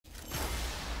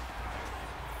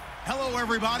Hello,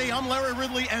 everybody. I'm Larry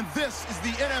Ridley, and this is the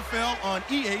NFL on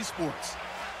EA Sports.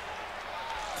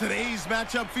 Today's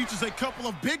matchup features a couple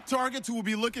of big targets who will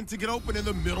be looking to get open in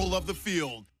the middle of the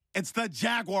field. It's the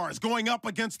Jaguars going up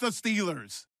against the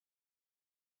Steelers.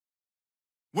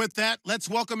 With that, let's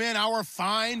welcome in our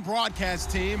fine broadcast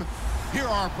team. Here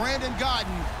are Brandon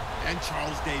Godden and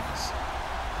Charles Davis.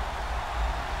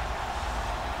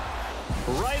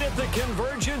 Right at the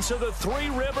convergence of the Three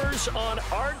Rivers on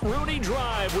Art Rooney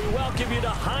Drive, we welcome you to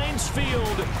Heinz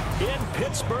Field in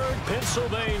Pittsburgh,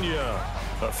 Pennsylvania.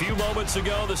 A few moments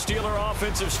ago, the Steeler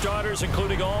offensive starters,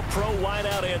 including all-pro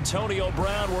wideout Antonio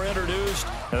Brown, were introduced.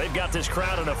 And they've got this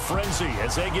crowd in a frenzy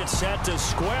as they get set to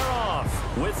square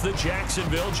off with the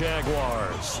Jacksonville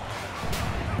Jaguars.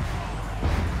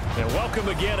 And welcome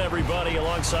again, everybody.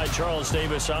 Alongside Charles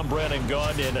Davis, I'm Brandon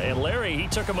Gaudin. And Larry, he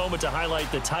took a moment to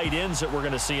highlight the tight ends that we're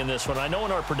going to see in this one. I know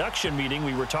in our production meeting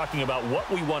we were talking about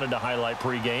what we wanted to highlight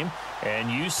pregame,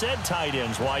 and you said tight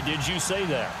ends. Why did you say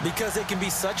that? Because it can be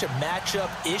such a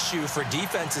matchup issue for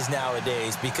defenses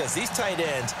nowadays, because these tight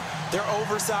ends, they're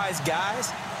oversized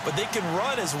guys, but they can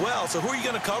run as well. So who are you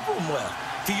going to cover them with?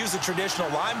 If you use a traditional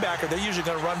linebacker, they're usually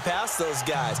going to run past those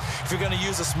guys. If you're going to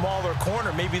use a smaller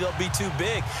corner, maybe they'll be too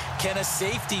big. Can a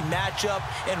safety match up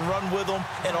and run with them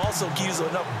and also use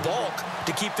enough bulk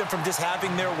to keep them from just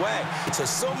having their way?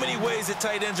 So many ways that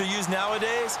tight ends are used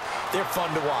nowadays. They're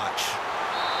fun to watch.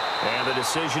 And the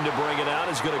decision to bring it out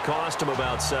is going to cost him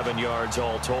about 7 yards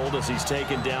all told as he's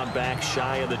taken down back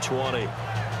shy of the 20.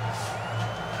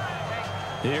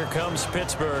 Here comes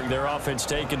Pittsburgh, their offense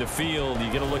taking the field.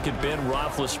 You get a look at Ben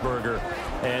Roethlisberger.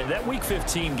 And that Week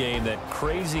 15 game, that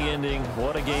crazy ending,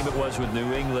 what a game it was with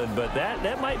New England. But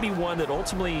that might be one that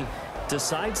ultimately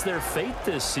decides their fate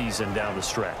this season down the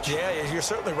stretch. Yeah, you're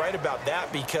certainly right about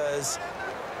that, because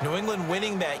New England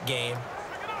winning that game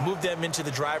moved them into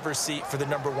the driver's seat for the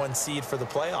 #1 seed for the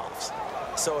playoffs.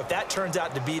 So if that turns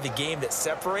out to be the game that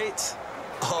separates,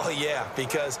 oh yeah,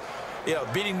 because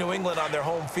beating New England on their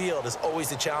home field is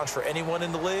always a challenge for anyone in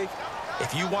the league.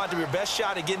 If you want your best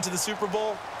shot at getting to the Super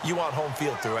Bowl, you want home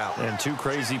field throughout. And two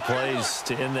crazy plays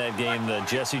to end that game. The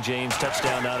Jesse James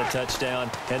touchdown, not a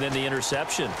touchdown, and then the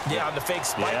interception. Yeah, on the fake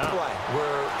spike play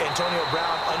where Antonio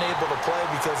Brown unable to play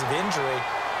because of injury.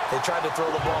 They tried to throw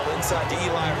the ball inside to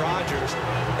Eli Rogers.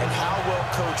 And how well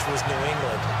coached was New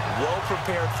England? Well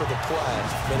prepared for the play.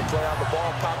 Made a play on the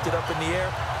ball, popped it up in the air.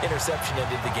 Interception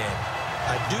ended the game.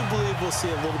 I do believe we'll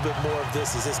see a little bit more of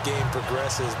this as this game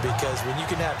progresses, because when you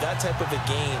can have that type of a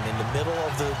gain in the middle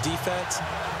of the defense,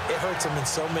 it hurts them in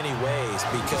so many ways,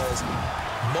 because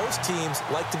most teams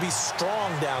like to be strong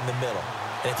down the middle.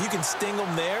 And if you can sting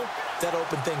them there, that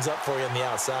opens things up for you on the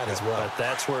outside as well. But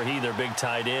that's where their big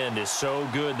tight end, is so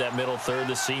good, that middle third,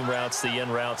 the seam routes, the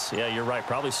in routes. Yeah, you're right.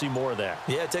 Probably see more of that.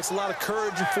 Yeah, it takes a lot of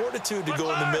courage and fortitude to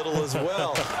go in the middle as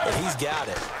well, and he's got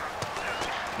it.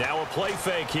 Now a play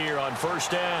fake here on first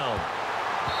down.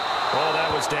 Oh,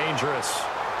 that was dangerous.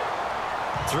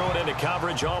 Threw it into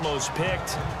coverage, almost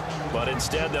picked, but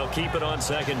instead they'll keep it on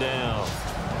second down.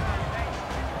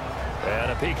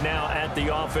 And a peek now at the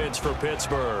offense for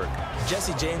Pittsburgh.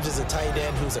 Jesse James is a tight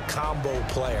end who's a combo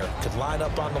player. Could line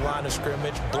up on the line of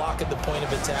scrimmage, block at the point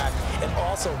of attack, and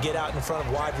also get out in front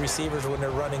of wide receivers when they're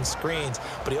running screens.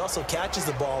 But he also catches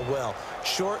the ball well.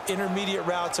 Short, intermediate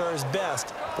routes are his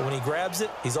best, but when he grabs it,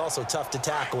 he's also tough to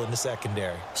tackle in the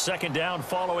secondary. Second down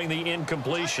following the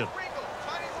incompletion.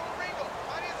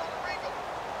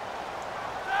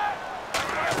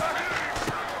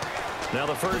 Now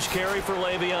the first carry for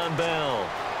Le'Veon Bell.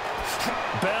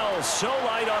 Bell so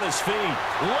light on his feet.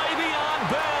 Le'Veon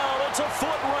Bell, it's a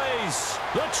foot race.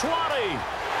 The 20.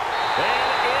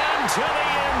 And into the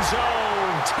end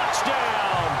zone.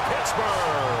 Touchdown,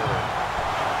 Pittsburgh.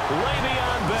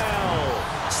 Le'Veon Bell,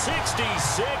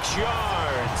 66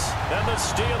 yards. And the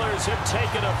Steelers have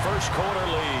taken a first quarter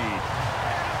lead.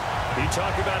 You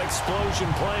talk about explosion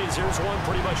plays. Here's one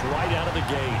pretty much right out of the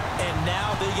gate. And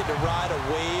now they get to ride a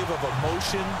wave of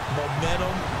emotion,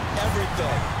 momentum,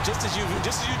 everything. Just as you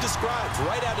described,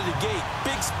 right out of the gate.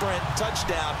 Big sprint,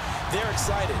 touchdown. They're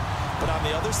excited. But on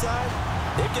the other side,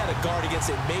 they've got to guard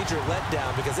against a major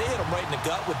letdown, because they hit them right in the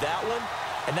gut with that one.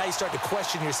 And now you start to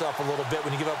question yourself a little bit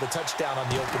when you give up a touchdown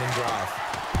on the opening drive.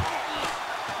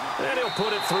 And he'll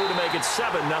put it through to make it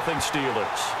 7-0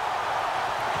 Steelers.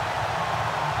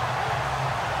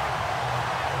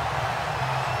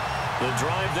 The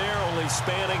drive there only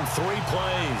spanning 3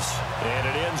 plays. And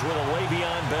it ends with a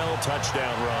Le'Veon Bell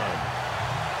touchdown run.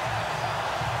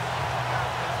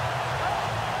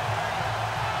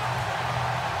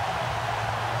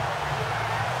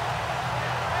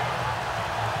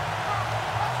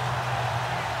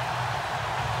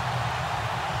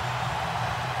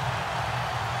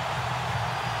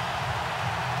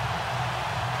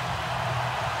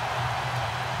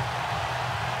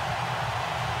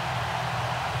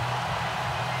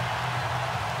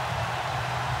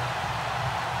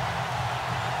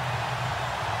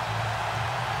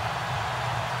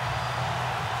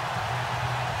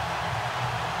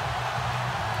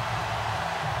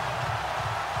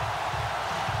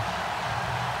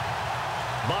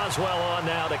 Boswell on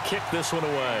now to kick this one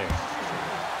away.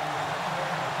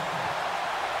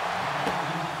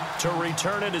 To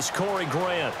return it is Corey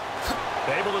Grant.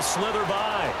 Able to slither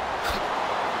by.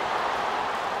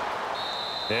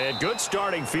 And good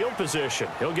starting field position.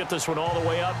 He'll get this one all the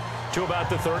way up to about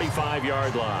the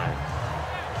 35-yard line.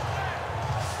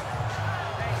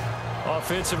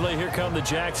 Offensively, here come the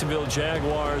Jacksonville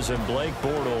Jaguars and Blake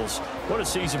Bortles. What a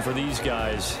season for these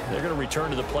guys. They're going to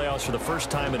return to the playoffs for the first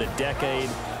time in a decade.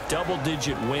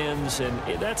 Double-digit wins, and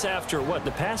that's after, what,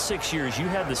 the past 6 years? You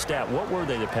had the stat. What were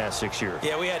they the past 6 years?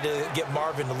 Yeah, we had to get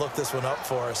Marvin to look this one up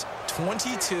for us.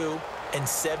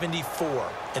 22-74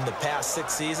 in the past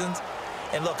 6 seasons.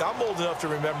 And look, I'm old enough to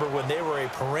remember when they were a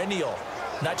perennial,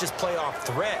 not just playoff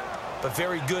threat, but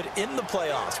very good in the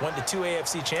playoffs. Went to 2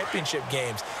 AFC championship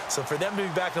games. So for them to be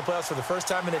back in the playoffs for the first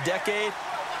time in a decade,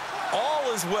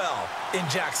 all is well in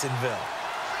Jacksonville.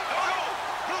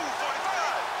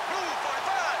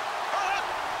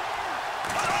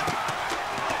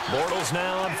 Bortles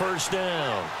now on first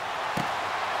down.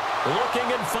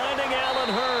 Looking and finding Allen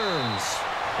Hurns.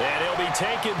 And he'll be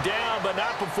taken down, but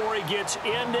not before he gets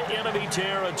into enemy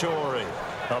territory.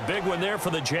 A big one there for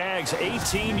the Jags.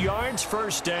 18 yards,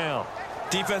 first down.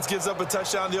 Defense gives up a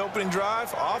touchdown the opening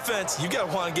drive. Offense, you got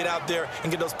to want to get out there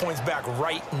and get those points back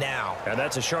right now. And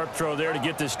that's a sharp throw there to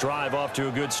get this drive off to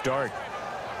a good start.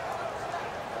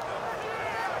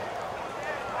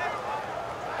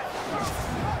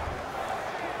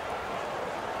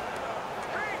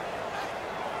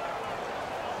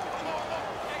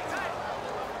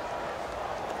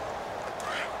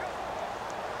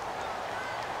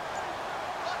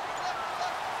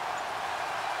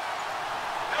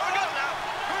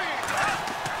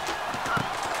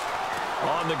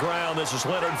 On the ground, this is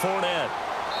Leonard Fournette.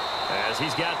 As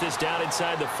he's got this down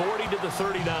inside the 40 to the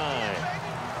 39.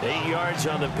 8 yards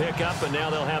on the pickup, and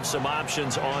now they'll have some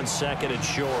options on second and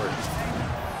short.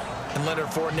 And Leonard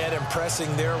Fournette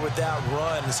impressing there with that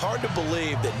run. It's hard to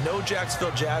believe that no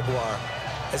Jacksonville Jaguar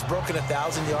has broken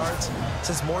 1,000 yards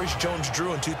since Maurice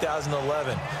Jones-Drew in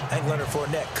 2011. I think Leonard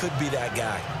Fournette could be that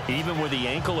guy. Even with the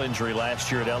ankle injury last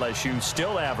year at LSU,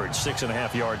 still averaged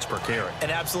 6.5 yards per carry.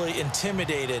 And absolutely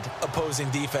intimidated opposing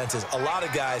defenses. A lot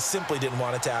of guys simply didn't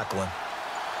want to tackle him.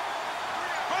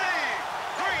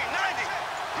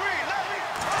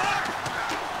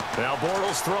 Now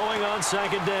Bortles throwing on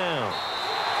second down.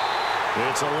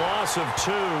 It's a loss of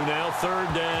 2, now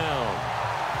third down.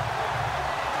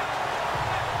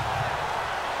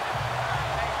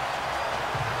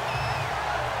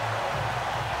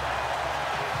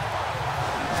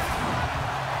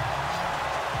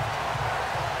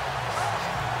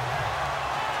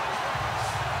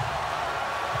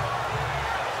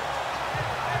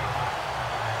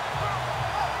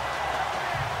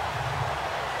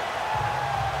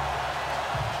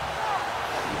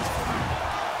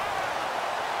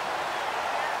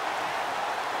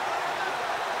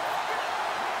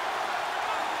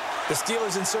 The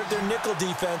Steelers insert their nickel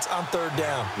defense on third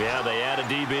down. Yeah, they add a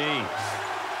DB.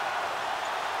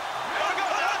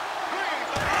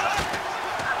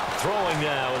 Throwing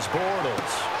now is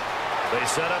Bortles. They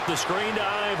set up the screen to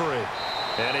Ivory.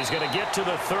 And he's going to get to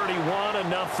the 31,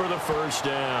 enough for the first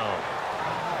down.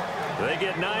 They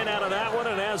get 9 out of that one,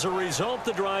 and as a result,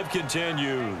 the drive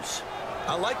continues.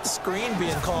 I like the screen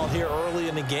being called here early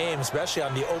in the game, especially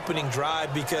on the opening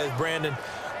drive, because, Brandon,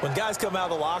 when guys come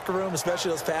out of the locker room, especially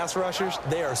those pass rushers,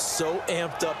 they are so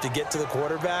amped up to get to the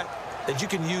quarterback that you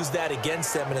can use that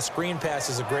against them, and a screen pass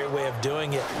is a great way of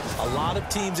doing it. A lot of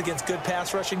teams against good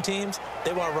pass rushing teams,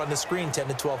 they want to run the screen 10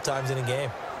 to 12 times in a game.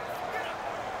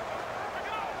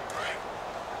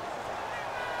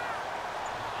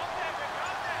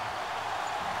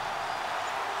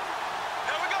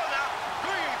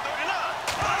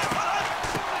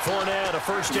 Fournette, a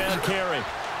first down carry.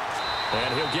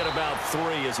 And he'll get about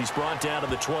 3 as he's brought down to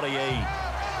the 28.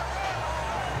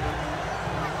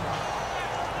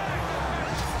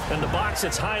 And the box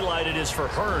that's highlighted is for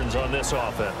Hurns on this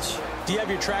offense. Do you have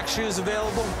your track shoes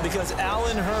available? Because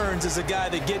Allen Hurns is a guy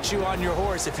that gets you on your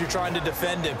horse if you're trying to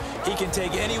defend him. He can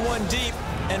take anyone deep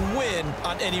and win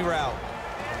on any route.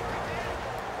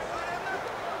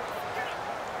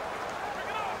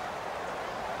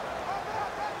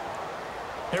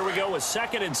 Here we go with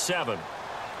 2nd and 7.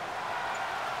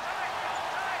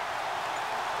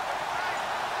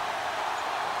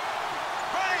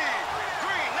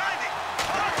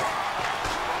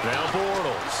 Now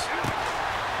Bortles.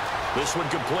 This one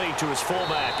complete to his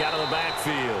fullback out of the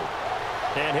backfield.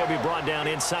 And he'll be brought down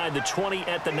inside the 20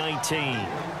 at the 19.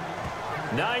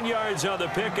 9 yards on the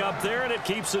pickup there, and it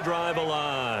keeps the drive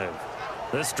alive.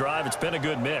 This drive, it's been a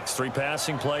good mix. 3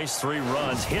 passing plays, 3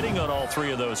 runs, hitting on all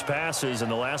 3 of those passes, and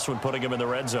the last one putting him in the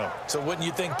red zone. So wouldn't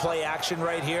you think play action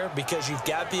right here? Because you've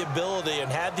got the ability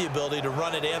and had the ability to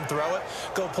run it and throw it.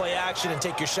 Go play action and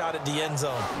take your shot at the end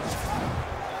zone.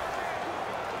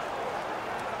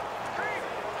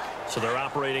 So they're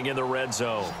operating in the red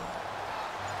zone.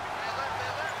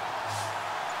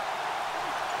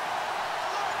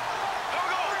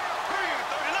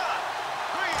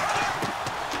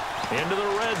 Into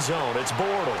the red zone, it's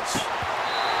Bortles.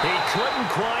 He couldn't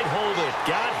quite hold it.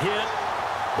 Got hit.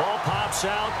 Ball pops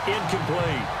out,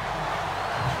 incomplete.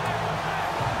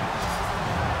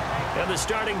 And the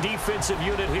starting defensive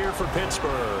unit here for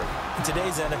Pittsburgh. In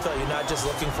today's NFL, you're not just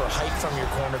looking for height from your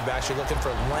cornerbacks. You're looking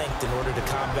for length in order to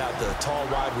combat the tall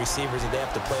wide receivers that they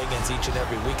have to play against each and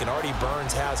every week. And Artie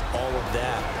Burns has all of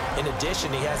that. In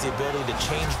addition, he has the ability to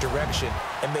change direction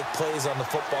and make plays on the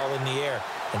football in the air.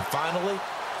 And finally,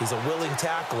 he's a willing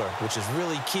tackler, which is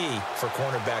really key for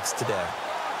cornerbacks today.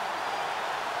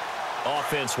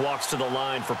 Offense walks to the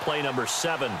line for play number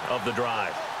 7 of the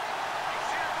drive.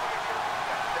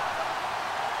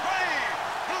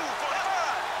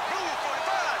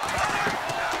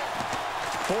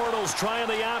 Bortles trying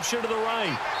the option to the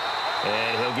right.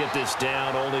 And he'll get this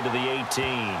down only to the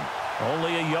 18.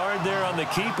 Only a yard there on the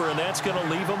keeper, and that's going to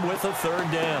leave him with a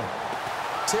 3rd down.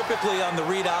 Typically on the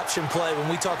read option play, when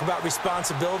we talk about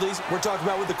responsibilities, we're talking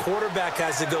about what the quarterback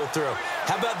has to go through.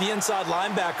 How about the inside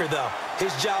linebacker, though?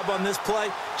 His job on this play,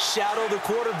 shadow the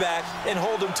quarterback and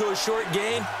hold him to a short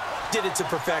gain. Did it to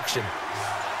perfection.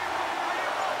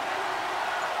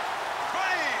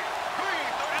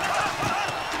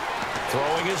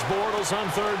 Throwing his Bortles on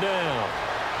 3rd down.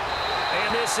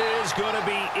 And this is going to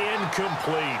be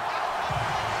incomplete.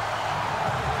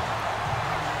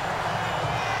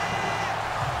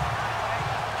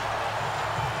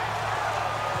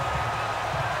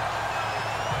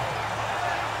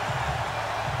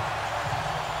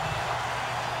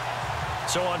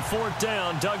 So on 4th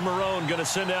down, Doug Marrone going to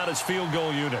send out his field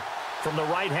goal unit. From the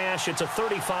right hash, it's a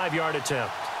 35-yard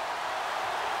attempt.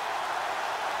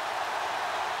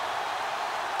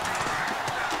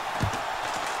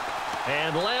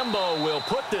 And Lambeau will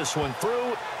put this one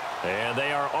through. And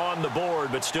they are on the board,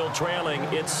 but still trailing.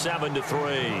 It's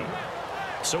 7-3.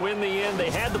 So in the end, they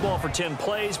had the ball for 10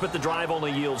 plays, but the drive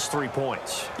only yields 3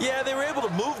 points. Yeah, they were able to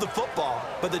move the football,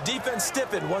 but the defense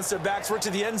stiffened once their backs were to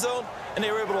the end zone, and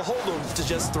they were able to hold them to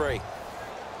just 3.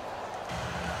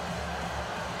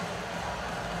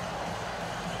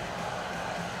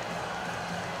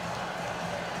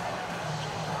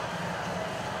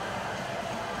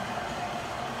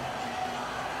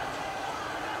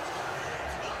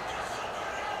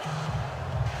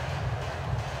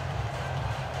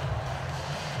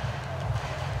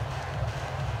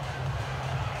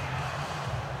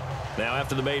 Now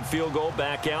after the made field goal,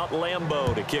 back out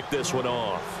Lambeau to kick this one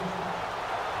off.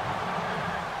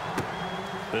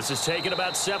 This is taken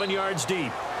about 7 yards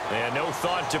deep. And no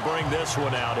thought to bring this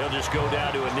one out. He'll just go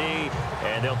down to a knee,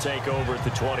 and they'll take over at the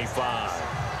 25.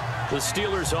 The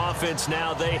Steelers offense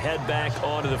now, they head back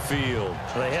onto the field.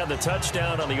 They had the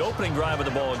touchdown on the opening drive of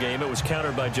the ball game. It was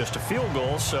countered by just a field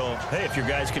goal. So, hey, if your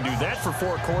guys can do that for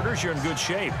 4 quarters, you're in good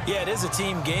shape. Yeah, it is a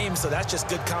team game, so that's just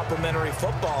good complimentary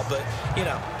football. But, you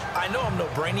know, I know I'm no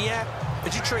brainiac,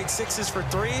 but you trade 6s for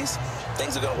 3s,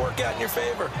 things are going to work out in your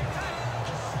favor.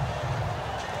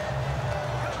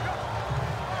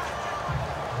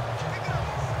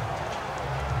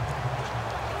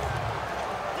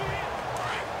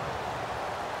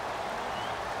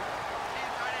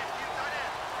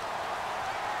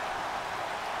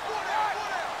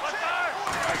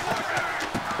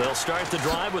 They'll start the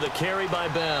drive with a carry by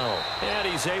Bell. And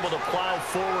he's able to plow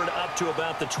forward up to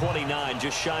about the 29,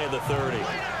 just shy of the 30.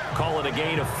 Call it a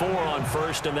gain of 4 on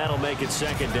first, and that'll make it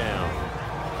 2nd down.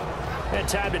 And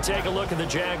time to take a look at the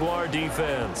Jaguar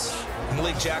defense.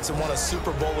 Malik Jackson won a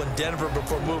Super Bowl in Denver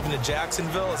before moving to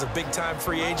Jacksonville as a big-time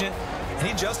free agent, and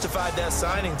he justified that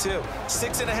signing, too.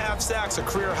 6.5 sacks, a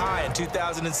career high in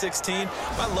 2016.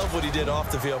 I love what he did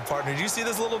off the field, partner. Did you see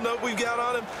this little note we've got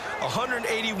on him?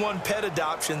 181 pet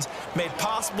adoptions made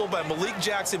possible by Malik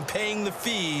Jackson paying the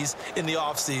fees in the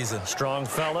offseason. Strong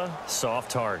fella,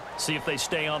 soft heart. See if they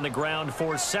stay on the ground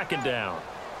for 2nd down.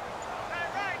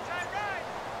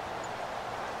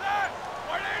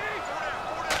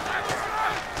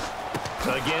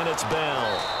 Again, it's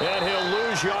Bell. And he'll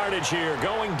lose yardage here,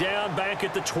 going down back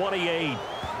at the 28.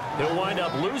 He'll wind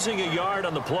up losing a yard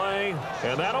on the play,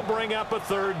 and that'll bring up a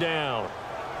 3rd down.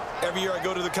 Every year I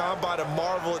go to the combine and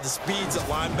marvel at the speeds that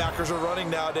linebackers are running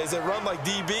nowadays. They run like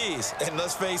DBs. And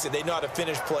let's face it, they know how to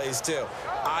finish plays too.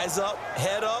 Eyes up,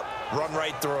 head up, run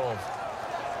right through them.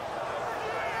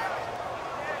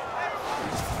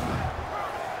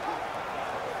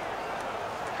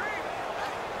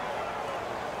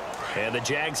 And the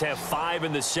Jags have 5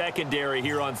 in the secondary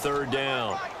here on 3rd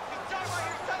down.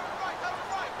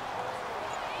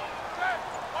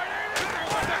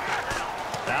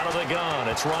 Out of the gun,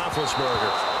 it's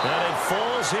Roethlisberger. And it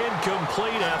falls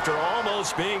incomplete after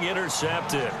almost being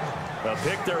intercepted. A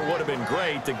pick there would have been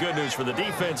great. The good news for the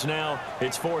defense now,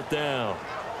 it's 4th down.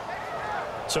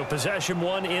 So possession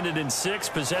 1 ended in 6.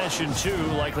 Possession 2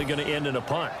 likely going to end in a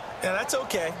punt. Yeah, that's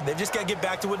okay. They've just got to get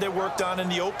back to what they worked on in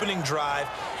the opening drive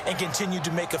and continue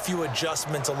to make a few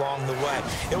adjustments along the way.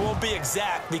 It won't be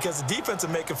exact because the defense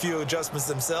will make a few adjustments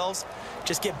themselves.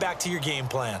 Just get back to your game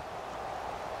plan.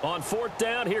 On 4th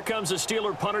down, here comes the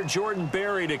Steeler punter Jordan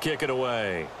Berry to kick it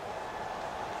away.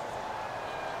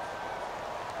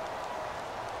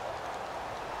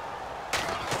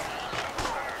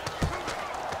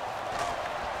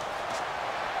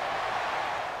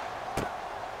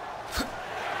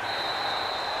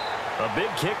 A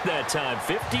big kick that time,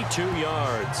 52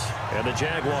 yards. And the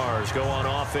Jaguars go on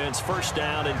offense, 1st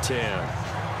down and 10.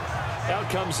 Out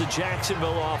comes the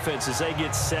Jacksonville offense as they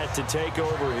get set to take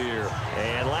over here.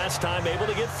 And last time able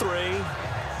to get 3.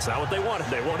 It's not what they wanted.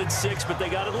 They wanted 6, but they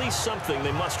got at least something.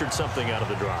 They mustered something out of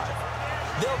the drive.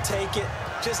 They'll take it.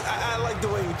 I like the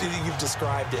way you've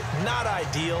described it. Not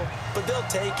ideal, but they'll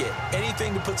take it.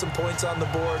 Anything to put some points on the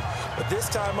board. But this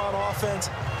time on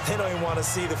offense, they don't even want to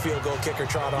see the field goal kicker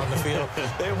trot on the field.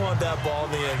 They want that ball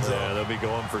in the end zone. Yeah, they'll be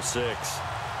going for 6.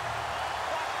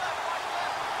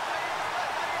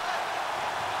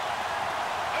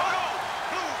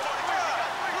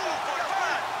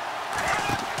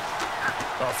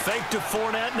 A fake to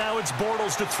Fournette. Now it's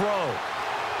Bortles to throw.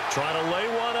 Trying to lay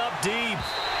one up deep.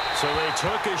 So they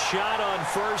took a shot on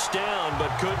 1st down, but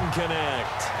couldn't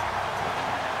connect.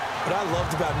 What I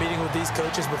loved about meeting with these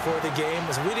coaches before the game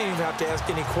was we didn't even have to ask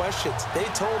any questions. They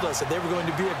told us that they were going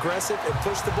to be aggressive and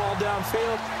push the ball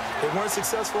downfield. They weren't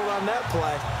successful on that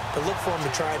play, but look for them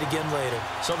to try it again later.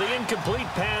 So the incomplete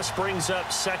pass brings up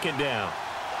 2nd down.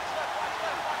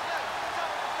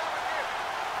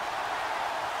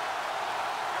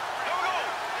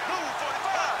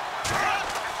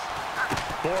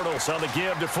 Bortles on the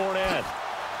give to Fournette.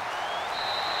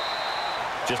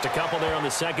 Just a couple there on the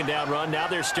 2nd down run. Now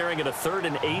they're staring at a 3rd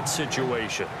and 8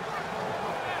 situation.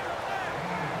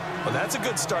 Well, that's a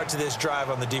good start to this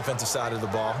drive on the defensive side of the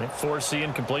ball. Force the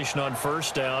incompletion on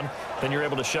 1st down. Then you're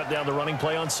able to shut down the running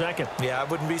play on 2nd. Yeah, I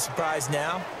wouldn't be surprised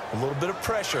now. A little bit of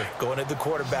pressure going at the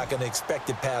quarterback in an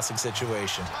expected passing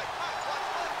situation.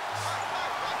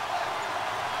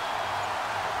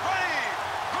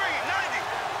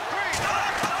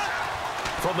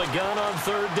 From the gun on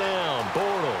 3rd down,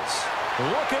 Bortles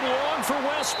looking long for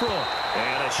Westbrook.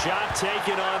 And a shot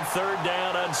taken on 3rd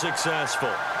down, unsuccessful.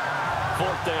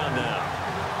 4th down now.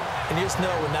 And you just know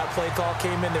when that play call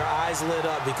came in, their eyes lit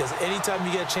up because anytime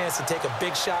you get a chance to take a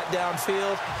big shot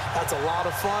downfield, that's a lot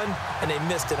of fun, and they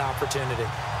missed an opportunity.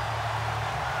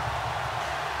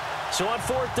 So on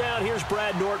 4th down, here's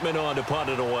Brad Nortman on to punt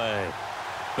it away.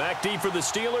 Back deep for the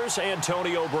Steelers,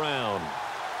 Antonio Brown.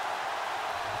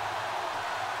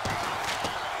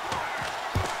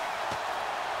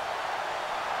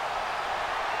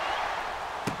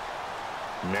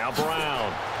 Now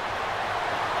Brown.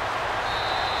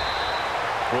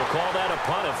 We'll call that a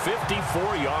punt of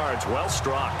 54 yards. Well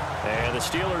struck. And the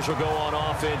Steelers will go on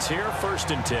offense here,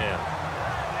 1st and 10.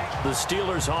 The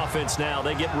Steelers offense now,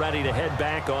 they get ready to head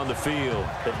back on the field.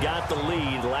 They've got the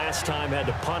lead. Last time had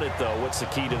to punt it, though. What's the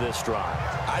key to this drive?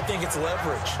 I think it's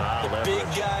leverage. The big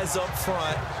guys up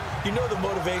front. You know the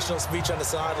motivational speech on the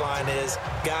sideline is,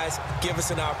 guys, give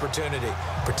us an opportunity.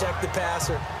 Protect the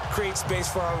passer, create space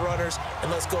for our runners,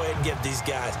 and let's go ahead and give these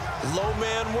guys. Low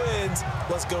man wins.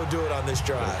 Let's go do it on this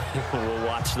drive. We'll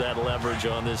watch that leverage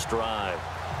on this drive.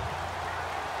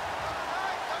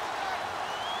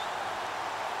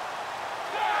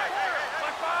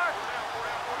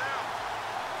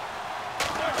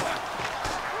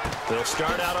 They'll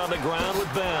start out on the ground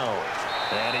with Bell.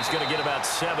 And he's going to get about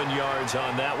 7 yards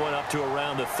on that one, up to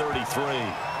around the 33.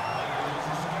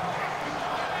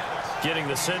 Getting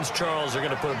the sense, Charles, are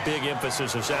going to put a big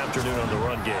emphasis this afternoon on the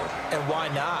run game. And why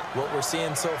not? What we're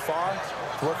seeing so far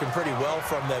is working pretty well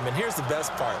from them. And here's the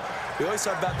best part. We always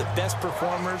talk about the best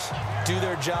performers do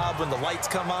their job when the lights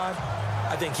come on.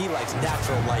 I think he likes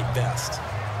natural light best.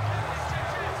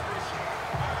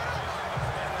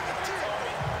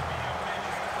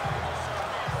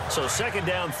 So second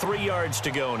down, 3 yards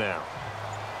to go now.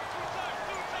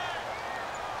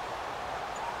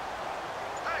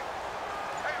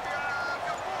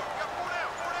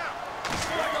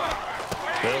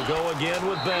 They'll go again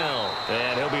with Bell,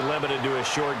 and he'll be limited to a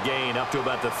short gain up to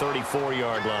about the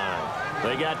 34-yard line.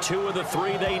 They got 2 of the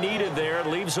 3 they needed there. It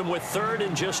leaves them with 3rd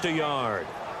and just a yard.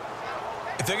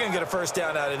 If they're going to get a first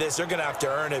down out of this, they're going to have to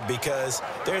earn it because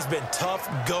there's been tough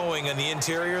going in the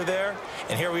interior there.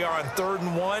 And here we are on 3rd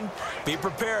and 1. Be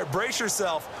prepared. Brace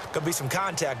yourself. Could be some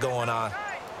contact going on.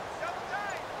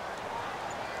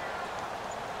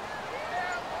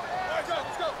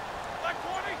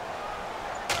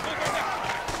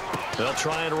 They'll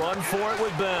try and run for it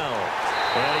with Bell.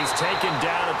 And he's taken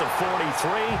down at the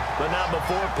 43, but not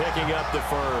before picking up the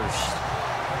first.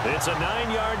 It's a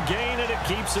 9-yard gain, and it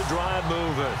keeps the drive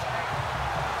moving.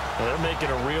 They're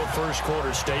making a real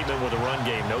first-quarter statement with a run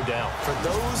game, no doubt. For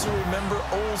those who remember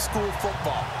old-school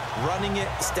football, running it,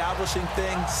 establishing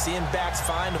things, seeing backs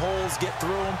find holes, get through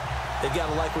them, they've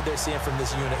got to like what they're seeing from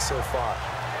this unit so far.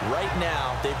 Right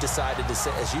now, they've decided to,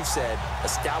 as you've said,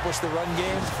 establish the run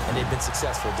game, and they've been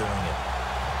successful doing it.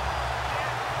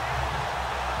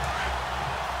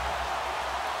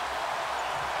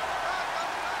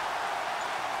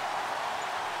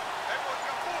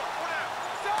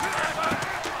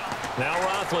 Now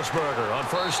Roethlisberger on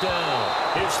first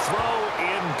down. His throw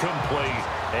incomplete.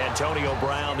 Antonio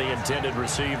Brown, the intended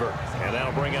receiver. And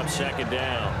that'll bring up second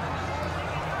down.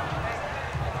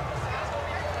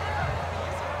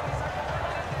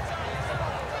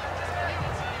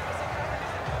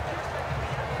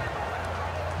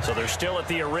 So they're still at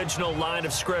the original line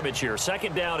of scrimmage here.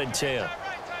 Second down and 10.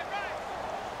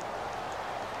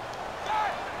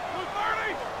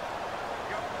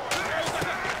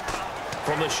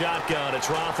 From the shotgun, it's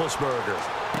Roethlisberger.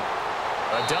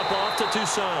 A dump off to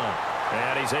Toussaint.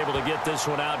 And he's able to get this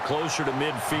one out closer to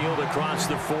midfield across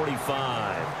the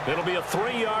 45. It'll be a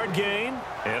 3-yard gain.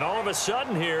 And all of a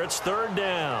sudden here, it's 3rd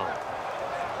down.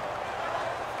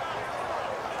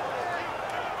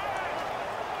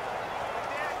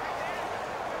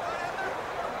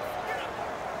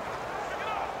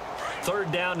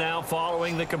 Third down now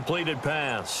following the completed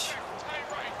pass.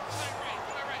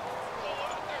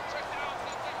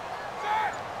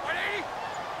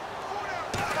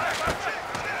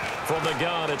 From the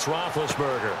gun, it's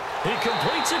Roethlisberger. He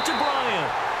completes it to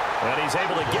Bryant. And he's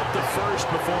able to get the first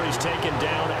before he's taken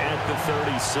down at the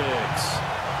 36.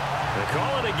 They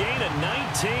call it a gain of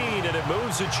 19, and it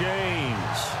moves the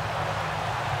chains.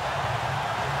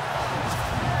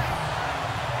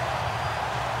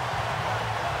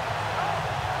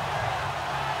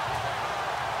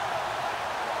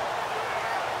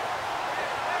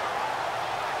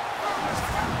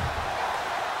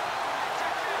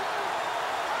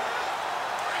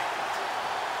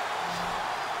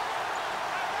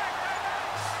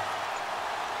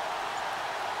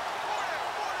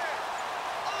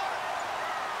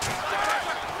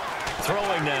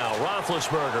 Throwing now,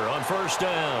 Roethlisberger on first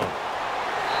down.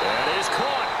 That is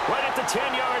caught right at the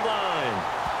 10-yard line.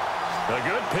 A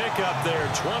good pickup there,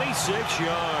 26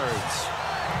 yards.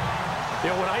 You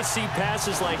know, when I see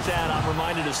passes like that, I'm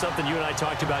reminded of something you and I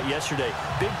talked about yesterday.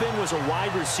 Big Ben was a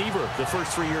wide receiver the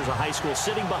first 3 years of high school,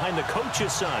 sitting behind the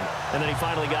coach's son, and then he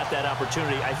finally got that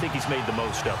opportunity. I think he's made the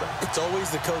most of it. It's always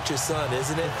the coach's son,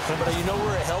 isn't it? But you know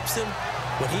where it helps him?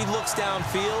 When he looks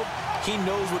downfield, he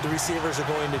knows what the receivers are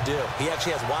going to do. He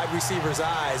actually has wide receivers'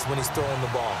 eyes when he's throwing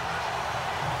the ball.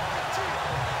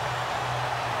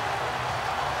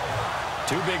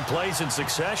 2 big plays in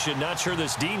succession. Not sure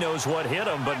this D knows what hit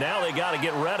him, but now they got to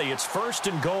get ready. It's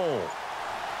 1st and goal.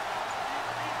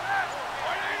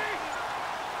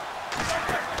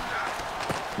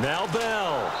 Now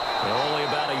Bell. Only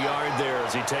about a yard there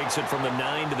as he takes it from the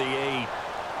 9 to the 8.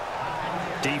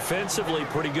 Defensively,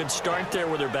 pretty good start there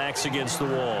with their backs against the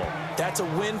wall. That's a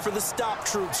win for the stop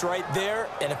troops right there.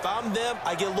 And if I'm them,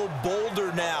 I get a little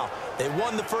bolder now. They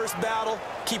won the first battle.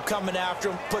 Keep coming after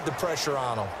them. Put the pressure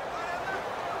on them.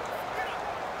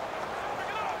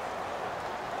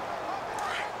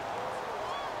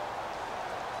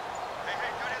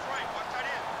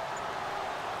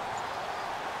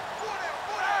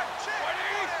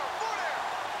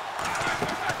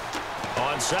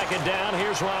 Second down,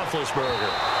 here's Roethlisberger.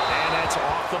 And that's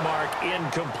off the mark,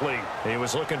 incomplete. He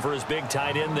was looking for his big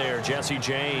tight end there, Jesse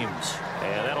James.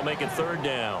 And that'll make it 3rd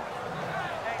down.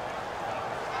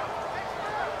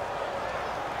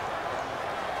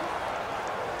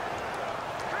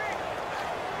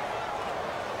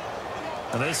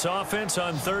 And this offense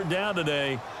on 3rd down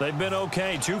today, they've been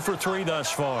okay, 2 for 3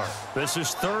 thus far. This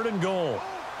is 3rd and goal.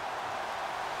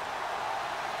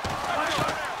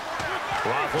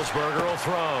 Roethlisberger will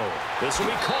throw. This will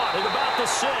be caught at about the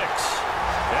 6.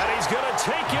 And he's going to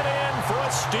take it in for a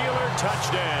Steeler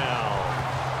touchdown.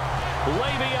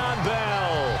 Le'Veon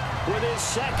Bell with his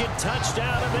second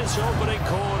touchdown of this opening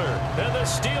quarter. And the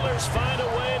Steelers find a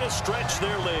way to stretch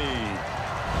their lead.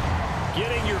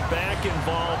 Getting your back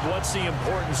involved, what's the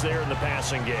importance there in the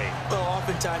passing game? Well,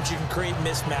 oftentimes you can create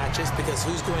mismatches because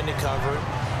who's going to cover,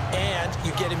 and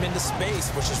you get him into space,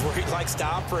 which is where he likes to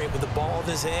operate with the ball in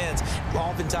his hands.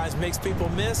 Oftentimes makes people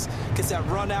miss, gets that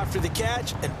run after the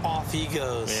catch, and off he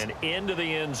goes. And into the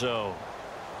end zone.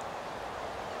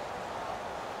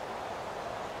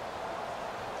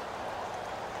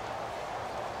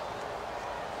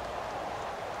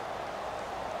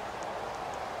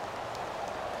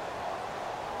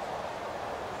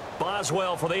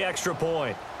 Boswell for the extra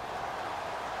point.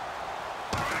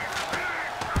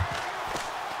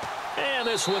 And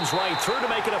this one's right through to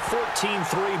make it a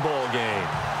 14-3 ball game.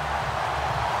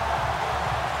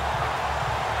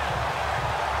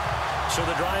 So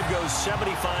the drive goes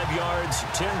 75 yards,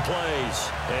 10 plays.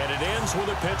 And it ends with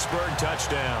a Pittsburgh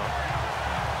touchdown.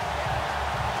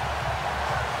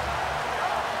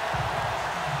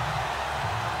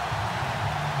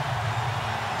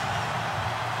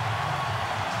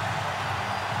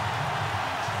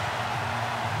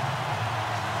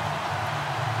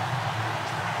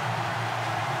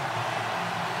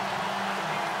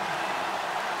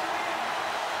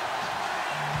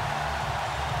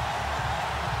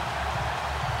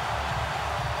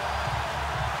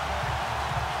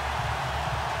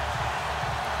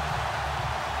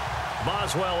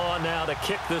 Boswell on now to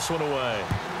kick this one away.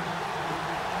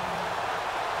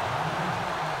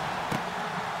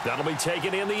 That'll be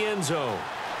taken in the end zone.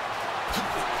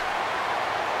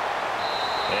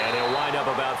 And he'll wind up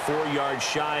about 4 yards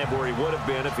shy of where he would have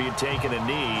been if he had taken a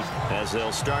knee, as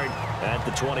they'll start at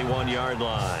the 21-yard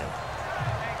line.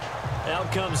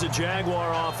 Out comes the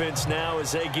Jaguar offense now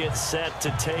as they get set to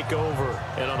take over.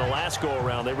 And on the last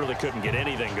go-around, they really couldn't get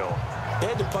anything going. They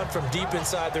had to punt from deep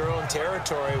inside their own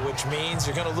territory, which means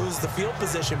you're going to lose the field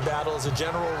position battle as a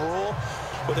general rule.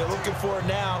 What they're looking for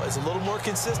now is a little more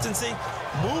consistency,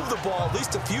 move the ball at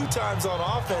least a few times on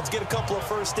offense, get a couple of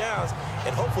first downs,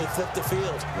 and hopefully flip the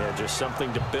field. Yeah, just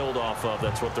something to build off of.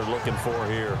 That's what they're looking for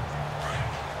here.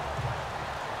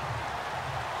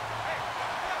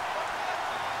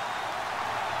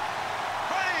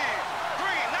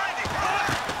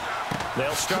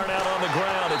 They'll start out on the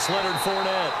ground. It's Leonard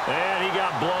Fournette. And he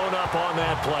got blown up on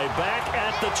that play. Back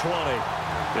at the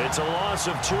 20. It's a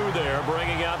loss of 2 there,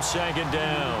 bringing up second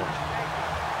down.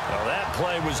 Well, that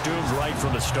play was doomed right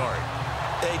from the start.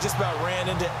 They just about ran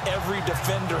into every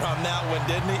defender on that one,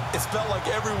 didn't he? It felt like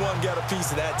everyone got a piece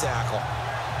of that tackle.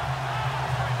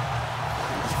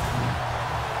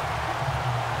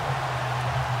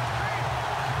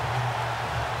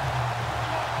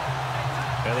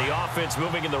 And the offense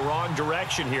moving in the wrong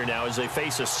direction here now as they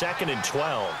face a 2nd and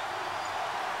 12.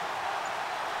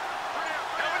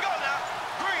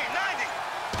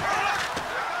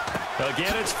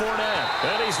 Again, it's Fournette.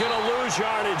 And he's going to lose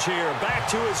yardage here. Back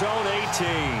to his own 18.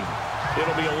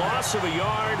 It'll be a loss of a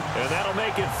yard, and that'll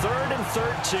make it 3rd and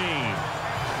 13.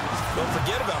 Don't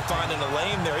forget about finding a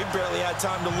lane there. He barely had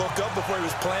time to look up before he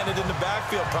was planted in the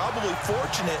backfield. Probably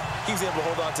fortunate he was able to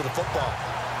hold on to the football.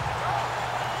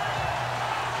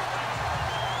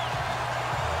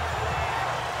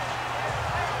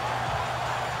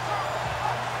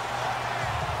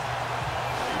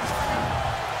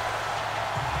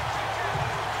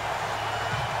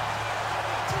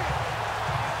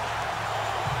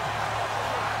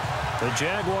 The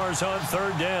Jaguars on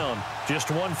 3rd down.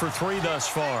 Just 1 for 3 thus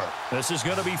far. This is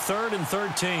going to be 3rd and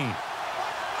 13.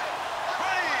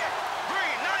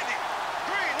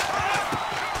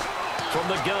 From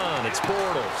the gun, it's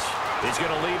Bortles. He's going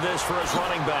to leave this for his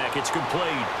running back. It's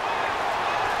complete.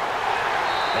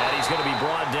 And he's going to be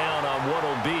brought down on what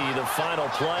will be the final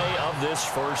play of this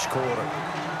first quarter.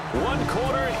 1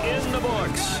 quarter in the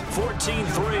books.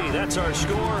 14-3, that's our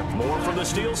score. More from the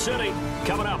Steel City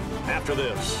coming up after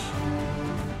this.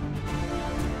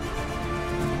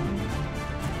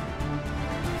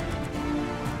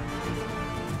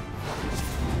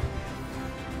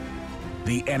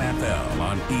 The NFL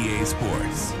on EA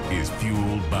Sports is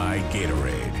fueled by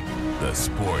Gatorade, the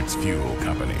sports fuel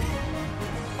company.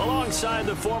 Alongside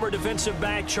the former defensive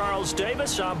back Charles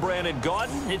Davis, I'm Brandon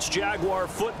Gaudin. It's Jaguar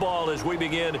football as we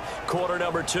begin quarter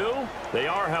number 2. They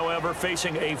are, however,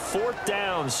 facing a 4th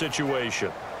down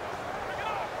situation.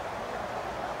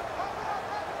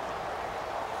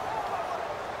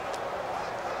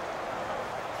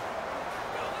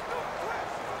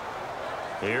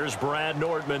 Here's Brad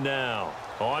Nordman now.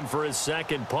 On for his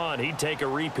second punt. He'd take a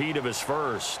repeat of his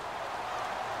first.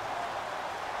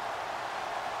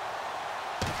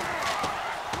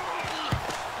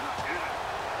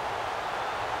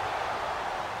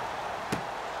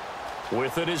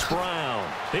 With it is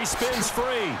Brown. He spins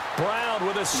free. Brown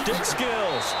with his stick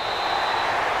skills.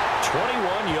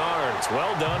 21 yards.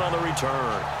 Well done on the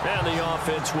return. And the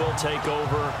offense will take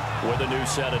over with a new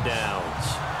set of downs.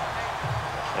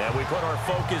 And we put our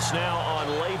focus now on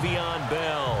Le'Veon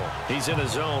Bell. He's in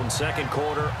his zone, second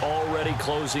quarter, already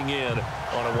closing in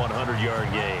on a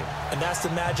 100-yard game. And that's the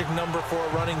magic number for a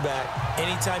running back.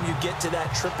 Anytime you get to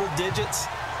that triple digits,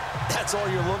 that's all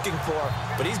you're looking for.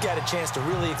 But he's got a chance to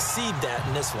really exceed that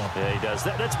in this one. Yeah, he does.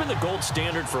 That's been the gold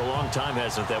standard for a long time,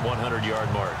 hasn't it, that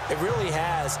 100-yard mark? It really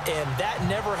has, and that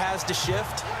never has to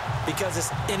shift because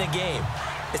it's in a game.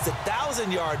 It's a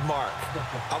 1,000-yard mark.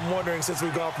 I'm wondering, since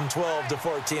we've gone from 12 to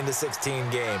 14 to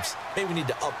 16 games, maybe we need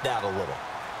to up that a little.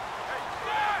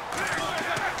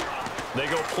 They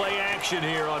go play action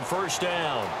here on first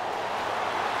down.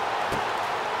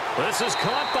 This is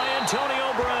caught by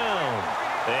Antonio Brown.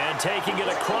 And taking it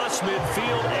across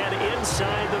midfield and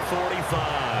inside the 45.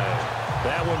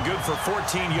 That one good for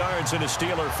 14 yards and a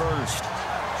Steeler first.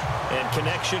 And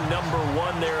connection number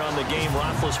 1 there on the game,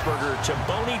 Roethlisberger to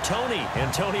Boney Tony.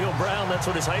 Antonio Brown, that's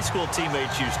what his high school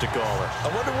teammates used to call her.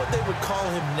 I wonder what they would call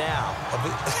him now.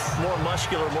 More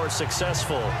muscular, more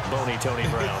successful Boney Tony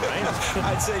Brown, right?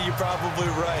 I'd say you're probably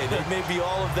right. It may be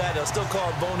all of that. They'll still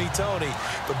call him Boney Tony,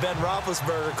 but Ben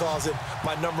Roethlisberger calls him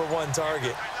my number 1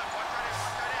 target.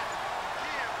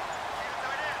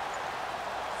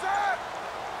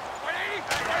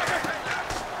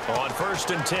 On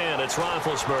first and 10, it's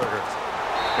Roethlisberger.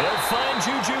 They'll find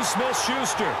Juju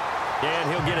Smith-Schuster. And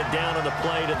he'll get it down on the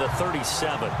play to the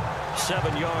 37.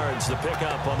 7 yards, the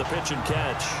pickup on the pitch and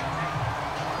catch.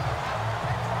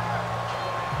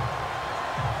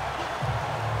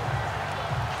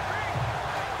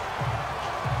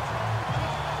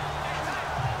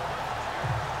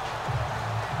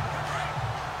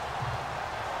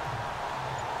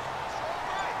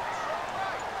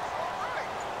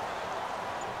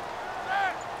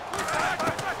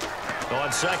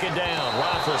 On second down,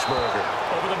 Roethlisberger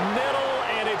over the middle,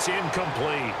 and it's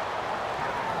incomplete.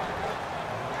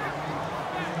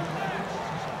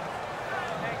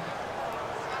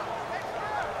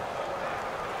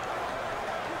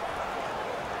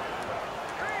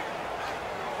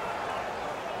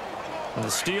 The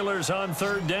Steelers on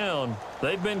third down.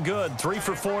 They've been good, 3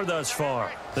 for 4 thus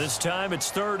far. This time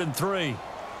it's 3rd and 3.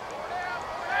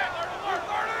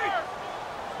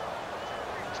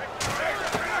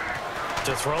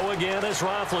 To throw again is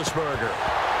Roethlisberger.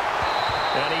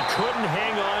 And he couldn't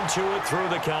hang on to it through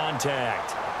the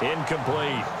contact.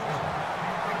 Incomplete.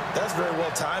 That's very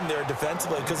well timed there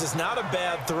defensively because it's not a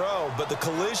bad throw, but the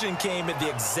collision came at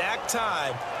the exact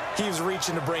time he was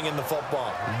reaching to bring in the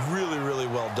football. Really, really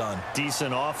well done.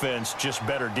 Decent offense, just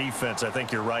better defense. I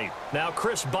think you're right. Now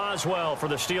Chris Boswell for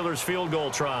the Steelers field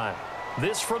goal try.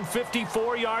 This from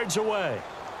 54 yards away.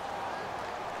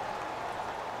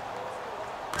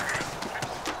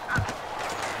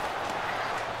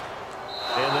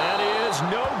 And that is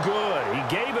no good. He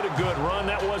gave it a good run.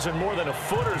 That wasn't more than a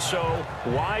foot or so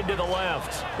wide to the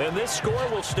left. And this score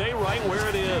will stay right where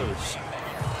it is.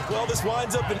 Well, this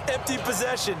winds up an empty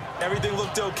possession. Everything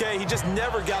looked okay. He just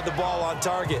never got the ball on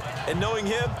target. And knowing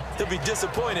him, he'll be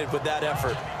disappointed with that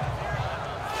effort.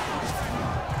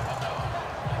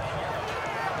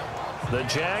 The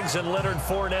Jags and Leonard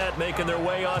Fournette making their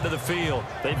way onto the field.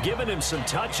 They've given him some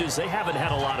touches. They haven't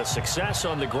had a lot of success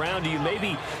on the ground. Do you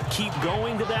maybe keep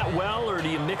going to that well, or do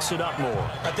you mix it up more?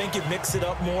 I think you mix it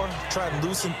up more, try and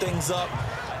loosen things up.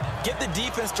 Get the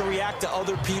defense to react to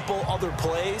other people, other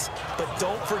plays, but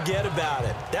don't forget about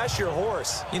it. That's your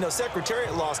horse. You know,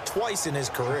 Secretariat lost twice in his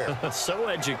career. So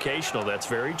educational. That's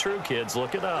very true, kids.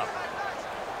 Look it up.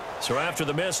 So after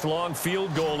the missed long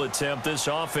field goal attempt, this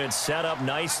offense set up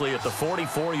nicely at the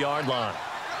 44-yard line.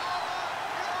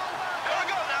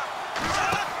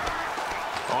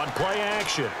 On play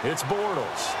action, it's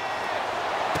Bortles.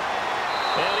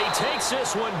 And he takes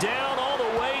this one down all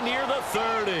the way near the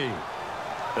 30.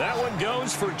 That one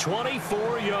goes for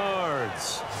 24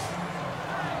 yards.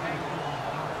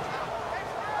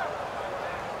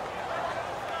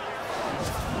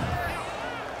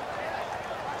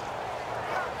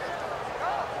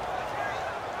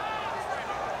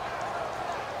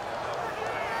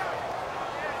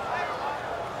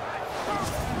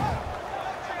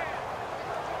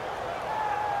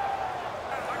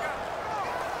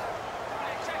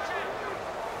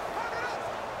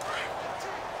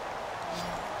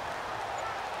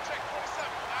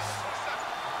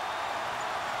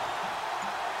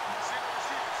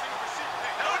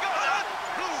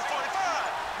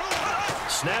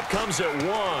 snap comes at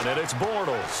 1, and it's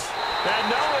Bortles. And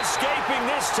no escaping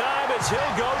this time as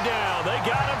he'll go down. They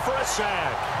got him for a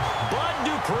sack. Bud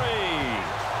Dupree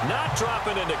not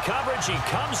dropping into coverage. He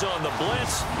comes on the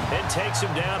blitz and takes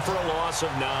him down for a loss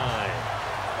of 9.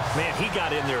 Man, he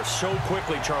got in there so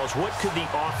quickly, Charles. What could the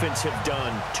offense have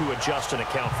done to adjust and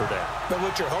account for that? But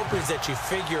what you're hoping is that you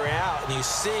figure out and you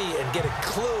see and get a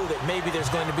clue that maybe there's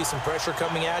going to be some pressure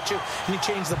coming at you, and you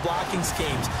change the blocking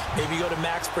schemes. Maybe you go to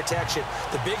max protection.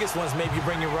 The biggest ones, maybe you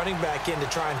bring your running back in to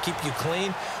try and keep you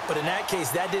clean. But in that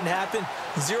case, that didn't happen.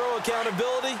 0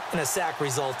 accountability, and a sack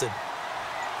resulted.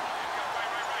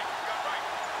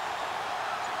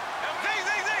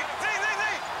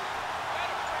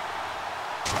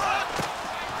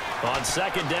 On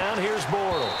second down, here's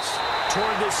Bortles.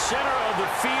 Toward the center of the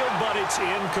field, but it's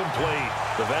incomplete.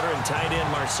 The veteran tight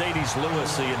end, Mercedes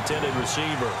Lewis, the intended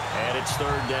receiver. And it's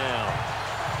third down.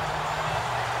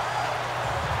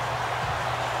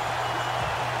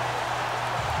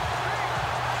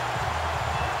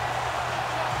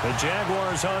 The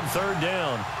Jaguars on third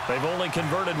down. They've only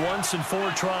converted once in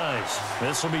 4 tries.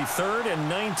 This will be 3rd and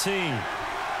 19.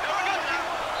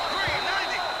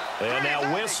 And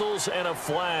now whistles and a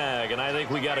flag, and I think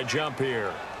we got a jump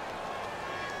here.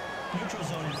 Neutral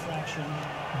zone infraction,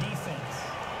 defense.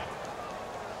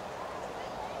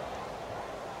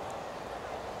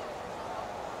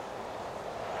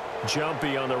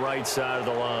 Jumpy on the right side of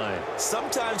the line.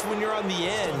 Sometimes when you're on the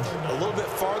end, a little bit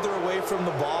farther away from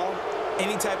the ball,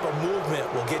 any type of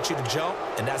movement will get you to jump,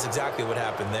 and that's exactly what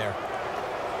happened there.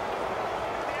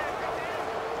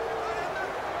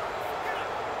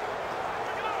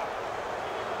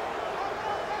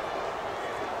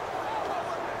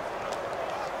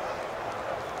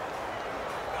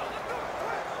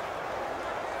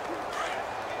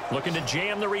 Looking to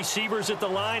jam the receivers at the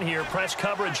line here. Press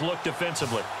coverage look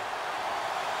defensively.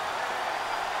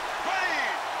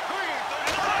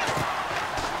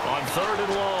 On 3rd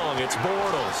and long, it's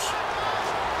Bortles.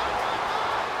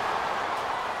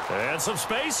 And some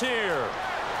space here.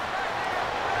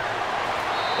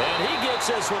 And he gets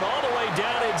this one all the way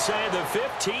down inside the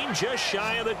 15, just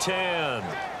shy of the 10.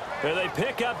 And they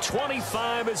pick up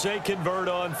 25 as they convert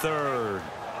on 3rd.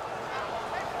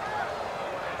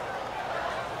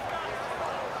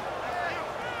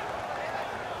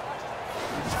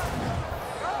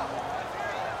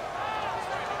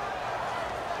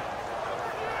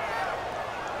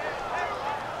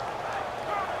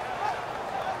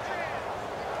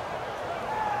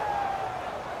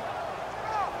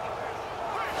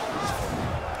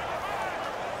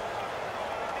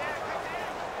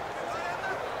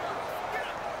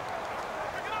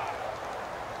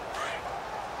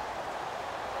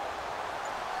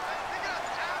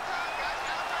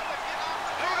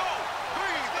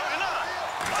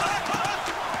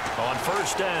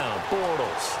 First down,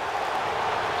 Bortles.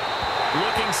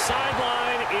 Looking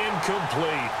sideline,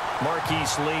 incomplete.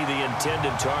 Marquise Lee, the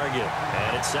intended target.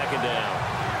 And it's 2nd down.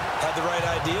 Had the right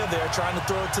idea there, trying to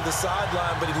throw it to the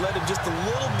sideline, but he let him just a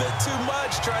little bit too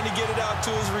much, trying to get it out to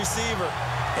his receiver.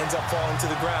 Ends up falling to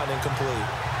the ground, incomplete.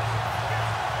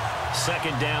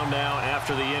 2nd down now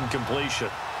after the incompletion.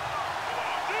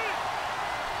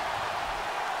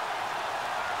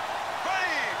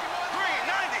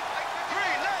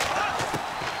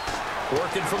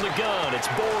 Working from the gun, it's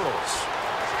Bortles.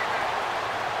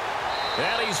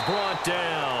 And he's brought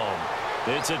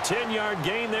down. It's a 10-yard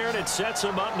gain there, and it sets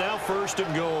him up now 1st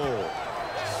and goal.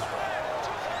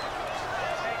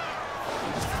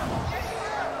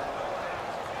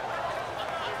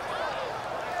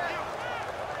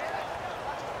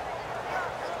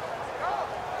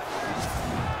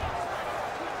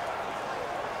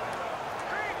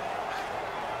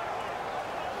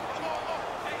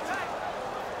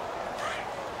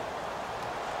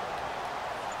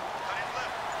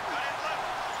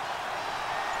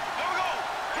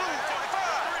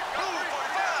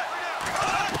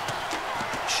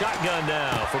 Shotgun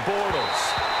now for Bortles.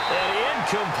 And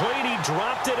incomplete. He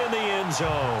dropped it in the end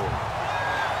zone.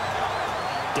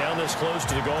 Down this close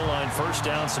to the goal line, 1st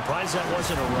down. Surprised that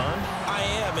wasn't a run? I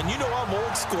am, and you know I'm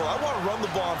old school. I want to run the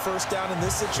ball on 1st down in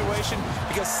this situation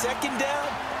because 2nd down,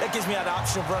 that gives me an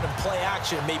option of running play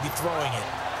action and maybe throwing it.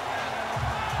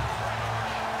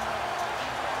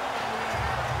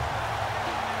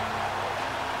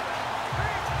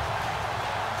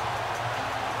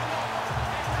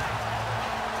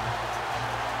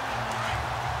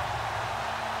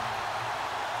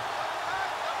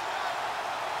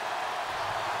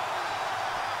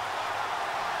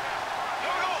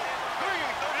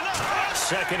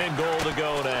 2nd and goal to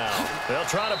go now. They'll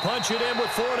try to punch it in with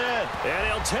Fournette. And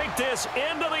he'll take this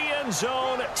into the end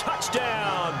zone.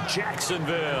 Touchdown,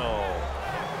 Jacksonville.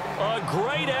 A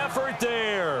great effort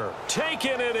there.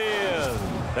 Taking it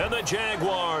in. And the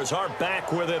Jaguars are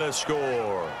back within a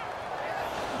score.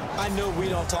 I know we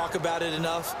don't talk about it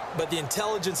enough, but the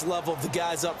intelligence level of the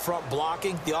guys up front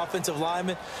blocking, the offensive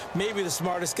linemen, maybe the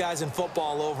smartest guys in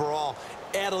football overall.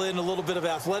 Add in a little bit of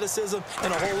athleticism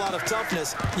and a whole lot of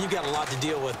toughness, you've got a lot to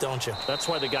deal with, don't you? That's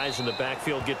why the guys in the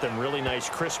backfield get them really nice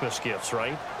Christmas gifts,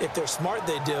 right? If they're smart,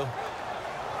 they do.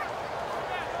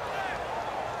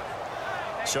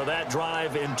 So that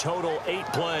drive in total 8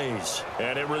 plays,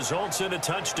 and it results in a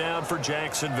touchdown for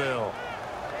Jacksonville.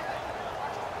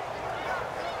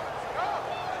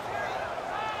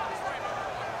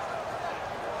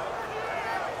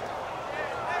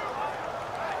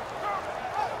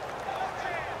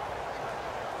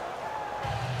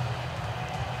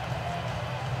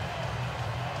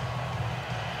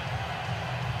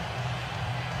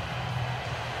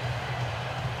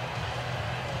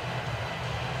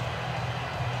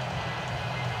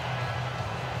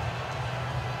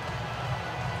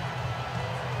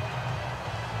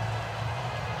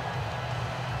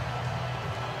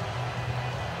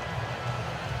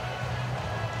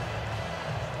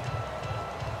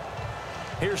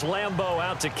 Here's Lambeau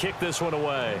out to kick this one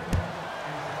away.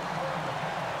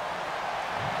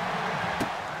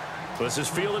 This is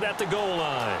fielded at the goal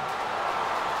line.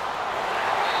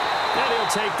 And he'll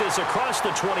take this across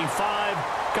the 25,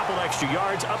 couple extra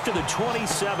yards up to the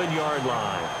 27-yard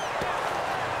line.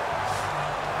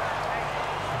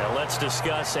 Now let's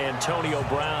discuss Antonio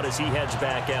Brown as he heads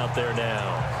back out there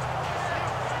now.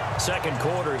 Second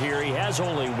quarter here, he has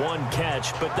only 1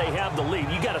 catch, but they have the lead.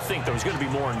 You got to think there's going to be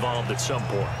more involved at some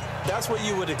point. That's what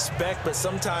you would expect, but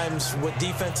sometimes what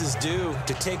defenses do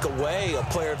to take away a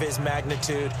player of his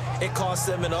magnitude, it costs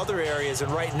them in other areas.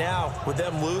 And right now, with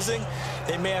them losing,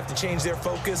 they may have to change their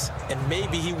focus, and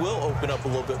maybe he will open up a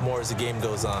little bit more as the game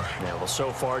goes on. Yeah, well, so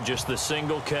far, just the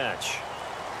single catch.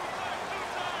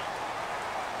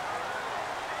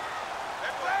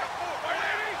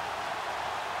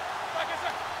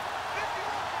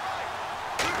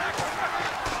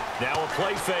 Now a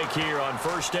play fake here on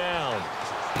first down.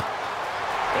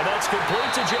 And that's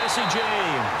complete to Jesse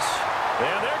James.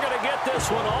 And they're going to get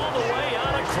this one all the way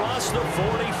out across the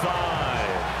 45.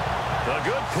 A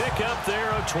good pickup there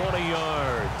of 20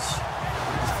 yards.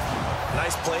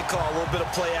 Nice play call, a little bit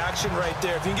of play action right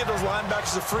there. If you can get those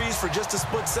linebackers to freeze for just a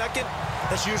split second,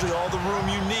 that's usually all the room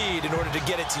you need in order to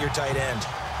get it to your tight end.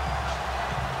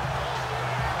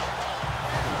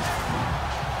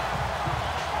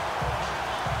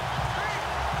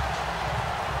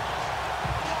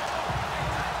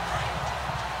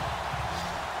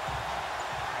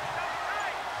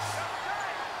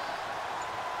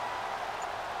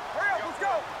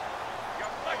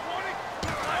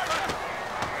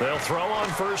 They'll throw on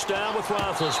first down with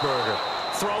Roethlisberger.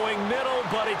 Throwing middle,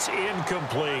 but it's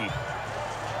incomplete.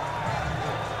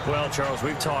 Well, Charles,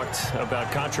 we've talked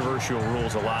about controversial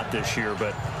rules a lot this year,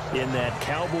 but in that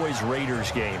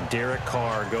Cowboys-Raiders game, Derek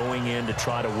Carr going in to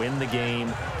try to win the game,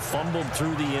 fumbled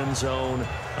through the end zone.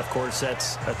 Of course,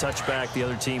 that's a touchback. The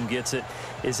other team gets it.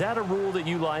 Is that a rule that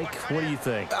you like? What do you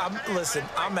think? Listen,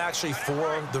 I'm actually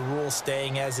for the rule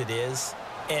staying as it is.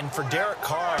 And for Derek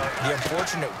Carr, the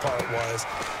unfortunate part was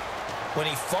when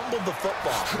he fumbled the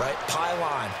football, right?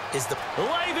 Pylon is the...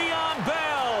 Le'Veon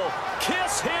Bell,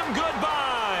 kiss him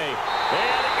goodbye.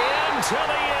 And into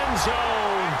the end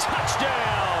zone.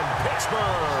 Touchdown,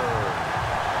 Pittsburgh.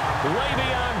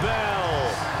 Le'Veon Bell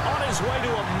on his way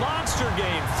to a monster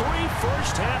game. 3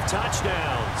 first-half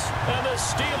touchdowns. And the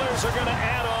Steelers are going to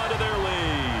add on to their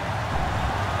lead.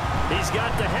 He's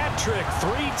got the hat trick,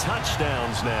 3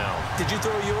 touchdowns now. Did you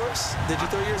throw yours? Did you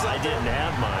throw yours out I didn't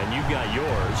have mine. You've got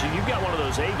yours. You've got one of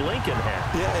those Abe Lincoln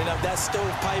hats. Yeah, and that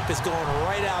stovepipe is going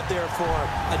right out there for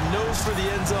a nose for the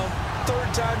end zone.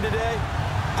 3rd time today.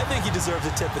 I think he deserves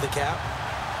a tip of the cap.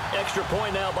 Extra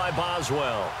point now by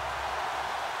Boswell.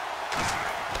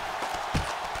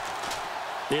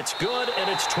 It's good, and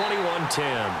it's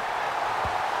 21-10.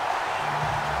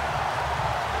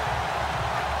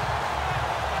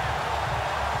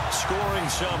 Scoring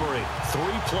summary,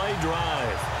 3-play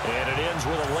drive, and it ends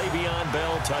with a Le'Veon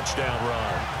Bell touchdown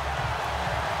run.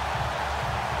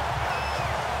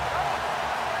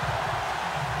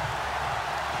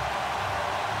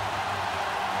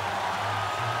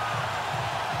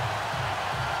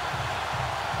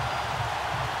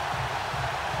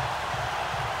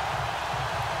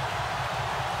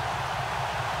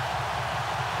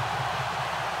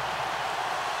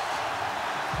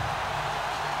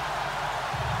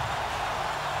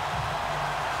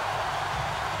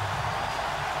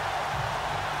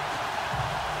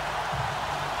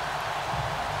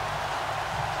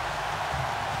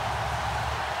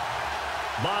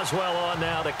 Boswell on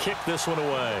now to kick this one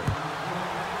away.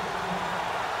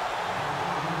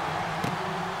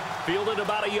 Fielded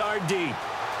about a yard deep.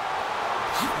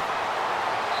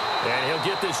 And he'll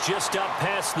get this just up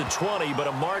past the 20, but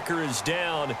a marker is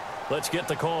down. Let's get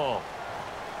the call.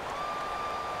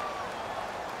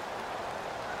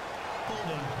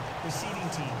 Holding, receiving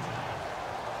team.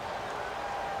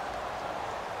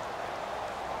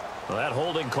 Well, that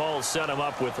holding call set him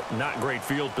up with not great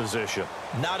field position.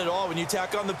 Not at all when you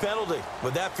tack on the penalty.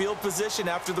 With that field position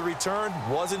after the return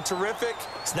wasn't terrific.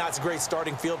 It's not a great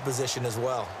starting field position as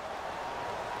well.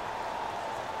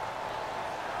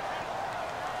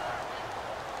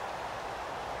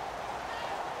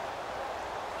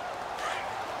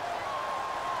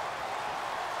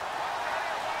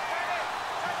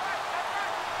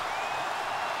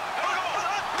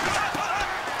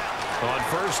 On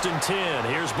 1st and 10,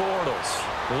 here's Bortles.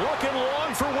 Looking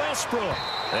long for Westbrook.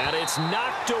 And it's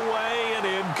knocked away and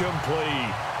incomplete.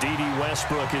 D.D.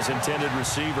 Westbrook, his intended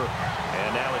receiver.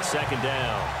 And now it's 2nd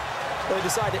down. They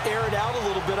decided to air it out a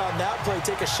little bit on that play,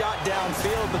 take a shot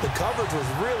downfield, but the coverage was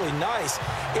really nice.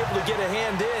 Able to get a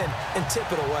hand in and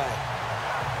tip it away.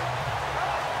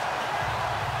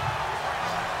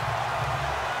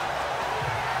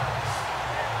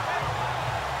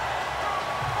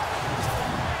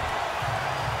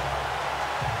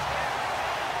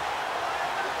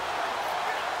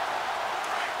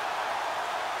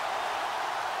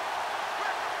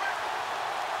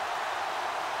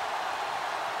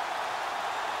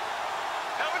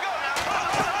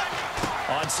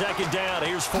 On 2nd down,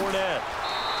 here's Fournette.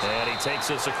 And he takes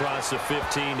us across the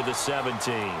 15 to the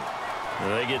 17.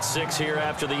 They get 6 here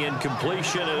after the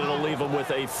incompletion, and it'll leave them with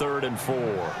a 3rd and 4.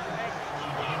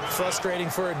 Frustrating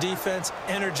for a defense,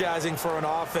 energizing for an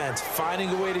offense. Finding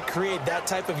a way to create that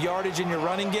type of yardage in your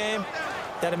running game,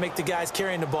 that'll make the guys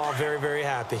carrying the ball very, very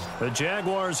happy. The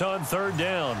Jaguars on 3rd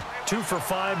down. 2 for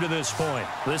 5 to this point.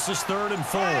 This is 3rd and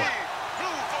 4.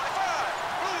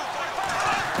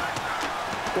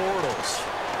 Bortles.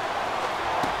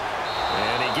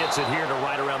 And he gets it here to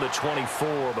right around the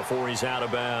 24 before he's out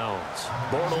of bounds.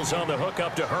 Bortles on the hook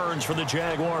up to Hearns for the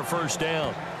Jaguar 1st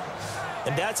down.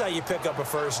 And that's how you pick up a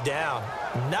 1st down.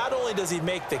 Not only does he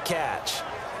make the catch,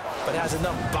 but has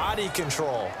enough body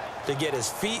control to get his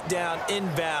feet down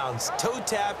inbounds, toe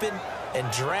tapping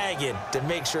and dragging to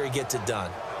make sure he gets it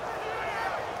done.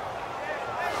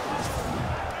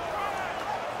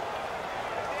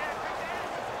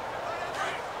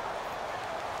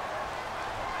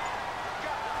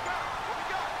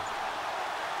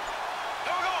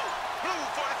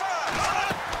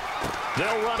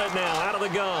 They'll run it now out of the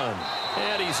gun.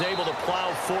 And he's able to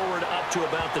plow forward up to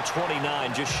about the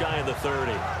 29, just shy of the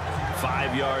 30.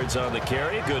 5 yards on the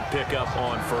carry. Good pickup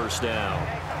on 1st down.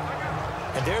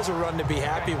 And there's a run to be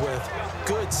happy with.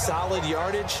 Good, solid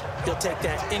yardage. He'll take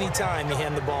that anytime you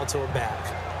hand the ball to a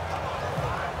back.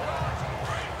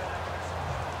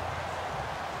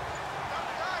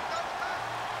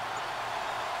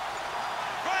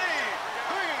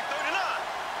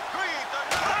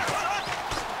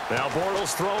 Now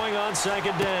Bortles throwing on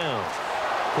 2nd down.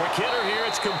 Quick hitter here,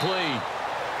 it's complete.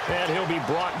 And he'll be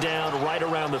brought down right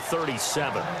around the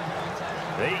 37.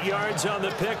 8 yards on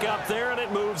the pickup there, and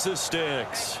it moves the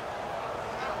sticks.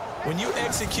 When you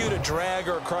execute a drag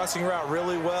or a crossing route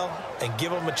really well and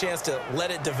give them a chance to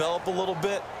let it develop a little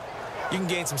bit, you can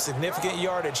gain some significant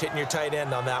yardage hitting your tight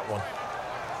end on that one.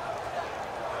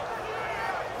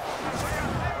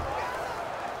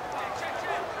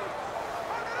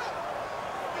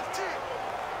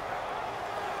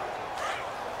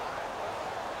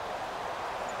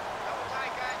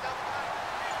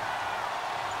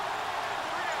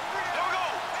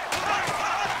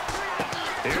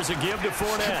 Here's a give to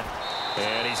Fournette.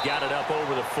 And he's got it up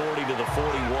over the 40 to the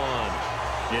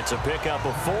 41. It's a pickup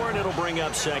of 4, and it'll bring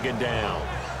up 2nd down.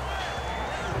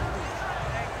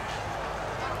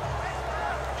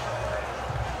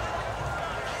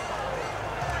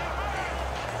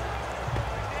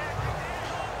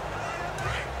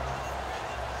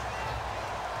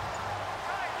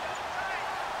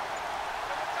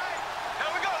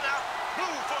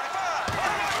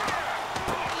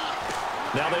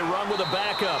 Now they run with a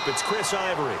backup. It's Chris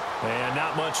Ivory. And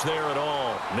not much there at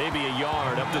all. Maybe a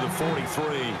yard up to the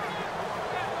 43.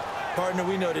 Partner,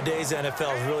 we know today's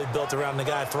NFL is really built around the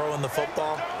guy throwing the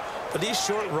football. But these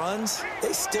short runs,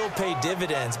 they still pay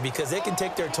dividends because they can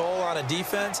take their toll on a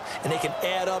defense and they can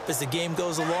add up as the game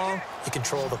goes along. You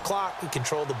control the clock, you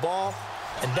control the ball,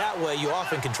 and that way you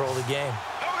often control the game.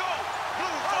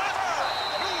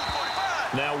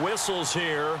 Now whistles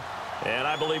here. And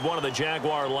I believe one of the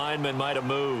Jaguar linemen might have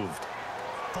moved.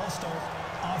 False start,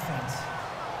 offense.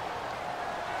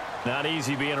 Not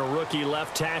easy being a rookie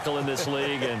left tackle in this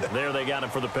league, and there they got him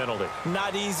for the penalty.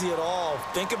 Not easy at all.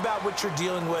 Think about what you're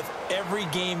dealing with every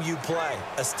game you play.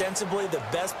 Ostensibly, the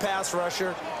best pass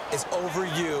rusher is over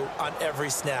you on every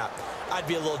snap. I'd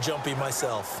be a little jumpy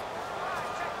myself.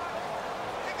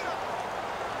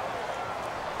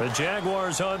 The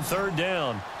Jaguars on third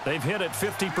down. They've hit it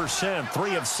 50%,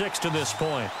 3 of 6 to this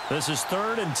point. This is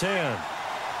 3rd and 10.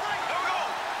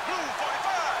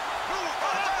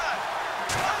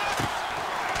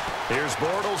 Here's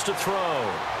Bortles to throw.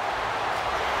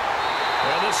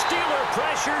 And the Steeler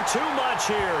pressure too much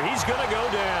here. He's going to go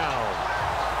down.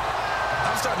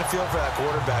 I'm starting to feel for that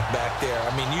quarterback back there.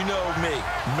 I mean, you know me.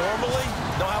 Normally,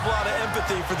 don't have a lot of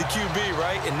empathy for the QB,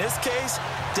 right? In this case,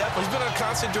 definitely he's been on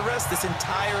constant duress this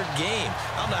entire game.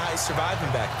 I don't know how he's surviving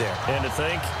back there. And to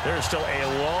think, there's still a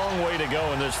long way to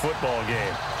go in this football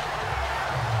game.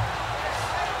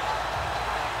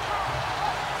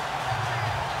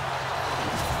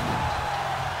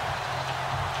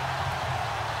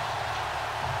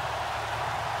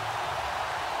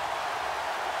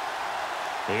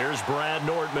 Here's Brad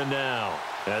Nortman now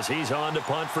as he's on to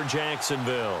punt for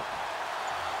Jacksonville.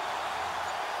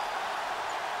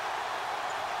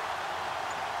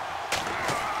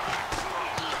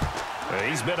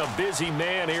 He's been a busy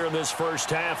man here in this first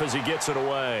half as he gets it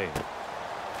away.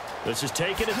 This is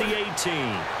taken at the 18.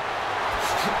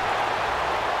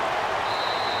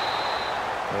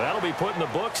 That'll be put in the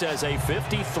books as a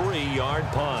 53-yard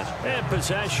punt. And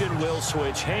possession will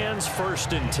switch hands,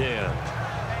 1st and 10.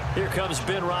 Here comes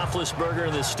Ben Roethlisberger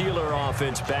and the Steeler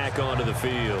offense back onto the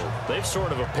field. They've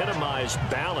sort of epitomized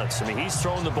balance. I mean, he's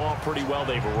thrown the ball pretty well.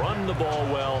 They've run the ball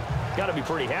well. Got to be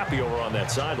pretty happy over on that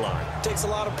sideline. Takes a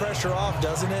lot of pressure off,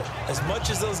 doesn't it? As much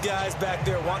as those guys back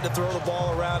there want to throw the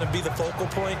ball around and be the focal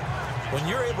point, when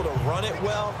you're able to run it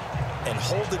well and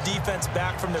hold the defense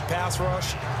back from their pass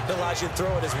rush, it allows you to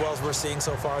throw it as well as we're seeing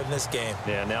so far in this game.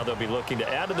 Yeah, now they'll be looking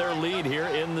to add to their lead here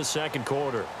in the second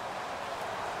quarter.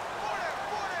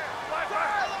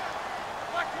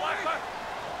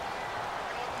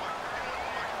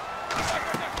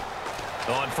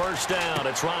 On first down,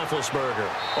 it's Roethlisberger.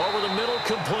 Over the middle,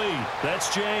 complete.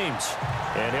 That's James.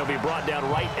 And he'll be brought down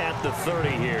right at the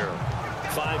 30 here.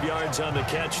 5 yards on the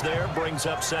catch there, brings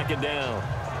up 2nd down.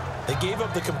 They gave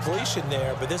up the completion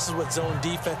there, but this is what zone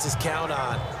defenses count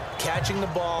on. Catching the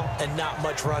ball and not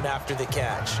much run after the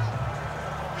catch.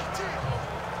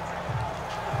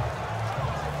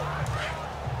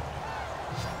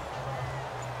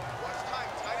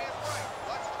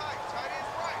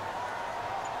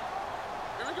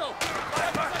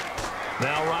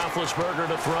 Now Roethlisberger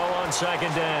to throw on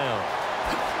 2nd down.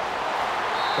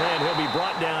 And he'll be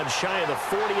brought down shy of the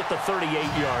 40 at the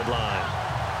 38-yard line.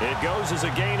 It goes as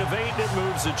a gain of 8, and it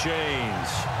moves the chains.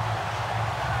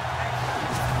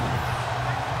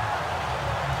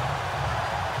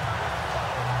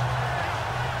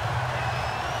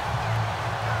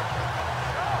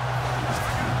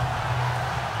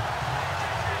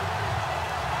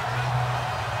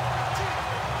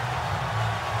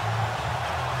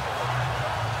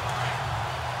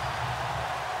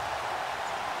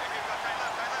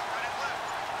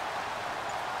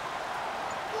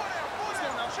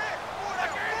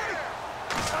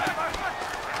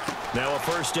 Now a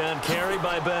first down carry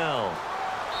by Bell.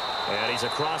 And he's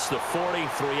across the 40,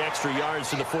 3 extra yards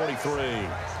to the 43.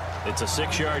 It's a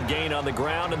 6-yard gain on the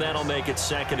ground, and that'll make it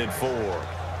 2nd and 4.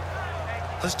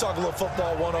 Let's talk a little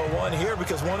football 101 here,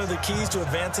 because one of the keys to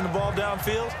advancing the ball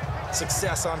downfield,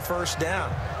 success on first down.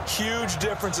 Huge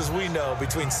difference, as we know,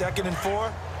 between 2nd and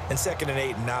 4 and 2nd and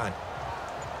 8 and 9.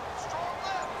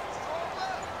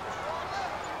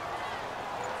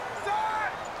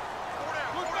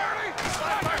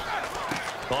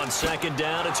 On 2nd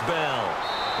down, it's Bell.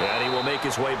 And he will make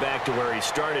his way back to where he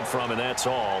started from, and that's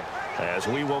all, as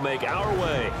we will make our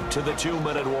way to the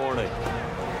 2-minute warning.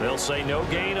 They'll say no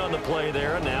gain on the play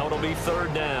there, and now it'll be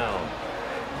 3rd down.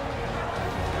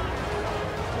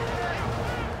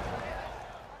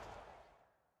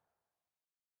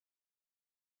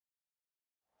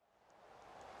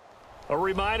 A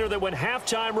reminder that when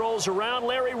halftime rolls around,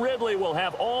 Larry Ridley will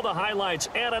have all the highlights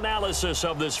and analysis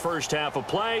of this first half of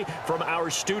play from our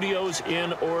studios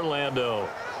in Orlando.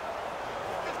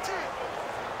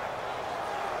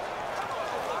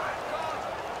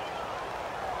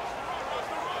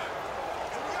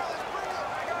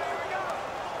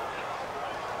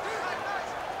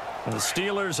 The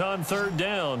Steelers on 3rd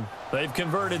down. They've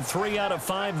converted 3 out of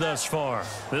 5 thus far.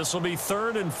 This will be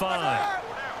 3rd and 5.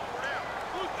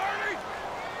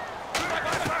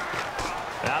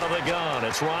 Out of the gun,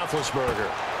 it's Roethlisberger.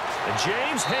 And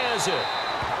James has it.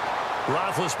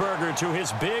 Roethlisberger to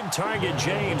his big target,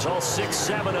 James, all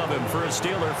 6-7 of him for a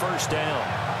Steeler first down.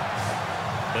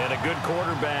 And a good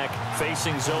quarterback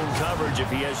facing zone coverage.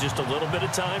 If he has just a little bit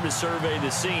of time to survey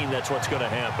the scene, that's what's going to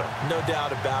happen. No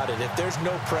doubt about it. If there's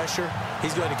no pressure,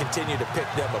 he's going to continue to pick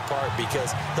them apart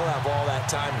because he'll have all that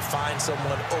time to find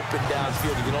someone open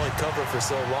downfield. He can only cover for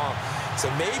so long. So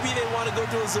maybe they want to go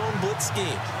to a zone blitz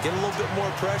scheme, get a little bit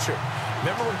more pressure.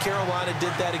 Remember when Carolina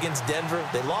did that against Denver?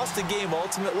 They lost the game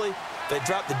ultimately. They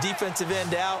dropped the defensive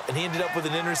end out, and he ended up with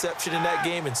an interception in that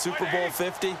game in Super Bowl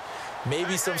 50.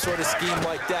 Maybe some sort of scheme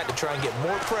like that to try and get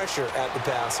more pressure at the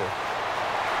passer.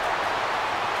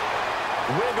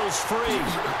 Wiggles free.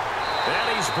 And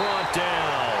he's brought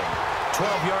down.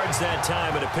 12 yards that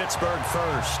time at a Pittsburgh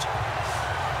first.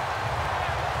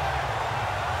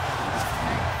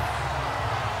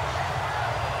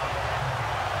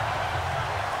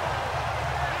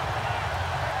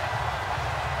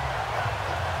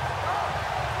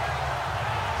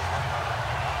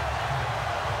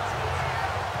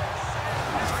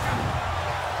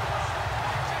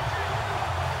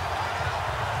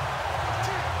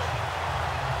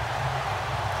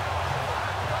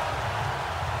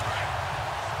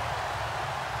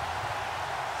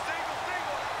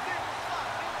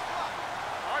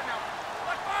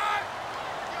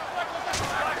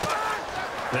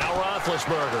 Now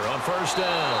Roethlisberger on first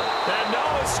down. And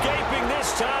no escaping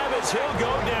this time as he'll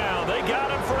go down. They got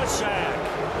him for a sack.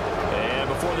 And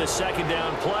before this second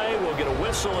down play, we'll get a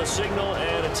whistle, a signal,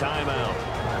 and a timeout,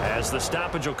 as the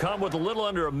stoppage will come with a little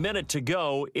under a minute to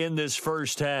go in this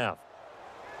first half.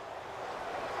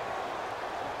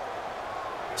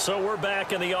 So we're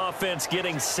back in the offense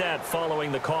getting set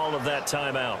following the call of that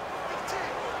timeout.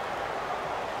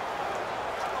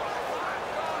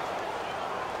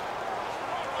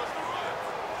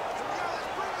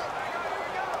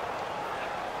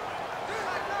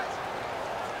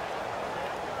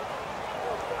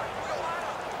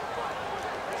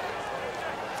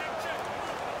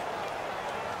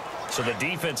 So the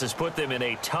defense has put them in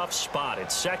a tough spot.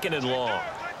 It's second and long.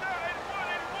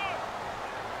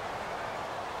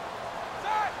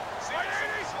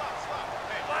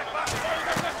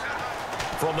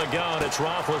 From the gun, it's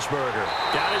Roethlisberger.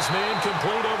 Got his man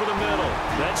complete over the middle.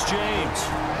 That's James.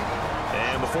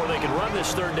 And before they can run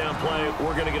this third down play,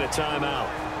 we're going to get a timeout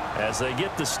as they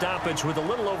get the stoppage with a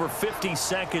little over 50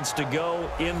 seconds to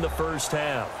go in the first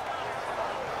half.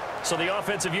 So the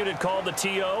offensive unit called the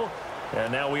TO.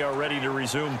 And now we are ready to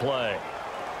resume play.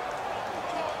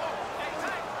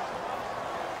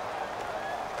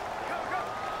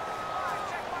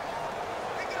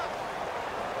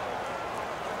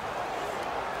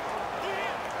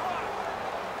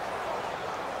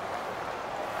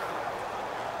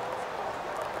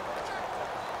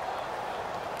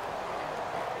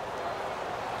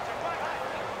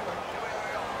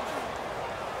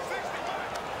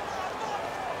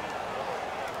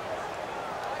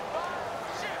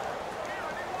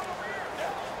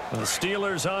 The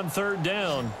Steelers on third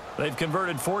down. They've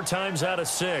converted 4 times out of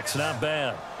 6. Not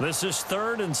bad. This is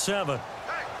 3rd and 7.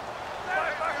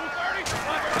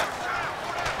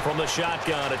 From the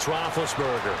shotgun, it's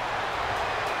Roethlisberger.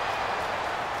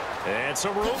 And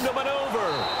some room to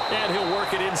maneuver. And he'll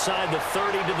work it inside the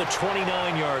 30 to the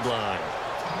 29-yard line.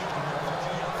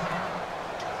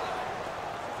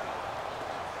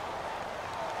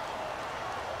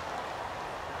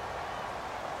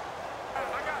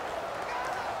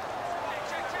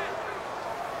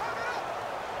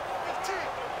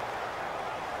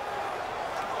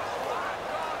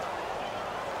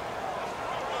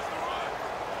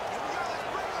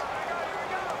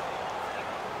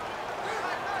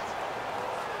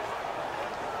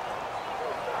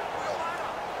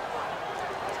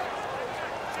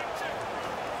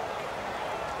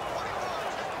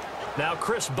 Now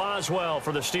Chris Boswell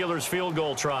for the Steelers field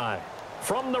goal try.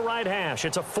 From the right hash,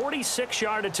 it's a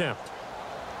 46-yard attempt.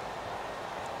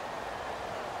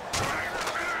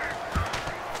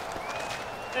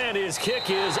 And his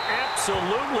kick is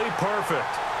absolutely perfect.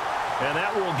 And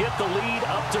that will get the lead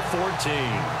up to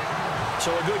 14. So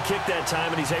a good kick that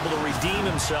time, and he's able to redeem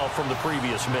himself from the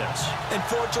previous miss. And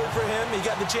fortunately for him, he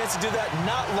got the chance to do that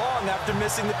not long after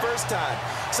missing the first time.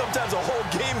 Sometimes a whole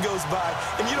game goes by,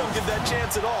 and you don't get that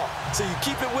chance at all. So you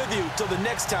keep it with you till the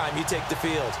next time you take the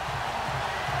field.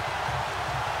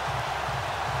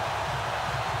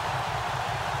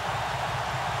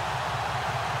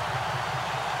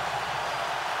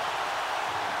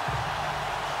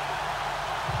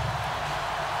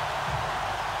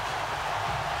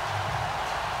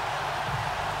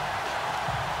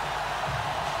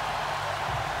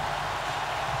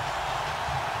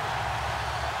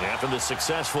 After the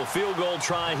successful field goal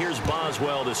try, here's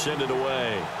Boswell to send it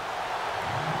away.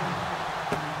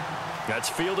 That's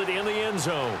fielded in the end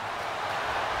zone.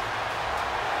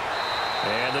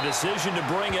 And the decision to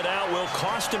bring it out will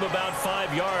cost him about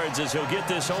 5 yards as he'll get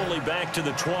this only back to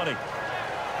the 20.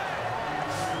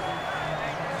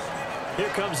 Here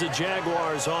comes the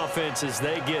Jaguars offense as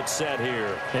they get set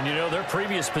here. And, you know, their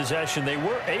previous possession, they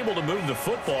were able to move the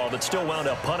football but still wound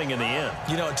up punting in the end.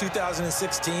 You know, in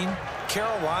 2016,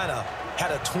 Carolina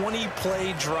had a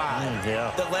 20-play drive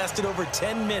that lasted over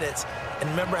 10 minutes. And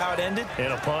remember how it ended?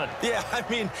 In a punt. Yeah, I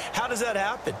mean, how does that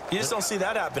happen? You just don't see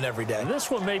that happen every day. This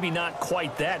one maybe not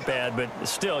quite that bad, but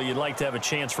still, you'd like to have a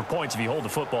chance for points if you hold the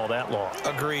football that long.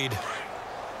 Agreed.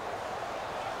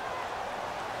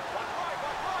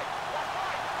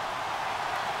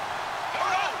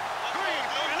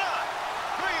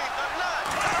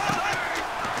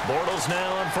 Bortles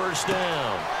now on first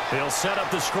down. He'll set up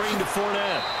the screen to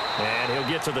Fournette. And he'll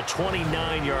get to the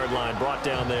 29-yard line, brought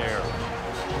down there.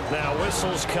 Now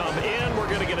whistles come in. We're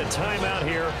going to get a timeout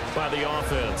here by the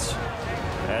offense,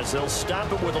 as they'll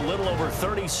stop it with a little over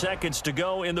 30 seconds to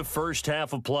go in the first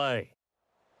half of play.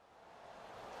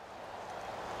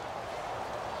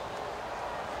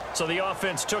 So the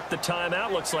offense took the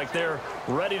timeout. Looks like they're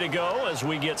ready to go as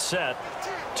we get set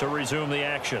to resume the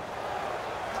action.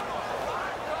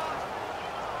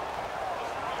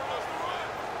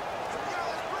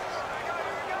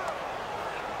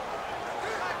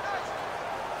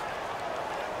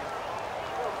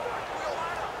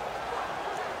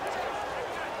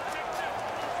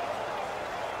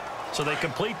 So they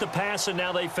complete the pass, and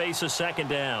now they face a second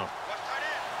down.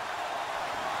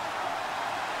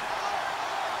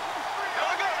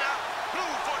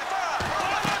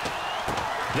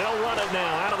 They'll run it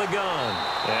now out of the gun.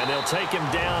 And they'll take him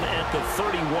down at the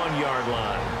 31-yard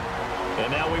line.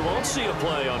 And now we won't see a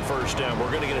play on first down.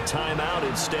 We're going to get a timeout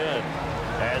instead,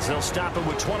 as they'll stop it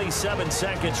with 27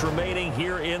 seconds remaining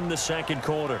here in the second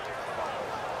quarter.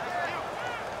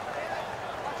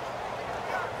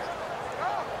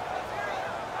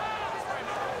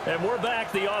 And we're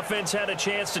back. The offense had a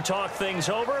chance to talk things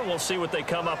over, and we'll see what they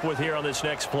come up with here on this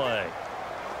next play.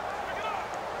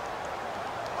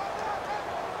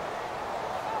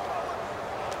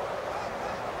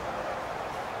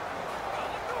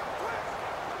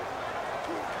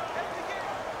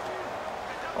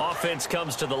 Offense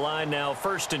comes to the line now,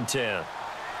 1st and 10.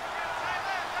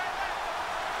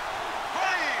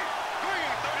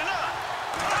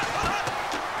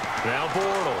 Now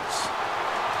Bortles.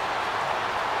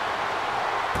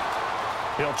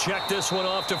 He'll check this one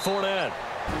off to Fournette.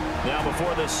 Now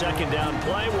before this second down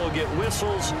play, we'll get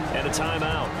whistles and a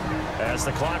timeout, as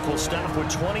the clock will stop with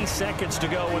 20 seconds to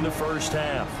go in the first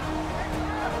half.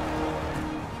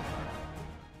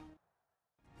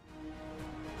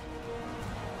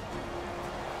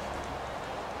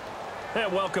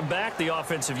 And welcome back. The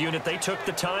offensive unit, they took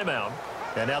the timeout,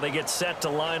 and now they get set to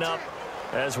line up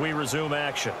as we resume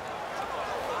action.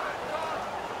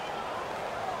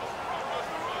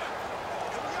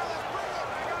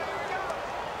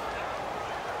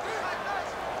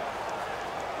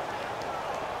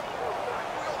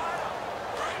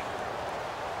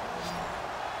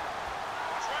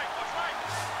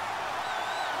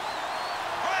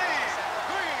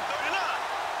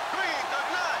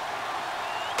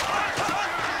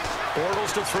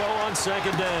 Bortles to throw on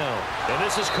second down. And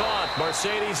this is caught.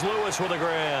 Mercedes Lewis with a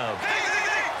grab.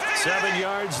 7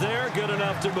 yards there, good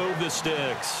enough to move the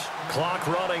sticks. Clock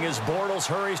running as Bortles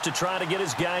hurries to try to get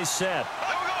his guys set.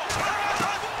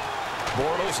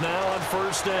 Bortles now on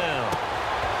first down.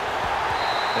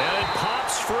 And it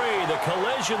pops free. The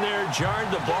collision there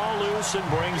jarred the ball loose and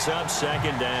brings up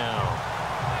second down.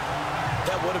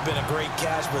 That would have been a great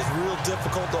catch, but it's real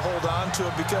difficult to hold on to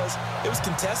it because it was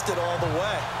contested all the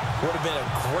way. Would have been a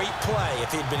great play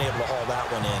if he'd been able to haul that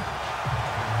one in.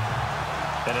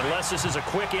 And unless this is a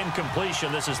quick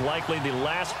incompletion, this is likely the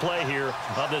last play here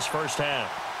of this first half.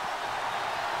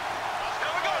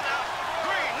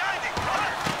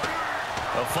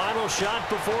 A final shot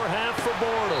before half for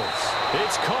Bortles.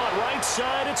 It's caught right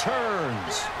side. It's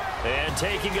Hearns. And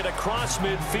taking it across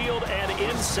midfield and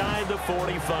inside the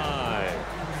 45.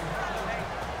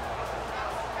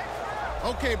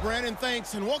 Okay, Brandon,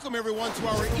 thanks, and welcome everyone to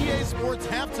our EA Sports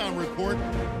Halftime Report.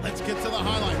 Let's get to the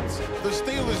highlights. The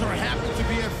Steelers are happy to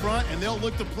be in front, and they'll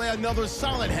look to play another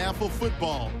solid half of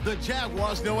football. The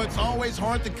Jaguars know it's always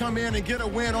hard to come in and get a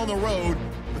win on the road,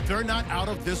 but they're not out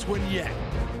of this one yet.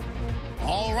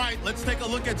 All right, let's take a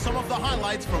look at some of the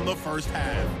highlights from the first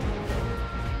half.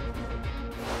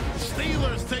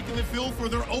 Steelers taking the field for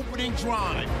their opening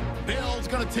drive. Bell's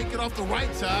going to take it off the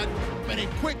right side, and a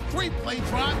quick three-play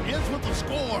drive ends with the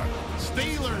score.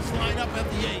 Steelers line up at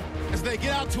the 8 as they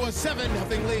get out to a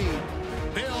 7-0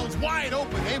 lead. Bell's wide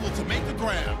open, able to make the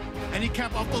grab, and he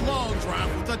capped off the long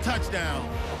drive with a touchdown.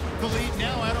 The lead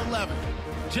now at 11.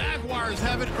 Jaguars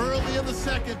have it early in the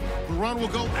second. The run will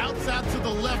go outside to the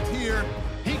left here.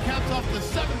 He caps off the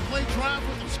 7-play drive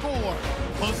with a score,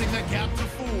 closing that gap to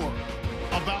 4.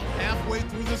 About halfway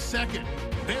through the second,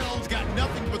 Bell's got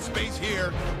nothing but space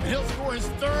here, and he'll score his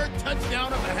 3rd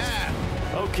touchdown of the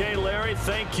half. Okay, Larry,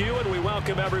 thank you, and we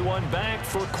welcome everyone back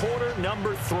for quarter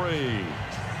number 3.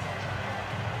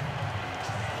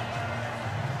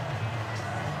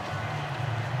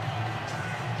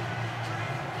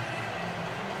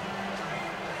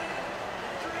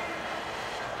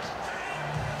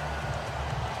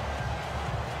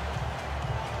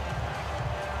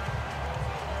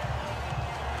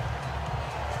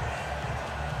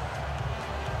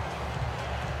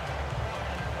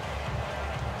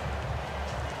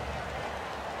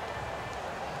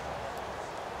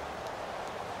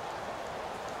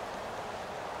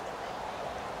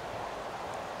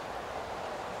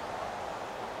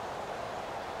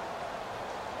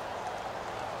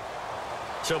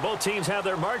 So both teams have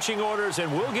their marching orders, and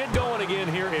we'll get going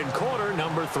again here in quarter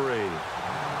number 3.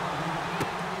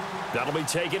 That'll be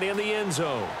taken in the end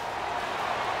zone.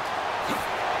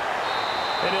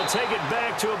 And he'll take it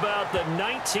back to about the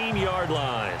 19-yard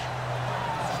line.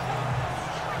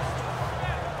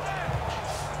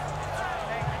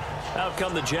 Out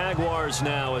come the Jaguars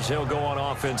now as they'll go on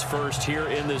offense first here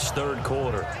in this 3rd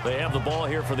quarter. They have the ball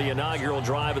here for the inaugural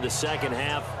drive of the second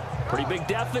half. Pretty big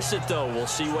deficit, though. We'll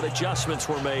see what adjustments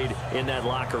were made in that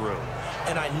locker room.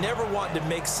 And I never want to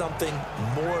make something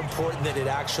more important than it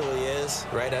actually is,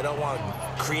 right? I don't want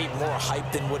to create more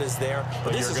hype than what is there.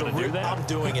 But this is I'm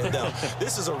doing it, though.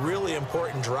 This is a really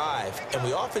important drive. And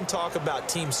we often talk about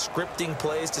teams scripting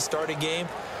plays to start a game.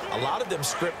 A lot of them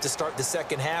script to start the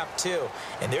second half, too.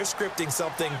 And they're scripting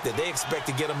something that they expect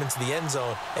to get them into the end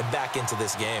zone and back into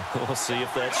this game. We'll see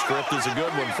if that script is a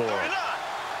good one for them.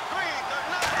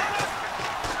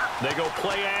 They go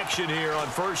play action here on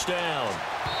first down.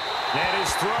 And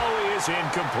his throw is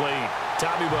incomplete.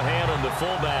 Tommy Bohannon, the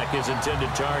fullback, his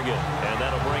intended target. And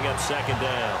that'll bring up second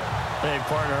down. Hey,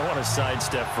 partner, I want to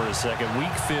sidestep for a second. Week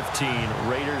 15,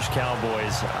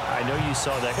 Raiders-Cowboys. I know you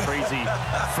saw that crazy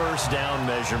first down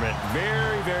measurement.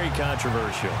 Very, very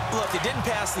controversial. Look, it didn't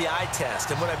pass the eye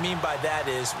test. And what I mean by that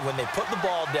is when they put the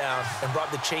ball down and brought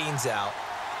the chains out,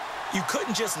 you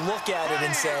couldn't just look at it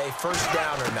and say first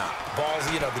down or not. Balls,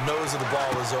 you know, the nose of the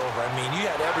ball is over. I mean, you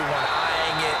had everyone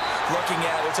eyeing it, looking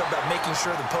at it. It's about making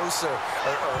sure the posts are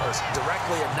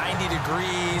directly at 90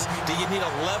 degrees. Do you need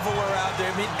a leveler out there?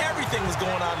 I mean, everything was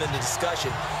going on in the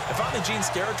discussion. And finally, Gene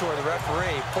Steratore, the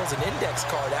referee, pulls an index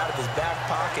card out of his back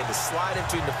pocket to slide it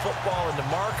between the football and the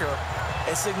marker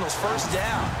and signals first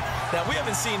down. Now, we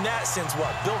haven't seen that since,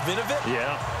 what, Bill Vinovit?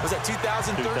 Yeah. Was that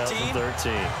 2013?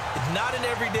 2013. It's not an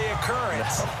everyday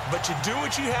occurrence, but you do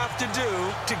what you have to do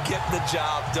to get the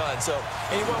job done. So,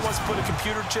 anyone wants to put a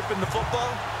computer chip in the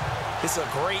football? It's a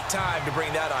great time to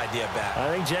bring that idea back.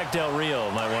 I think Jack Del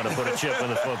Rio might want to put a chip in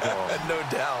the football. No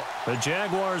doubt. The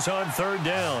Jaguars on third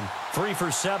down. 3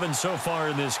 for 7 so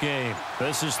far in this game.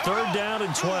 This is 3rd down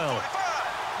and 12.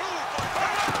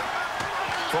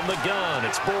 From the gun,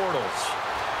 it's Bortles.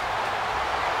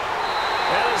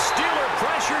 And the Steeler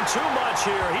pressure too much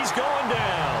here. He's going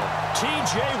down.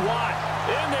 T.J. Watt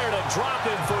in there to drop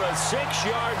him for a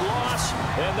 6-yard loss,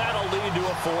 and that'll lead to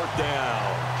a 4th down.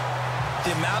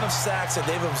 The amount of sacks that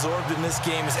they've absorbed in this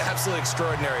game is absolutely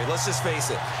extraordinary. Let's just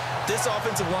face it. This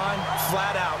offensive line,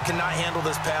 flat out, cannot handle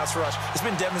this pass rush. It's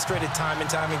been demonstrated time and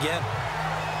time again.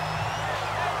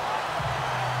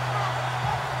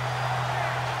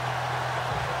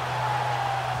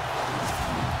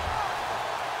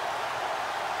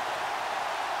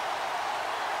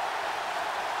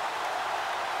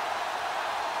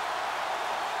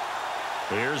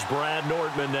 Here's Brad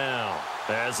Nordman now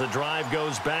as the drive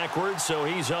goes backwards, so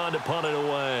he's on to punt it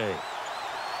away.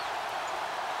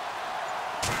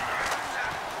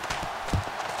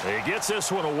 He gets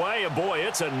this one away, and boy,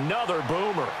 it's another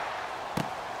boomer.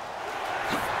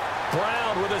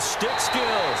 Brown with his stick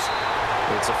skills.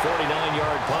 It's a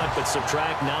 49-yard punt, but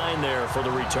subtract 9 there for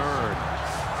the return.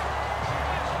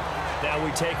 Now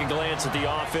we take a glance at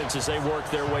the offense as they work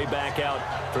their way back out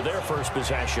for their first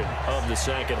possession of the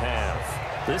second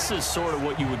half. This is sort of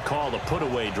what you would call a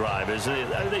put-away drive. As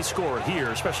they score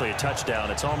here, especially a touchdown,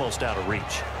 it's almost out of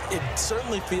reach. It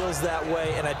certainly feels that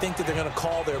way, and I think that they're going to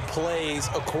call their plays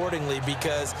accordingly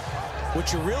because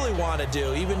What you really want to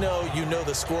do, even though you know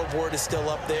the scoreboard is still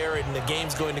up there and the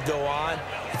game's going to go on,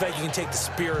 in fact, you can take the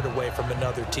spirit away from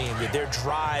another team. Their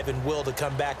drive and will to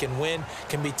come back and win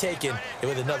can be taken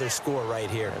with another score right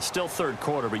here. It's still third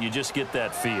quarter, but you just get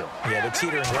that feel. Yeah, they're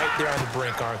teetering right there on the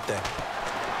brink, aren't they?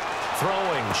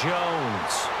 Throwing,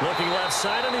 Jones. Looking left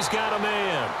side, and he's got a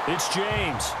man. It's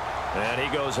James. And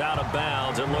he goes out of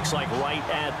bounds. It looks like right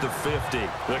at the 50.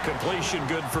 The completion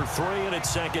good for 3, and it's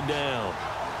second down.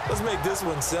 Let's make this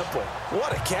one simple.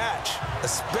 What a catch,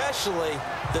 especially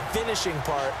the finishing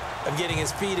part of getting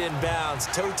his feet in bounds,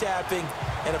 toe tapping,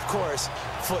 and, of course,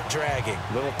 foot dragging.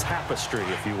 Little tapestry,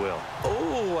 if you will.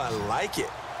 Oh, I like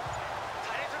it.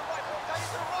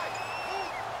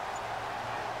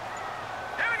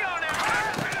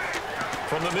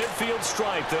 From the midfield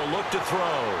stripe, they'll look to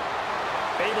throw.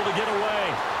 Able to get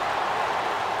away.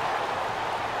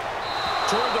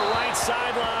 Toward the right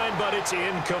sideline, but it's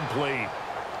incomplete.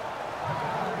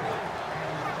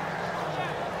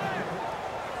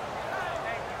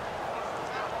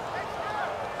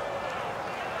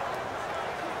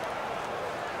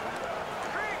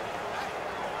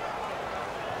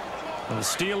 The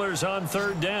Steelers on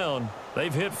third down.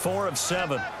 They've hit 4 of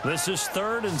 7. This is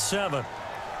 3rd and 7.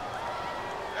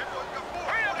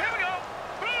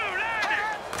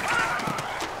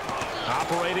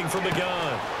 Operating from the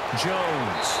gun.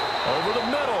 Jones over the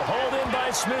middle. Hauled in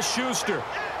by Smith-Schuster.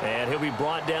 And he'll be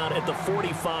brought down at the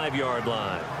 45-yard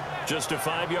line. Just a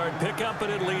 5-yard pickup,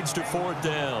 and it leads to 4th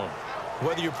down.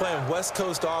 Whether you're playing West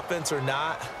Coast offense or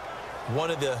not, one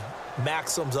of the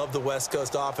maxims of the West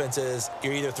Coast offense is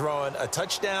you're either throwing a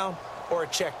touchdown or a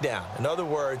check down. In other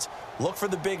words, look for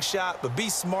the big shot, but be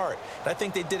smart. And I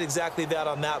think they did exactly that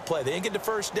on that play. They didn't get the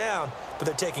first down, but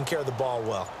they're taking care of the ball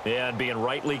well. Yeah, and being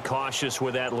rightly cautious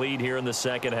with that lead here in the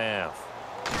second half.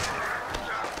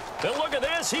 And look at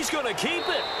this. He's going to keep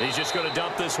it. He's just going to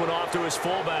dump this one off to his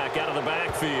fullback out of the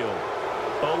backfield.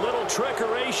 A little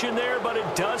trickeration there, but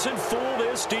it doesn't fool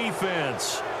this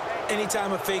defense.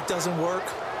 Anytime a fake doesn't work,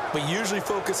 we usually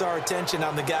focus our attention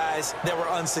on the guys that were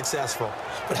unsuccessful.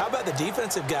 But how about the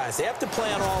defensive guys? They have to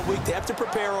plan all week. They have to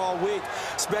prepare all week.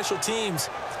 Special teams,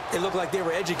 it looked like they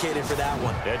were educated for that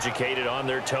one. Educated on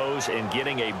their toes and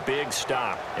getting a big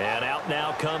stop. And out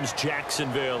now comes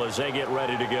Jacksonville as they get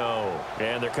ready to go.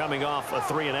 And they're coming off a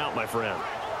 3-and-out, my friend.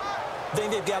 I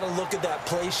think they've got to look at that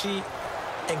play sheet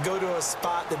and go to a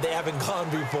spot that they haven't gone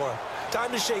before.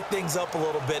 Time to shake things up a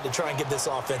little bit to try and get this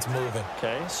offense moving.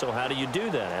 Okay, so how do you do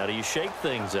that? How do you shake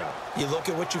things up? You look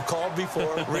at what you've called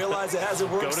before, realize it hasn't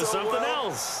worked Go to so something well,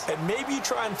 else. and maybe you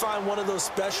try and find one of those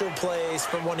special plays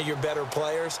from one of your better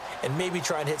players, and maybe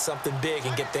try and hit something big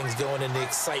and get things going in the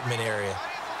excitement area.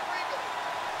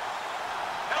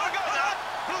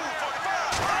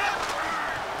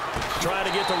 Trying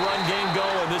to get the run game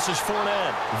going. This is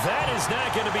Fournette. That is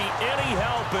not going to be any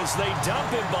help as they dump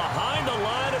him behind the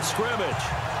line of scrimmage.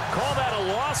 Call that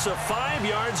a loss of 5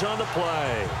 yards on the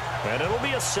play. And it'll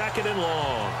be a 2nd and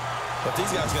long. But these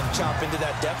guys are going to chop into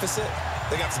that deficit.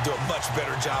 They got to do a much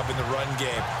better job in the run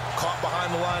game. Caught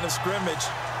behind the line of scrimmage,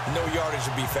 no yardage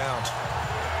to be found.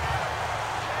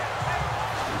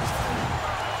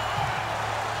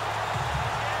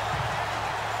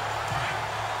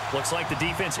 Looks like the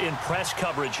defense in press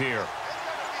coverage here.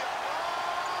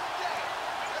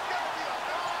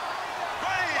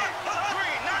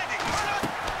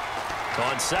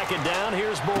 On 2nd down,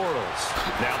 here's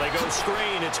Bortles. Now they go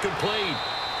screen. It's complete.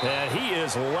 And he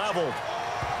is leveled.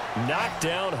 Knocked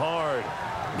down hard.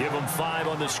 Give him 5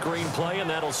 on the screen play, and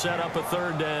that'll set up a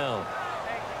 3rd down.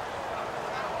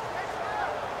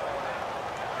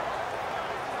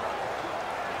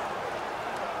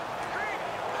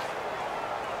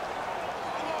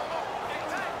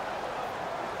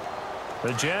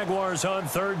 The Jaguars on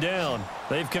 3rd down.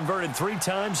 They've converted 3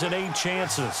 times in 8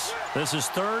 chances. This is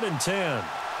 3rd and 10.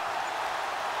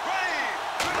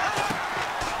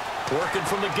 Working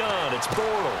from the gun, it's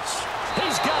Bortles.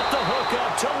 He's got the hook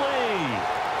up to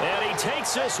Lee. And he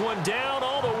takes this one down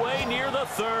all the way near the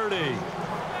 30.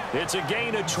 It's a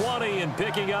gain of 20 and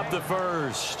picking up the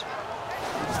first.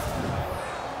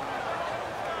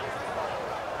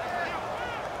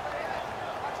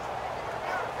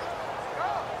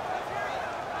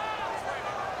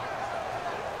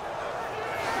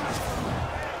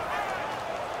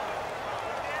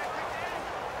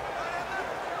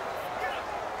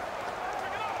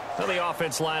 So the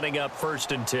offense lining up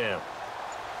 1st and 10.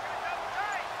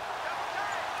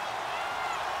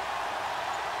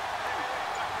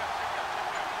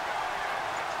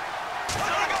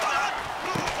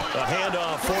 A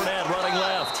handoff, Fournette running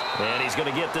left. And he's he's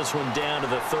going to get this one down to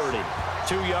the 30.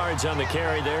 2 yards on the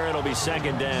carry there. It'll be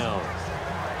second down.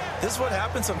 This is what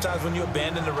happens sometimes when you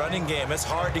abandon the running game. It's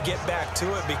hard to get back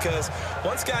to it because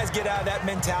once guys get out of that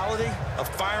mentality of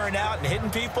firing out and hitting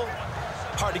people,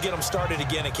 hard to get them started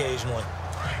again occasionally.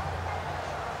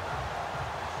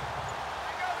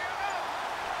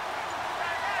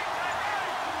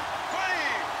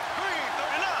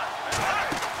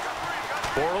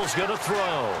 Bortles going to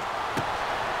throw.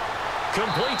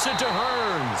 Completes it to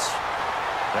Hearns.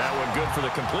 That one good for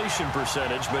the completion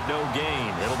percentage, but no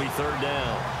gain. It'll be third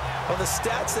down. Well, the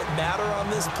stats that matter on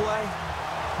this play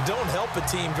don't help a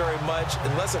team very much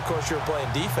unless, of course, you're playing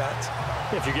defense.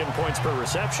 If you're getting points per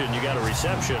reception, you got a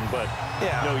reception, but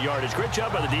no yardage. Great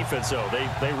job by the defense, though.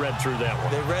 They read through that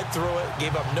one. They read through it,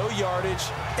 gave up no yardage,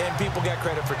 and people got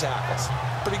credit for tackles.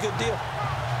 Pretty good deal.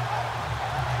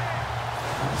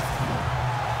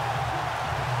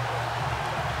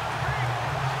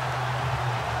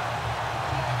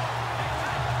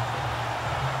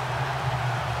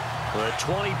 The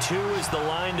 22 is the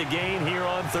line to gain here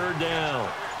on third down.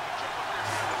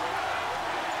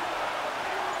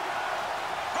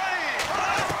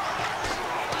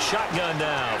 Shotgun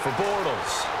now for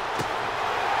Bortles.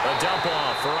 A dump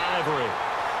off for Ivory.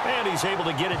 And he's able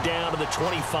to get it down to the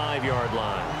 25-yard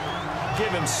line. Give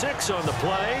him 6 on the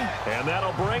play, and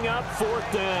that'll bring up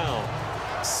fourth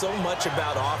down. So much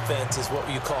about offense is what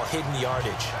you call hidden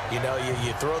yardage. You know,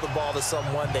 you throw the ball to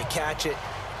someone, they catch it,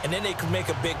 and then they can make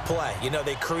a big play. You know,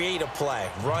 they create a play,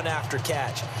 run after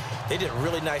catch. They did a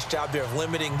really nice job there of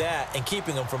limiting that and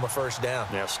keeping him from a first down.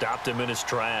 Yeah, stopped him in his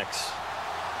tracks.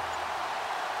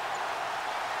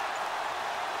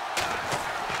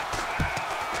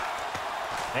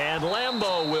 And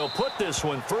Lambeau will put this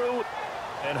one through.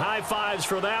 And high fives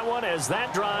for that one as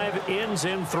that drive ends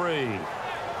in 3.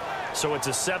 So it's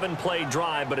a 7-play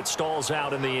drive, but it stalls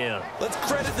out in the end. Let's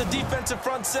credit the defensive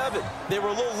front 7. They were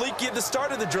a little leaky at the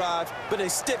start of the drive, but they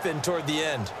stiffened toward the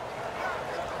end.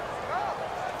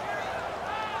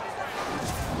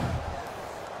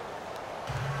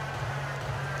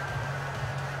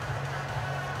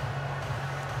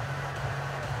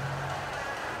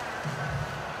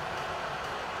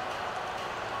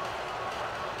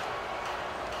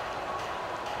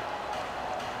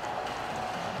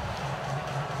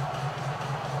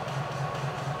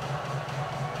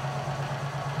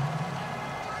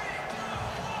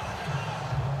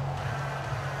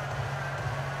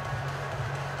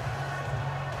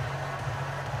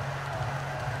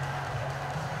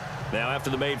 Now after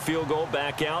the made field goal,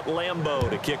 back out Lambeau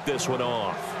to kick this one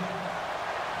off.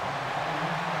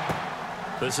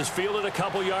 This is fielded a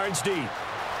couple yards deep.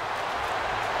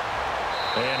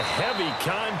 And heavy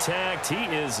contact. He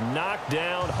is knocked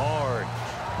down hard.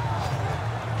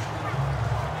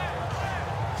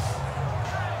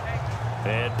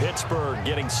 And Pittsburgh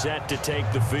getting set to take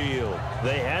the field.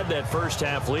 They had that first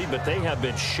half lead, but they have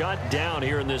been shut down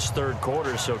here in this third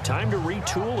quarter, so time to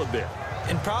retool a bit.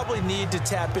 And probably need to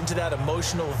tap into that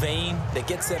emotional vein that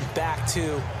gets them back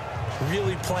to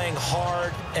really playing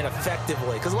hard and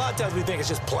effectively. Because a lot of times we think it's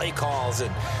just play calls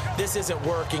and this isn't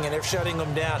working and they're shutting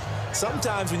them down.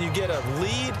 Sometimes when you get a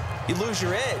lead, you lose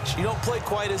your edge. You don't play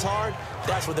quite as hard.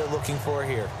 That's what they're looking for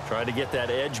here. Trying to get that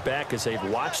edge back as they've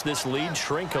watched this lead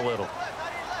shrink a little.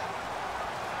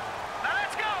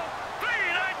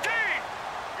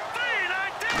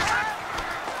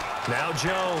 Now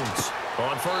Jones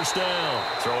on first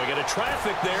down. Throwing into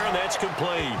traffic there, and that's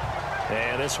complete.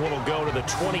 And this one will go to the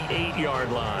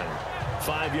 28-yard line.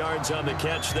 5 yards on the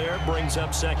catch there. Brings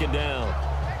up second down.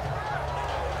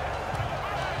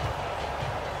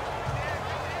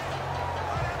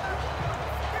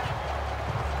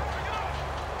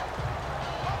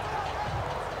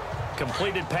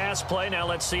 Completed pass play. Now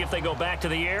let's see if they go back to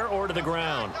the air or to the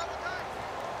ground.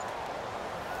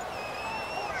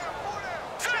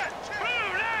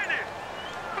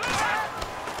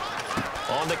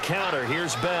 On the counter,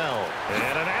 here's Bell.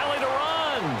 And an alley to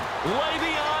run.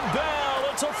 Le'Veon Bell.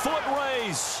 It's a foot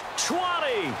race. 20,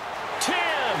 10,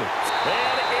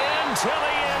 and into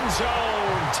the end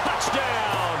zone.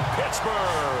 Touchdown,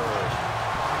 Pittsburgh.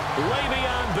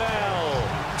 Le'Veon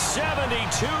Bell,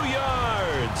 72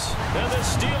 yards. And the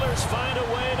Steelers find a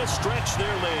way to stretch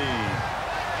their lead.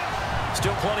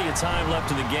 Still plenty of time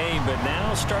left in the game, but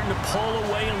now starting to pull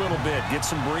away a little bit. Get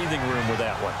some breathing room with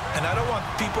that one. And I don't want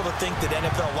people to think that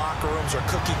NFL locker rooms are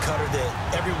cookie cutter, that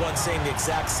everyone's saying the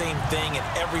exact same thing in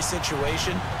every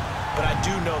situation. But I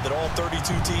do know that all 32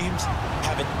 teams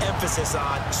have an emphasis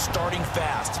on starting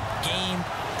fast. Game,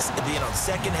 being on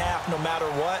second half no matter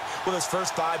what. Whether it's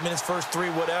first 5 minutes, first 3,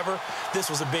 whatever.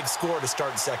 This was a big score to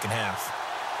start the second half.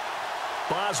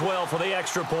 Boswell for the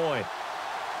extra point.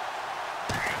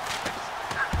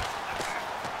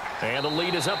 And the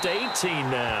lead is up to 18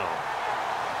 now.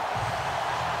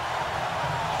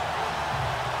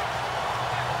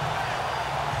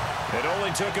 It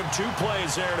only took him 2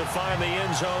 plays there to find the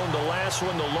end zone. The last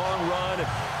one, the long run,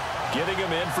 getting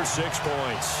him in for 6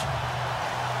 points.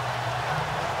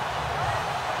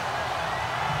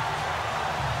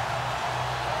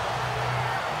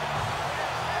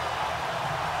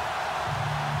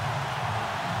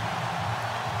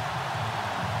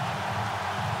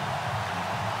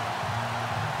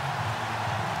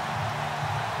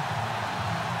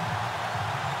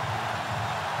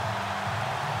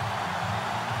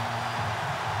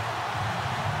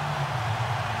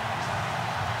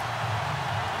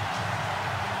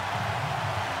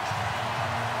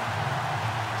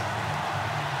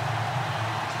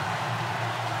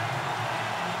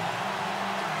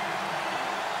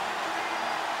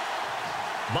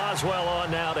 Boswell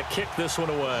on now to kick this one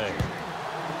away.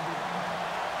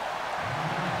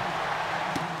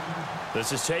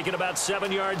 This is taken about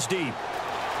 7 yards deep.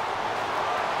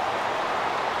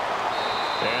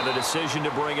 And the decision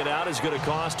to bring it out is going to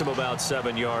cost him about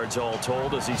 7 yards all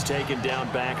told as he's taken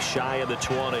down back shy of the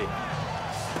 20.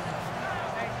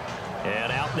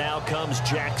 And out now comes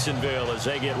Jacksonville as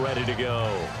they get ready to go.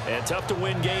 And tough to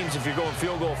win games if you're going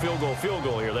field goal, field goal, field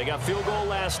goal here. They got field goal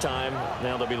last time.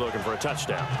 Now they'll be looking for a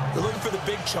touchdown. They're looking for the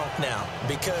big chunk now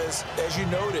because, as you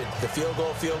noted, the field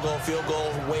goal, field goal, field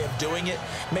goal way of doing it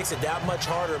makes it that much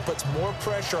harder and puts more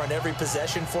pressure on every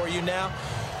possession for you now.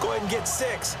 Go ahead and get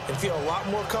 6 and feel a lot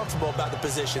more comfortable about the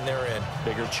position they're in.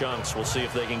 Bigger chunks. We'll see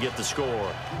if they can get the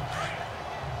score.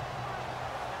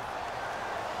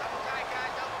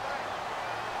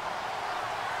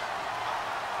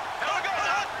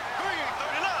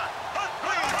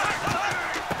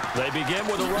 They begin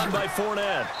with a run by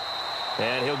Fournette.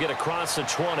 And he'll get across the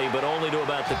 20, but only to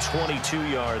about the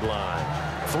 22-yard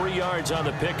line. 3 yards on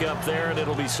the pickup there, and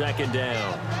it'll be second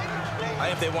down.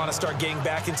 If they want to start getting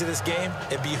back into this game,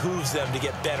 it behooves them to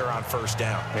get better on first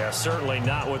down. Yeah, certainly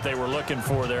not what they were looking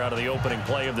for there out of the opening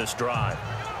play of this drive.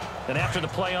 And after the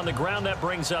play on the ground, that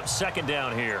brings up second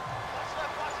down here.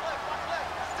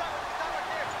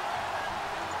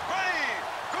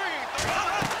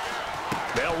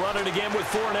 They'll run it again with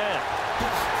Fournette.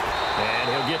 And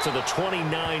he'll get to the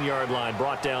 29-yard line,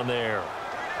 brought down there.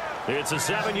 It's a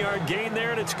 7-yard gain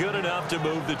there, and it's good enough to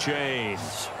move the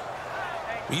chains.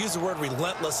 We use the word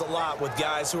relentless a lot with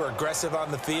guys who are aggressive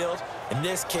on the field. In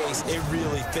this case, it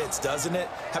really fits, doesn't it?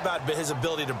 How about his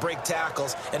ability to break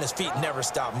tackles and his feet never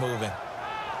stop moving?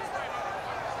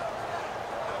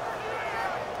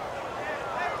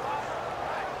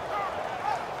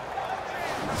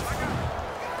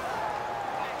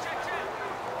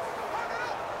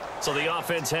 So the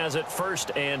offense has it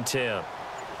 1st and 10.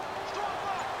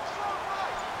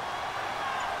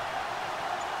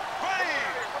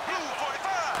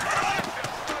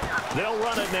 They'll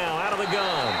run it now out of the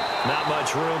gun. Not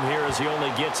much room here as he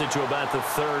only gets it to about the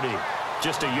 30.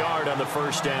 Just a yard on the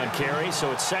first down carry,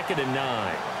 so it's 2nd and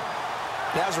 9.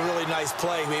 That was a really nice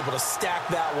play, being able to stack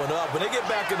that one up. When they get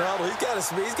back in the huddle, he's got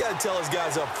to tell his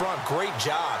guys up front, great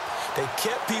job. They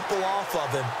kept people off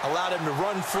of him, allowed him to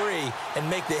run free, and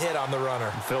make the hit on the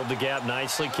runner. Filled the gap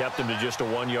nicely, kept him to just a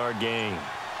 1-yard gain.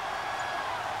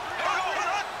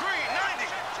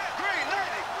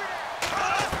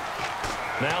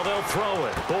 Now they'll throw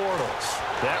it. Bortles.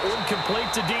 That one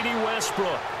complete to D.D.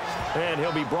 Westbrook. And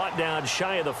he'll be brought down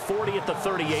shy of the 40 at the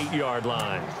 38-yard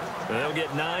line. And they'll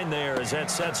get 9 there as that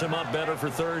sets him up better for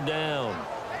 3rd down.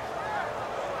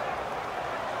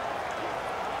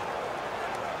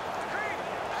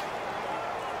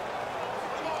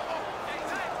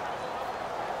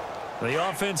 The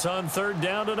offense on 3rd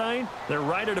down tonight, they're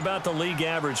right at about the league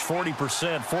average,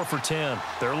 40%, 4 for 10.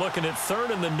 They're looking at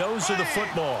 3rd in the nose of the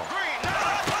football.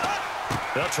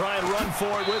 They'll try and run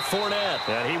for it with Fournette.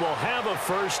 And he will have a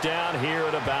first down here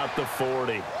at about the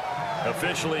 40.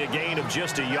 Officially a gain of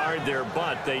just a yard there,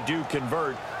 but they do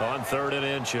convert on 3rd and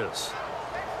inches.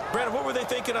 Brandon, what were they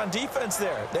thinking on defense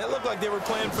there? That looked like they were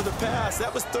playing for the pass.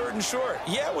 That was 3rd and short.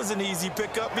 Yeah, it was an easy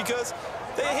pickup because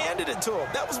they handed it to him.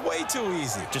 That was way too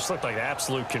easy. Just looked like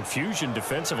absolute confusion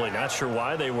defensively. Not sure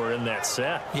why they were in that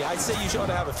set. Yeah, I'd say you ought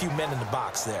to have a few men in the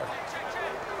box there.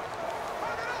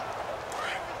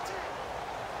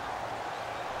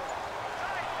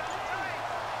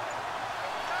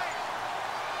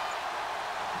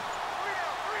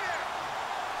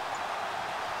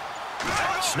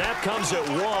 Snap comes at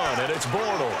 1, and it's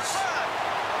Bortles.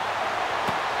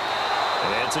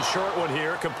 And it's a short one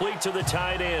here, complete to the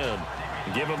tight end.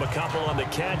 Give him a couple on the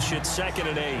catch. It's 2nd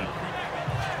and 8.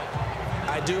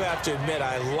 I do have to admit,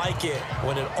 I like it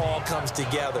when it all comes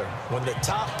together. When the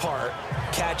top part,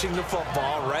 catching the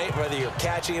football, right, whether you're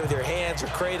catching it with your hands or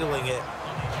cradling it,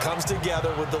 comes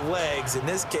together with the legs, in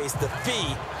this case the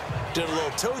feet, did a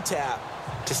little toe tap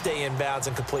to stay in bounds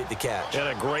and complete the catch. And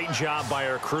a great job by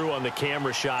our crew on the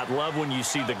camera shot. Love when you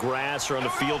see the grass or on the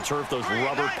field turf, those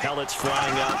rubber pellets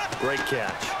flying up. Great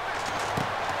catch.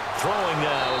 Throwing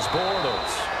now is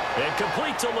Bortles. And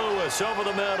complete to Lewis over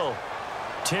the middle.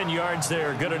 10 yards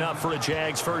there, good enough for a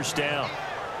Jags first down.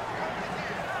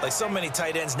 Like so many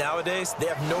tight ends nowadays, they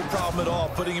have no problem at all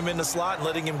putting him in the slot and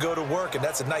letting him go to work, and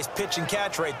that's a nice pitch and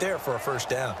catch right there for a first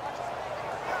down.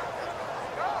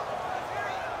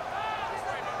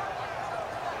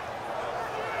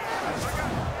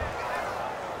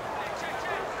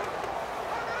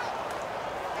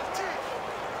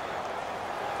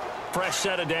 Fresh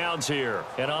set of downs here,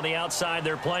 and on the outside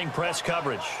they're playing press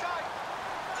coverage.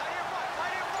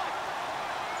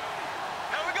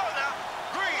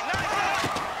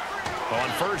 On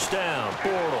first down,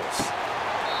 Bortles.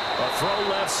 A throw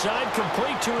left side,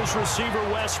 complete to his receiver,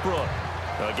 Westbrook.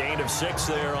 A gain of 6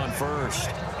 there on first.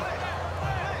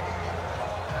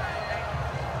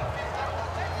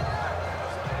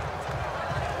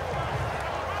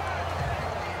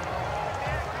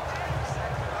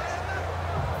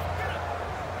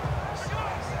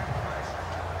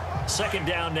 Second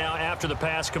down now after the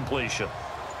pass completion.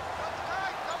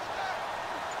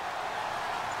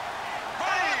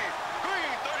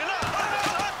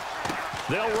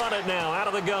 They'll run it now out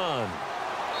of the gun.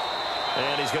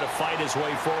 And he's going to fight his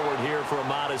way forward here for a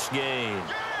modest gain.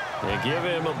 They give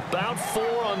him about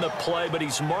 4 on the play, but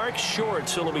he's marked short,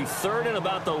 so it'll be third and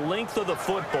about the length of the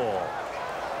football.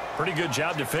 Pretty good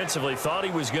job defensively. Thought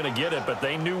he was going to get it, but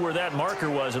they knew where that marker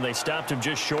was, and they stopped him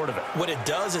just short of it. What it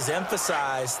does is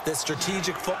emphasize that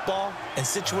strategic football and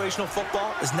situational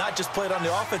football is not just played on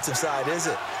the offensive side, is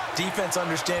it? Defense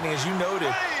understanding, as you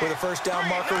noted, where the first down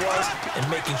marker was and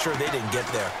making sure they didn't get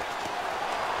there.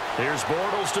 Here's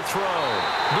Bortles to throw.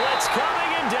 Blitz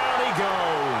coming, and down he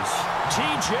goes.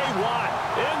 T.J. Watt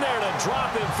in there to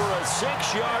drop him for a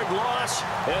 6-yard loss,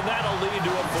 and that'll lead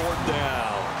to a fourth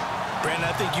down. Brandon,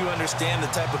 I think you understand the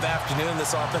type of afternoon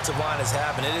this offensive line is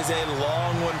having. It is a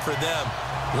long one for them.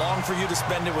 Long for you to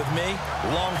spend it with me.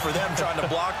 Long for them trying to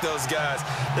block those guys.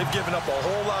 They've given up a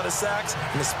whole lot of sacks,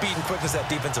 and the speed and quickness of that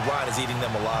defensive line is eating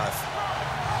them alive.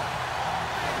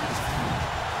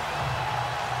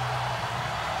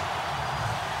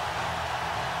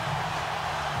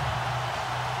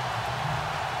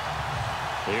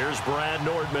 Here's Brad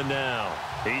Nordman now.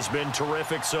 He's been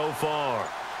terrific so far.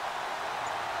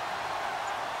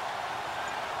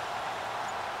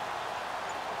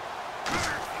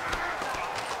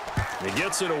 He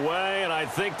gets it away, and I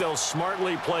think they'll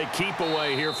smartly play keep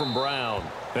away here from Brown.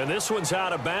 And this one's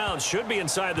out of bounds. Should be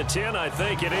inside the 10, I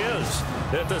think it is,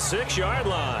 at the 6-yard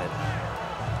line.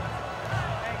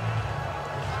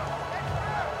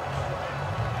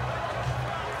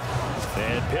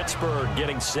 And Pittsburgh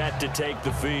getting set to take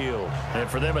the field. And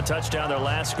for them, a touchdown their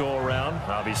last go-around.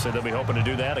 Obviously, they'll be hoping to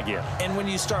do that again. And when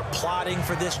you start plotting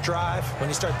for this drive, when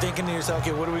you start thinking to yourself,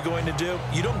 okay, what are we going to do?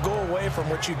 You don't go away from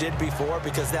what you did before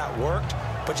because that worked,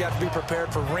 but you have to be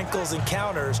prepared for wrinkles and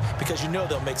counters because you know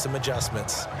they'll make some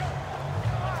adjustments.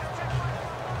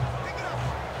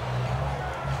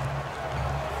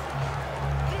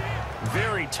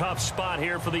 Very tough spot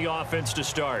here for the offense to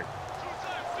start.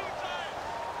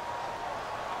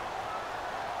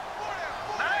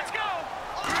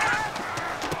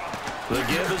 The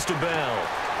give is to Bell.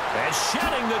 And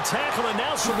shedding the tackle, and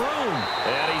now some room.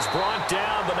 And he's brought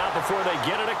down, but not before they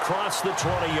get it across the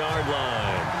 20-yard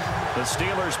line. The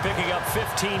Steelers picking up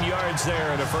 15 yards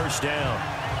there and a first down.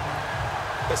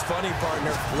 It's funny,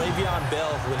 partner. Le'Veon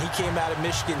Bell, when he came out of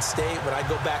Michigan State, when I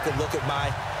go back and look at my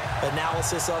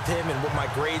analysis of him and what my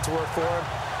grades were for him,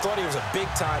 thought he was a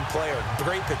big-time player,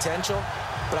 great potential,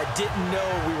 but I didn't know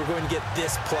we were going to get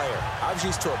this player. I was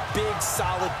used to a big,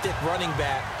 solid, thick running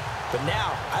back. But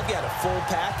now, I've got a full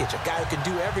package, a guy who can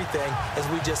do everything, as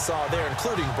we just saw there,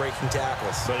 including breaking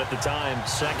tackles. But at the time,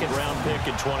 second-round pick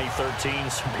in 2013,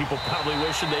 some people probably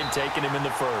wishing they'd taken him in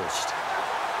the first.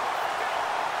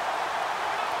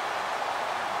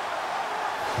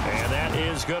 And that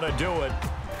is going to do it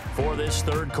for this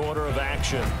third quarter of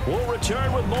action. We'll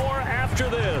return with more after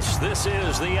this. This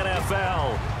is the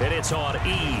NFL, and it's on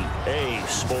EA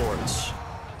Sports.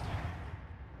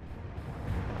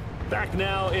 Back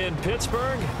now in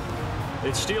Pittsburgh.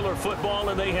 It's Steeler football,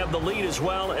 and they have the lead as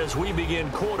well as we begin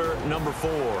quarter number 4.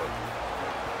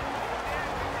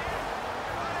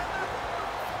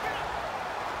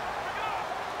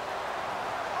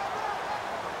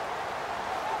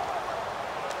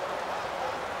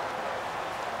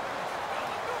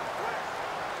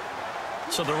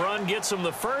 So the run gets them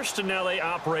the first, and now they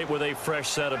operate with a fresh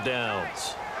set of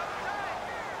downs.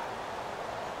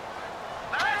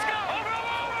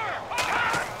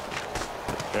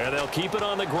 And they'll keep it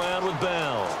on the ground with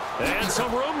Bell. And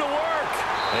some room to work.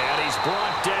 And he's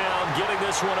brought down, getting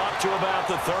this one up to about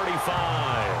the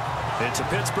 35. It's a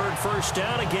Pittsburgh first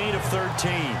down, a gain of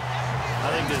 13. I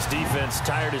think this defense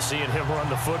tired of seeing him run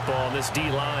the football, and this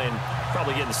D-line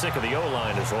probably getting sick of the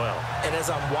O-line as well. And as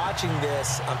I'm watching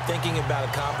this, I'm thinking about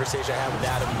a conversation I had with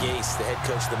Adam Gase, the head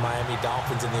coach of the Miami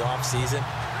Dolphins, in the offseason.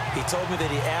 He told me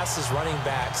that he asked his running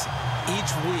backs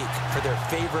each week for their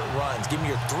favorite runs. Give me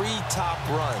your 3 top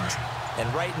runs. And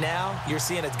right now, you're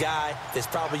seeing a guy that's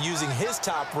probably using his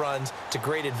top runs to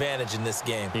great advantage in this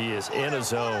game. He is in a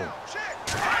zone.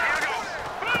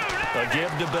 A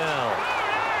give to Bell.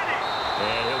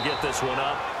 And he'll get this one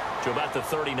up to about the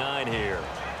 39 here.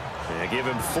 And give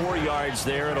him 4 yards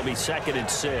there. It'll be 2nd and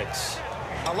 6.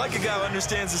 I like a guy who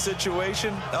understands the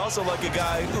situation. I also like a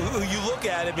guy who you look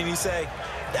at him and you say,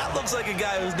 that looks like a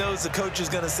guy who knows the coach is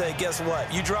going to say, guess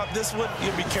what? You drop this one,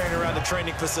 you'll be carrying around the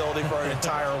training facility for an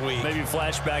entire week. Maybe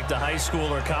flashback to high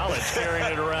school or college,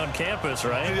 carrying it around campus,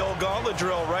 right? The old gauntlet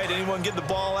drill, right? Anyone get the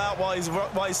ball out while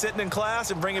he's sitting in class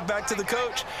and bring it back to the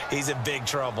coach, he's in big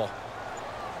trouble.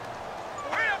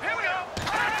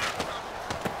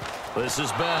 This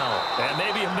is Bell, and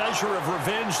maybe a measure of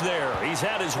revenge there. He's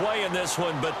had his way in this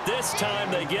one, but this time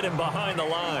they get him behind the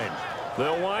line.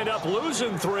 They'll wind up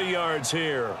losing 3 yards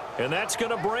here, and that's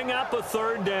going to bring up a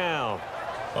 3rd down.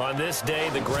 On this day,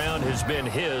 the ground has been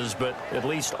his, but at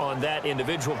least on that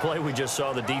individual play, we just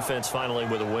saw the defense finally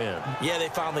with a win. Yeah, they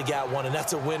finally got one, and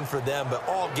that's a win for them, but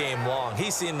all game long,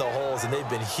 he's seen the holes, and they've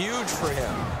been huge for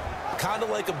him. Kind of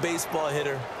like a baseball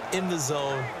hitter in the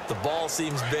zone. The ball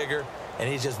seems bigger, and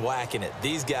he's just whacking it.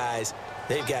 These guys,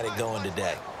 they've got it going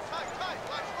today.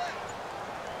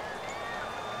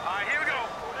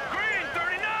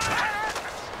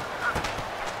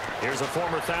 Here's a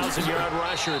former 1,000-yard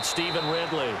rusher, it's Stephen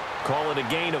Ridley. Call it a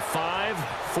gain of 5,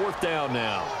 4th down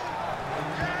now.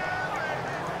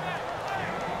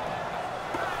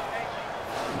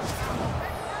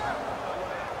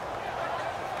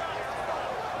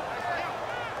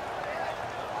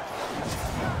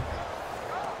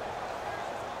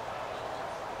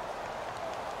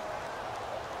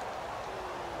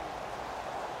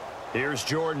 Here's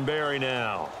Jordan Berry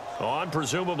now. On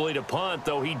presumably to punt,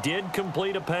 though he did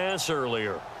complete a pass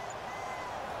earlier.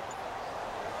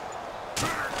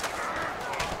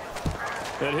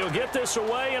 And he'll get this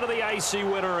away into the icy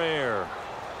winter air.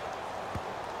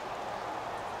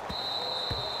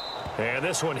 And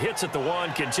this one hits at the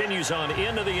 1, continues on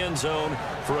into the end zone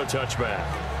for a touchback.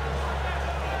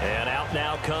 And out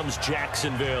now comes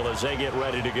Jacksonville as they get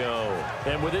ready to go.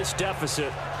 And with this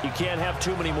deficit, you can't have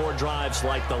too many more drives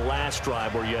like the last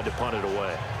drive where you had to punt it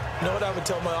away. You know what I would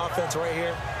tell my offense right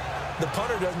here? The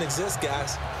punter doesn't exist,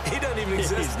 guys. He doesn't even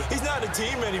exist. He's not a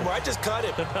team anymore. I just cut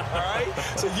him, all right?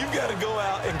 So you've got to go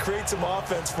out and create some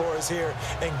offense for us here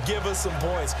and give us some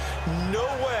points. No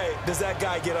way does that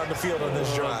guy get on the field on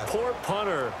this drive. Poor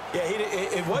punter. Yeah,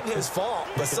 it wasn't his fault.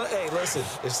 But, hey, listen,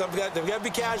 there's got to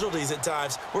be casualties at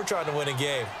times. We're trying to win a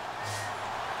game.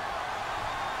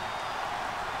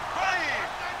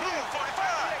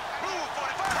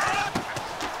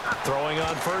 Throwing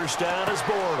on first down is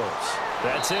Bortles.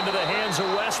 That's into the hands of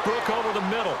Westbrook over the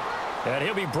middle. And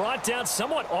he'll be brought down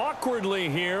somewhat awkwardly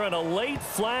here, and a late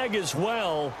flag as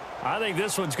well. I think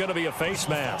this one's going to be a face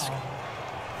mask.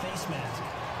 Face mask.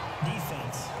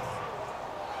 Defense.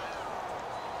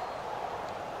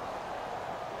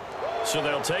 So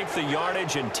they'll take the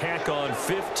yardage and tack on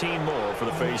 15 more for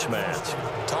the face mask.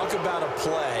 Talk about a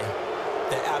play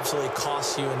that absolutely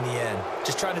costs you in the end.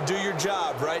 Just trying to do your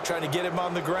job, right? Trying to get him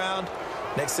on the ground.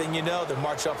 Next thing you know, they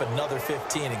march up another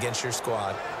 15 against your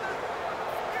squad.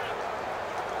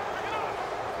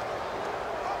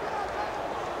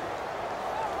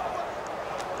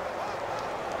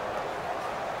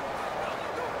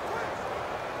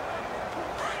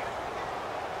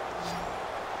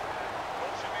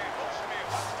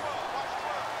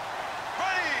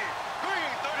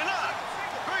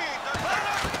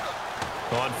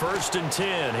 On 1st and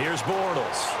 10, here's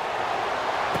Bortles.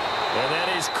 And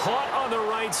that is caught on the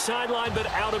right sideline, but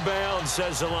out of bounds,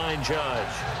 says the line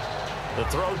judge. The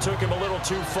throw took him a little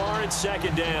too far. It's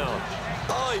 2nd down.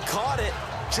 Oh, he caught it.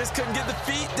 Just couldn't get the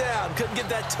feet down. Couldn't get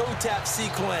that toe tap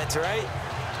sequence, right?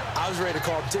 I was ready to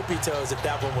call him tippy toes if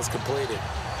that one was completed.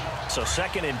 So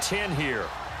 2nd and 10 here.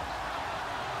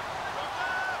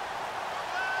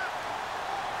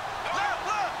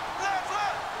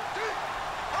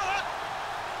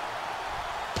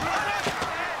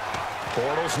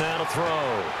 Bortles now to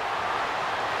throw.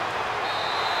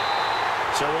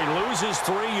 So he loses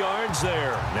 3 yards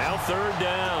there. Now 3rd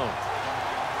down.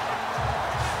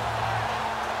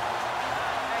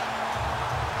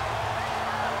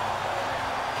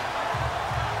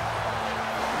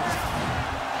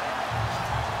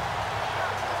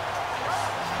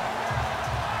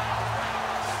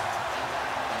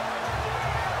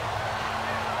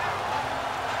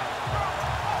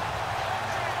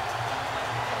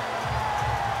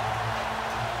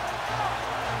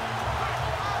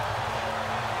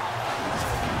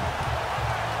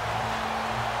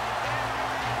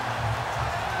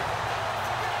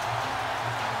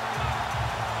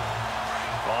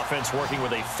 Offense working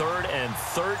with a 3rd and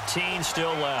 13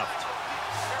 still left.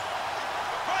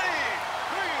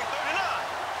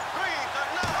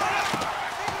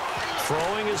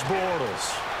 Throwing is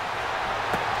Bortles.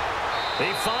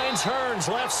 He finds Hearns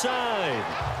left side.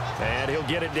 And he'll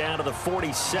get it down to the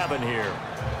 47 here.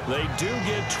 They do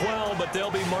get 12, but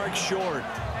they'll be marked short.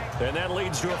 And that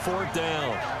leads to a 4th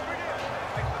down.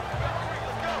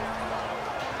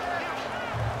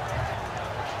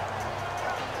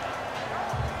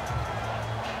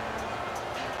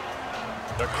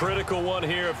 A critical one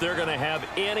here if they're going to have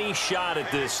any shot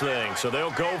at this thing. So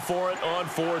they'll go for it on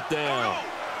 4th down.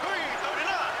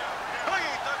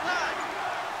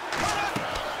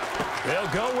 They'll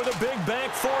go with a big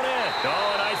back Fournette.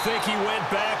 Oh, and I think he went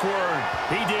backward.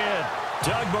 He did.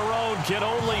 Doug Marrone can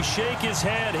only shake his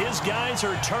head. His guys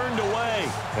are turned away.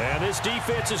 And this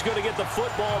defense is going to get the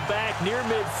football back near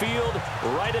midfield,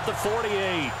 right at the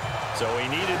 48. So he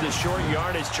needed the short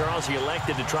yardage, Charles. He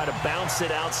elected to try to bounce it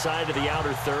outside of the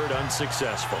outer third,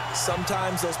 unsuccessful.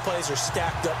 Sometimes those plays are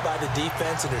stacked up by the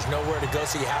defense and there's nowhere to go,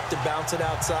 so you have to bounce it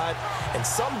outside. And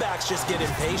some backs just get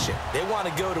impatient. They want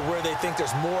to go to where they think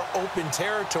there's more open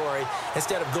territory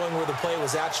instead of going where the play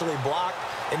was actually blocked.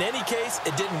 In any case,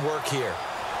 it didn't work here.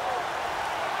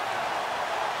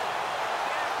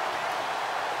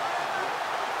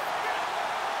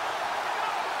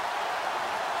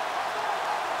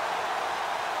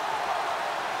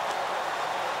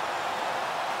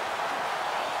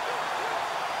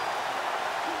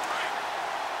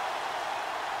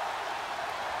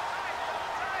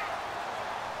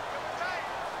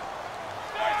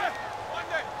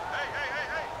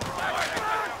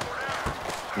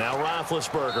 Now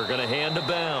Roethlisberger going to hand to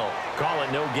Bell. Call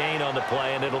it no gain on the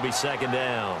play, and it'll be 2nd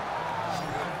down.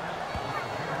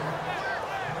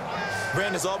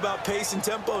 Brandon, it's all about pace and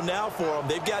tempo now for them.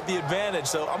 They've got the advantage,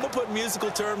 so I'm going to put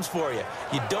musical terms for you.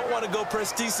 You don't want to go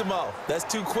prestissimo. That's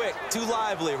too quick, too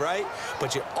lively, right?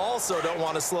 But you also don't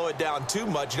want to slow it down too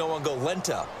much. You don't want to go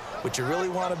lento. What you really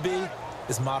want to be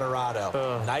is moderato.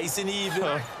 Nice and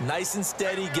even, nice and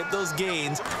steady, get those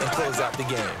gains, and close out the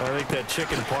game. I think that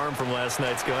chicken parm from last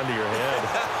night's gone to your head.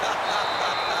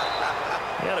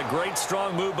 He had a great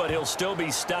strong move, but he'll still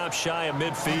be stopped shy of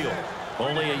midfield.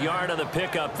 Only a yard on the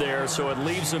pickup there, so it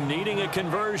leaves him needing a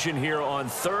conversion here on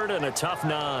 3rd and a tough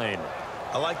 9.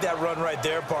 I like that run right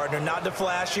there, partner. Not the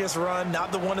flashiest run,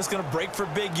 not the one that's going to break for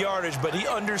big yardage, but he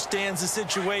understands the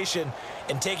situation,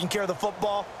 and taking care of the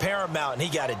football, paramount, and he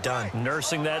got it done.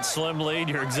 Nursing that slim lead,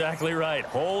 you're exactly right.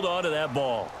 Hold on to that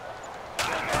ball.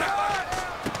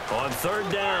 On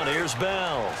 3rd down, here's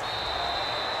Bell.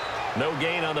 No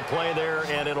gain on the play there,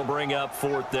 and it'll bring up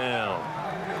 4th down.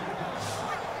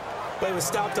 Well, he was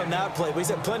stopped on that play, but he's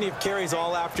had plenty of carries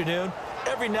all afternoon.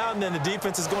 Every now and then the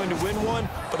defense is going to win one,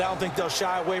 but I don't think they'll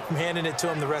shy away from handing it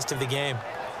to him the rest of the game.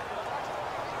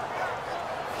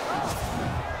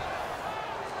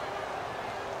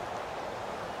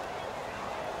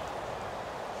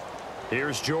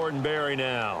 Here's Jordan Berry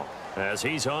now as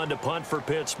he's on to punt for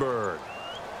Pittsburgh.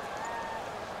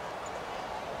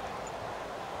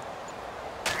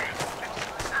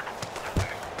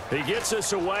 He gets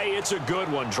us away. It's a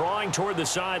good one, drawing toward the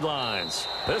sidelines.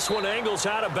 This one angles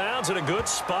out of bounds in a good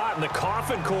spot in the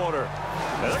coffin corner.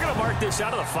 And they're going to mark this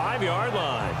out of the 5-yard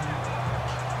line.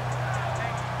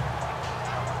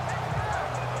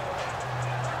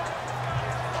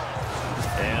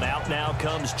 And out now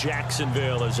comes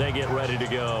Jacksonville as they get ready to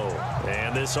go.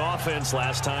 And this offense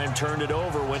last time turned it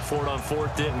over, went for it on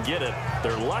 4th, didn't get it.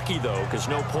 They're lucky, though, because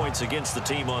no points against the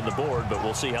team on the board, but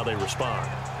we'll see how they respond.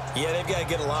 Yeah, they've got to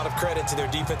get a lot of credit to their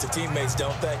defensive teammates,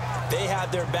 don't they? They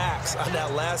had their backs on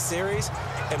that last series,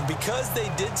 and because they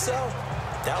did so,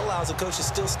 that allows the coach to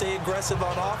still stay aggressive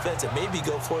on offense and maybe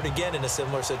go for it again in a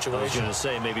similar situation. I was going to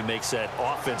say, maybe makes that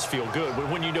offense feel good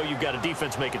when you know you've got a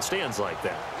defense making stands like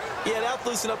that. Yeah,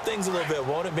 that'll loosen up things a little bit,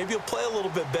 won't it? Maybe you'll play a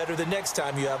little bit better the next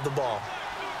time you have the ball.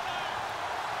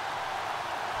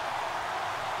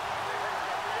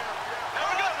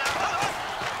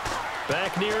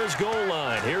 Back near his goal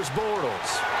line. Here's Bortles.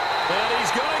 And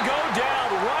he's going to go down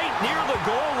right near the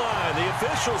goal line. The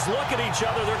officials look at each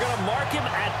other. They're going to mark him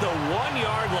at the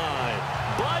 1-yard line.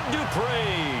 Bud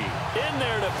Dupree in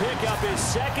there to pick up his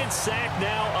second sack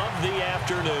now of the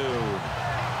afternoon.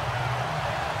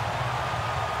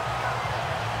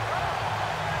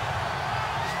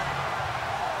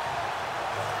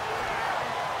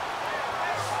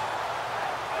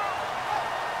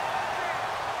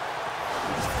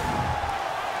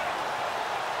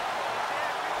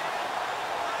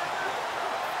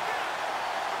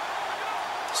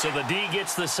 So the D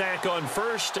gets the sack on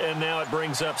first, and now it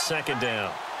brings up second down.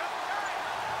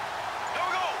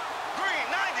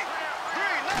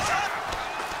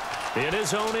 In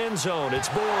his own end zone,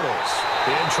 it's Bortles.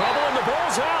 In trouble, and the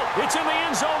ball's out. It's in the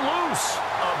end zone loose.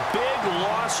 A big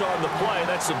loss on the play.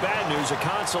 That's the bad news. A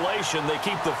consolation, they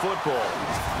keep the football.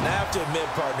 And I have to admit,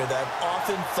 partner, that I've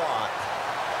often thought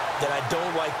that I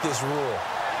don't like this rule,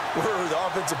 where the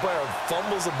offensive player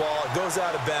fumbles the ball, it goes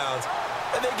out of bounds,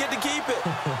 and they get to keep it.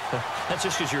 That's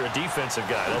just because you're a defensive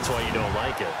guy. That's why you don't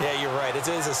like it. Yeah, you're right. It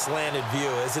is a slanted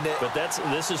view, isn't it? But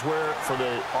this is where, for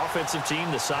the offensive team,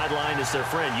 the sideline is their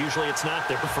friend. Usually it's not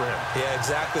there for him. Yeah,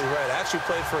 exactly right. I actually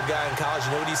played for a guy in college.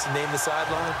 You know what he used to name the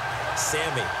sideline?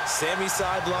 Sammy. Sammy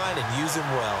sideline, and use him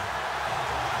well.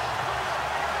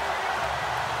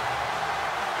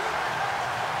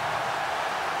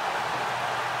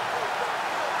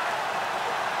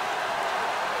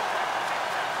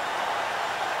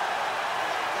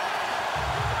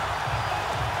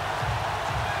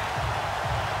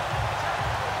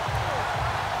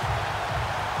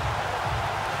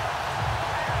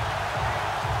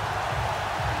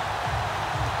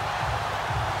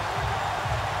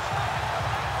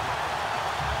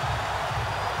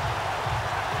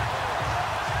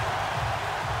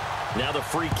 Now the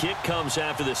free kick comes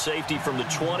after the safety from the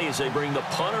 20 as they bring the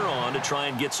punter on to try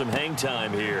and get some hang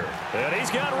time here. And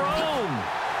he's got room.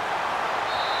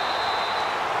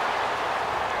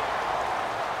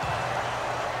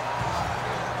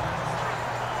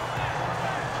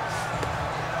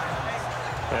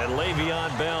 And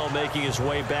Le'Veon Bell making his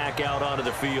way back out onto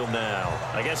the field now.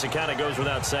 I guess it kind of goes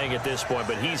without saying at this point,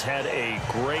 but he's had a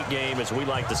great game, as we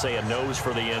like to say, a nose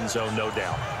for the end zone, no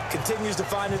doubt. Continues to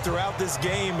find it throughout this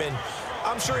game, and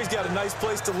I'm sure he's got a nice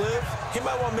place to live. He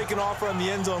might want to make an offer on the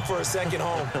end zone for a second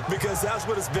home, because that's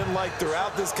what it's been like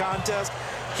throughout this contest.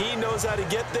 He knows how to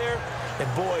get there,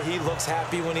 and boy, he looks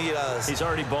happy when he does. He's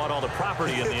already bought all the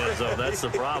property in the end zone. That's the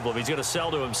problem. He's going to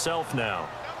sell to himself now.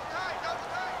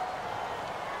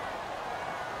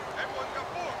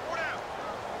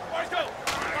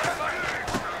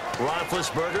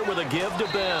 Roethlisberger with a give to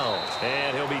Bell.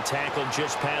 And he'll be tackled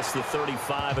just past the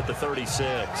 35 at the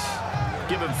 36.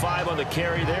 Give him 5 on the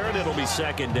carry there, and it'll be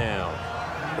second down.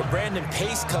 Well, Brandon,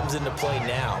 pace comes into play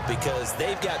now because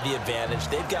they've got the advantage.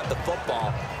 They've got the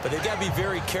football, but they've got to be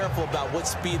very careful about what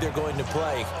speed they're going to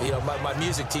play. You know, my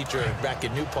music teacher back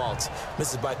in New Paltz,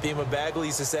 Mrs. Bythema Bagley,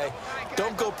 used to say,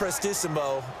 don't go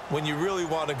prestissimo when you really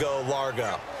want to go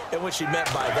largo. And what she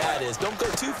meant by that is don't go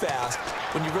too fast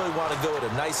when you really want to go at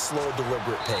a nice, slow,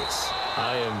 deliberate pace.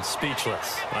 I am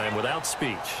speechless. I am without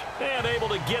speech. And able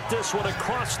to get this one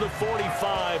across the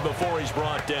 45 before he's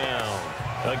brought down.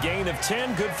 A gain of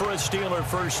 10, good for a Steeler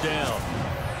first down.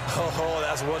 Oh,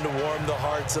 that's one to warm the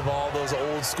hearts of all those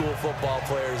old school football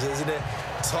players, isn't it?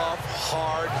 Tough,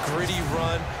 hard, gritty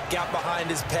run, got behind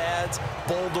his pads,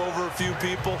 bowled over a few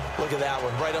people. Look at that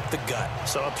one, right up the gut.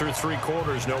 So up through 3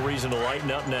 quarters, no reason to lighten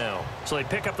up now. So they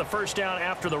pick up the first down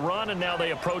after the run, and now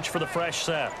they approach for the fresh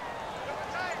set.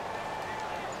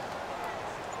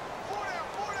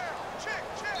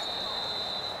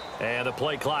 And the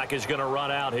play clock is going to run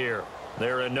out here.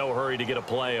 They're in no hurry to get a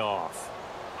play off.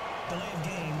 Delay of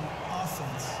game,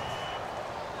 offense.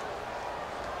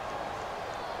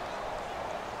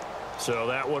 So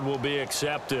that one will be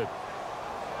accepted.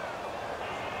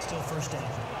 Still first down.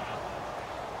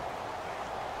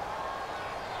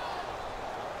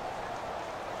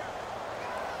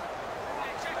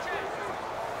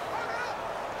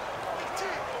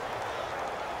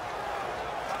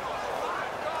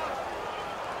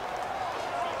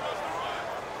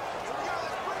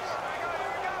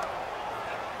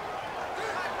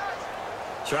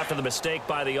 So after the mistake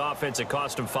by the offense, it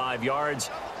cost him 5 yards,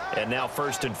 and now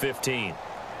 1st and 15.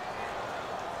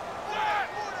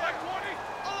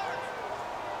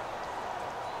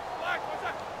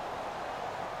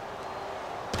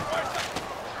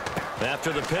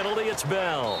 After the penalty, it's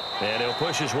Bell, and he'll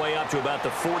push his way up to about the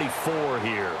 44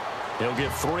 here. He'll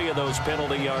get 3 of those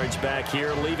penalty yards back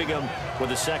here, leaving him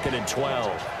with a 2nd and 12.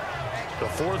 The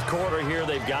fourth quarter here,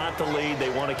 they've got the lead. They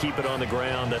want to keep it on the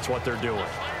ground. That's what they're doing.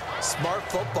 Smart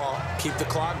football. Keep the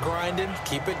clock grinding.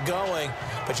 Keep it going.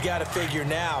 But you got to figure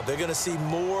now, they're going to see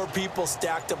more people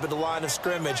stacked up at the line of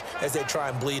scrimmage as they try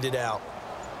and bleed it out.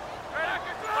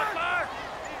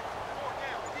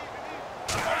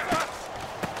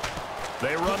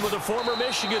 They run with a former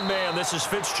Michigan man. This is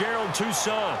Fitzgerald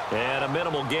Toussaint. And a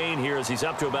minimal gain here as he's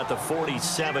up to about the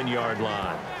 47-yard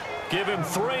line. Give him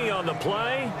 3 on the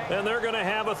play, and they're going to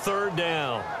have a third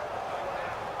down.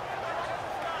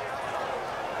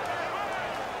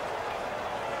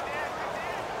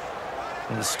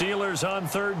 And the Steelers on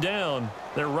third down.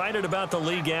 They're right at about the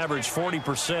league average,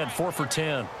 40%, 4 for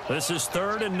 10. This is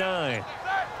 3rd and 9.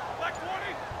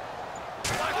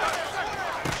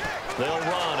 They'll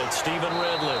run at Stephen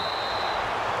Ridley.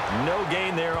 No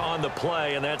gain there on the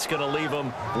play, and that's going to leave them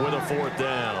with a 4th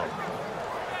down.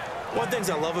 One of the things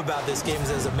I love about this game is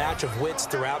there's a match of wits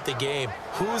throughout the game.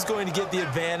 Who's going to get the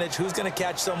advantage? Who's going to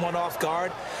catch someone off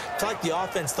guard? It's like the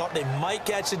offense thought they might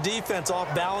catch the defense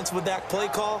off balance with that play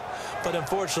call, but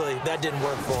unfortunately, that didn't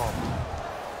work for them.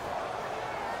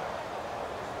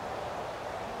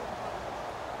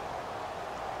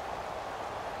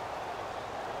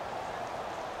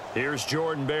 Here's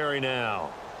Jordan Berry now,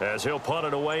 as he'll punt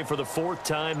it away for the 4th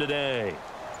time today.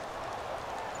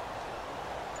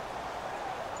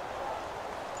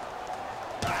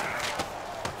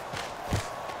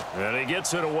 And he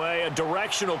gets it away, a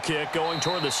directional kick going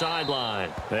toward the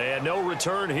sideline. And no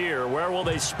return here. Where will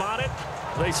they spot it?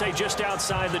 They say just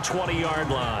outside the 20-yard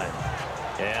line.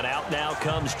 And out now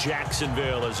comes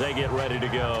Jacksonville as they get ready to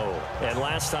go. And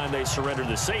last time they surrendered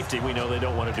the safety, we know they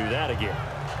don't want to do that again.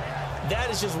 That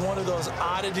is just one of those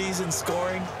oddities in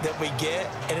scoring that we get,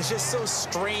 and it's just so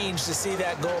strange to see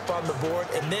that go up on the board,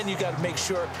 and then you got to make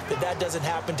sure that that doesn't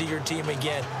happen to your team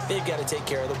again. They've got to take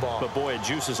care of the ball. But, boy, it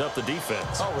juices up the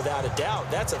defense. Oh, without a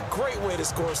doubt. That's a great way to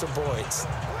score some points.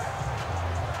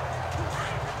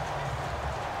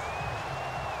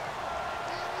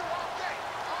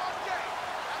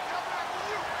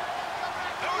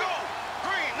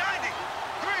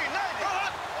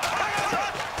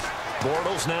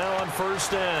 Bortles now on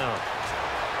 1st down.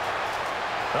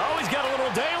 Oh, he's got a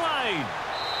little daylight.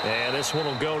 And this one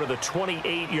will go to the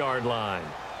 28-yard line.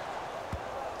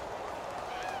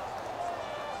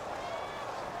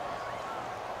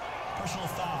 Personal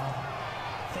foul.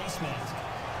 Face mask.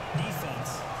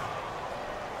 Defense.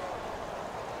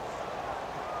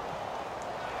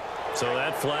 So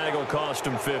that flag will cost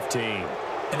him 15.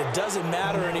 And it doesn't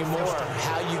matter anymore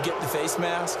how you get the face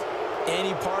mask.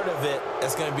 Any part of it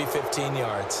is going to be 15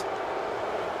 yards.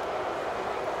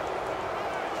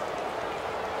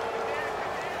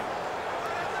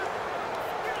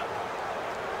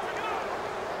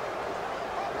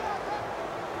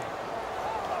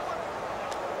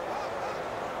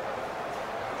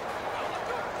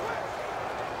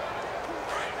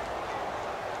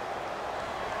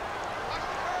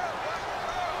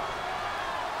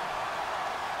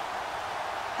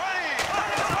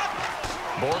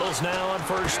 Bortles now on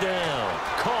 1st down.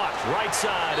 Caught right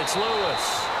side. It's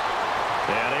Lewis.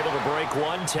 And able to break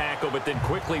one tackle, but then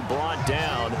quickly brought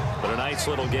down. But a nice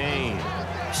little gain.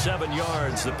 7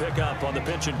 yards, the pickup on the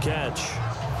pitch and catch.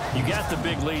 You got the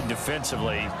big lead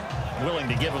defensively. Willing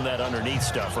to give them that underneath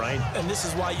stuff, right? And this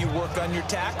is why you work on your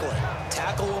tackling.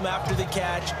 Tackle them after the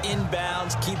catch,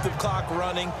 inbounds, keep the clock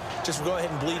running. Just go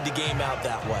ahead and bleed the game out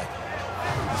that way.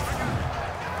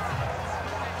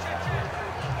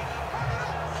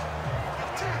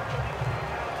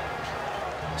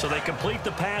 So they complete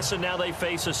the pass, and now they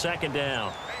face a 2nd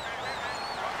down.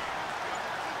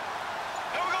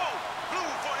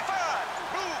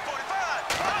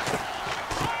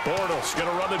 Bortles going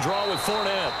to run the draw with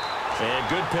Fournette. And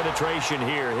good penetration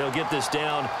here. He'll get this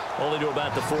down only to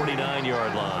about the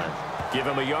 49-yard line. Give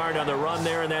him a yard on the run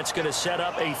there, and that's going to set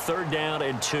up a 3rd down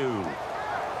and 2.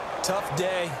 Tough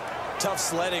day, tough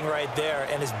sledding right there,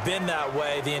 and it's been that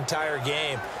way the entire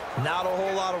game. Not a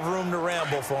whole lot of room to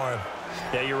ramble for him.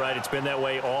 Yeah, you're right. It's been that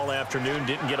way all afternoon.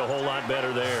 Didn't get a whole lot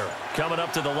better there. Coming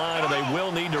up to the line, and they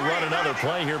will need to run another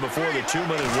play here before the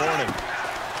 2-minute warning.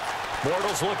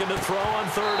 Bortles looking to throw on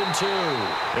 3rd and 2.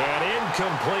 And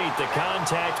incomplete. The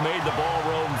contact made the ball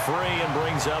roam free and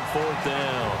brings up 4th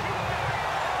down.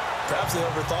 Perhaps they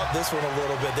overthought this one a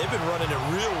little bit. They've been running it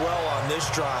real well on this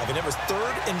drive, and it was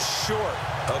 3rd and short,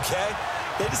 okay?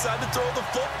 They decided to throw the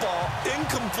football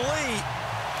incomplete.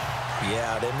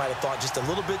 Yeah, they might have thought just a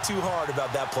little bit too hard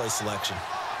about that play selection.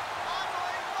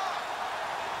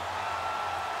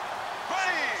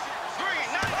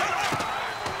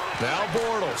 Now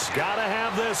Bortles got to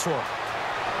have this one.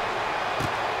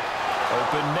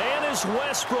 Open man is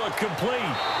Westbrook, complete.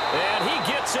 And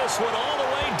he gets this one all the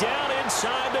way down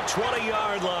inside the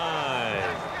 20-yard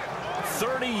line.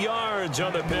 30 yards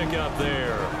on the pickup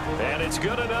there. And it's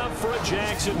good enough for a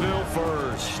Jacksonville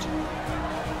first.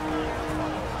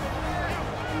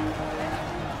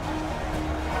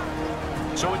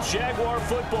 So it's Jaguar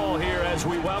football here as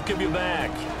we welcome you back.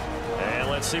 And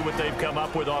let's see what they've come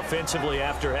up with offensively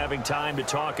after having time to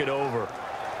talk it over.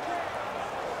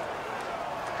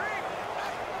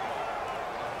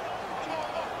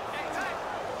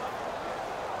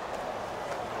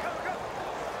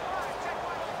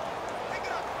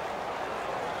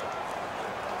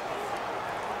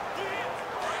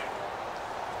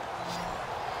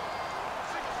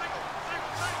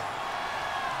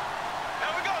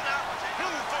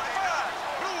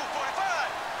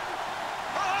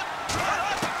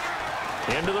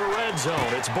 Into the red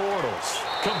zone, it's Bortles.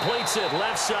 Completes it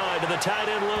left side to the tight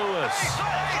end Lewis.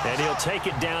 And he'll take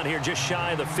it down here just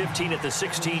shy of the 15 at the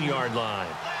 16-yard line.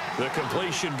 The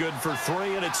completion good for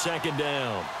 3, and it's second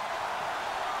down.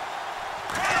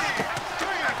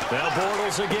 Now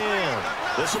Bortles again.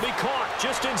 This will be caught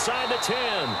just inside the 10.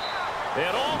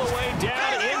 And all the way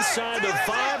down inside the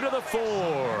 5 to the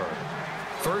 4.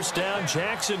 First down,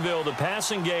 Jacksonville. The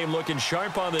passing game looking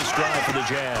sharp on this drive for the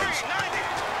Jags.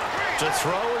 To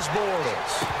throw is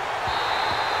Bortles.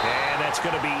 And that's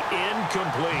going to be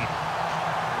incomplete.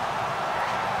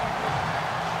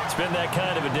 It's been that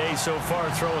kind of a day so far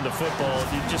throwing the football.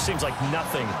 It just seems like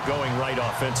nothing going right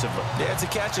offensively. Yeah, it's a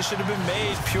catch that should have been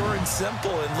made, pure and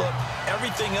simple. And look,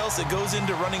 everything else that goes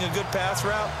into running a good pass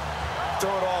route,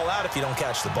 throw it all out if you don't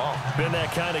catch the ball. Been that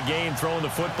kind of game throwing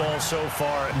the football so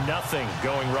far. Nothing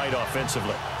going right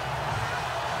offensively.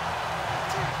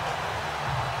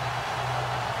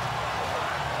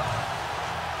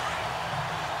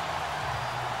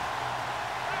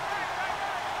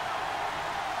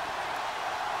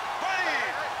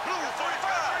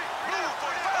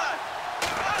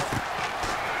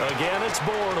 Again, it's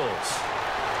Bortles.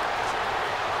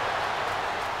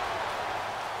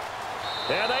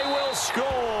 And they will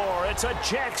score. It's a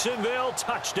Jacksonville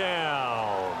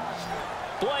touchdown.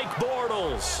 Blake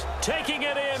Bortles taking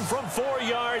it in from 4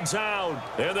 yards out.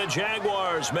 And the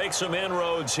Jaguars make some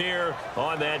inroads here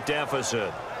on that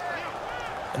deficit.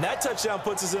 And that touchdown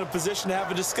puts us in a position to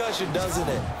have a discussion, doesn't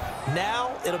it?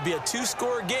 Now it'll be a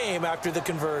 2-score game after the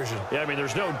conversion. Yeah, I mean,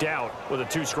 there's no doubt with a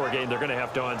 2-score game they're going to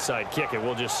have to onside kick it.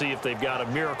 We'll just see if they've got a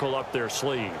miracle up their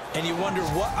sleeve. And you wonder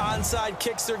what onside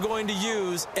kicks they're going to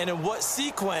use and in what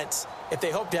sequence if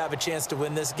they hope to have a chance to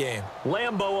win this game.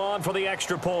 Lambeau on for the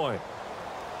extra point.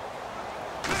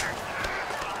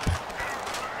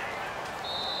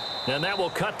 And that will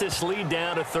cut this lead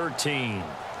down to 13.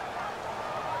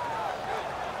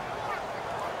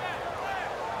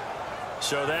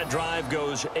 So that drive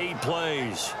goes 8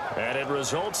 plays, and it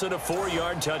results in a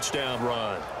 4-yard touchdown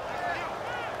run.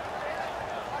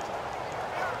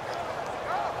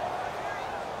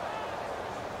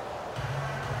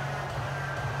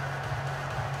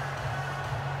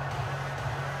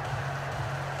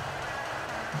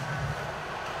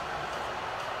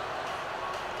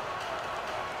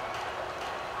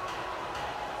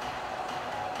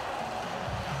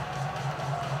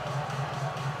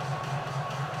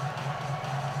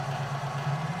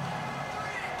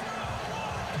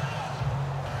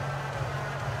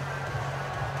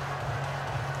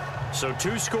 So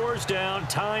 2 scores down.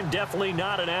 Time definitely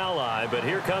not an ally, but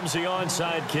here comes the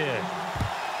onside kick.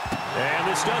 And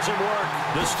this doesn't work.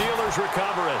 The Steelers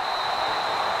recover it.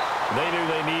 They knew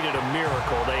they needed a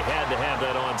miracle. They had to have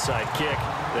that onside kick.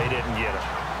 They didn't get it.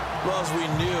 Well, as we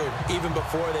knew, even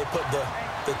before they put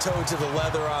the toe to the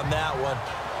leather on that one,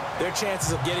 their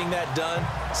chances of getting that done,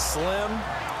 slim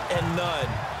and none.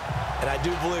 And I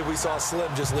do believe we saw Slim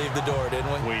just leave the door,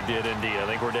 didn't we? We did indeed. I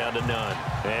think we're down to none.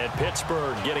 And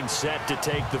Pittsburgh getting set to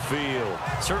take the field.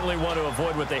 Certainly want to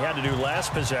avoid what they had to do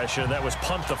last possession. That was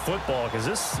punt the football, because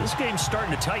this game's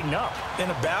starting to tighten up. In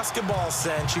a basketball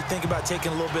sense, you think about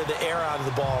taking a little bit of the air out of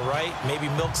the ball, right? Maybe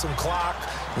milk some clock,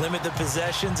 limit the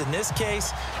possessions. In this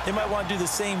case, they might want to do the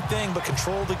same thing, but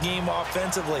control the game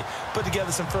offensively. Put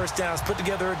together some first downs, put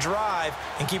together a drive,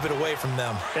 and keep it away from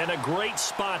them. And a great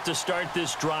spot to start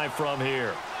this drive from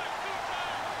here.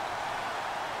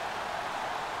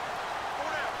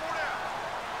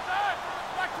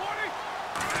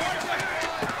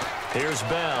 Here's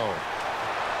Bell.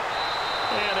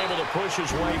 And able to push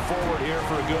his way forward here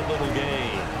for a good little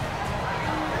gain.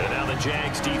 And now the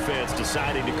Jags defense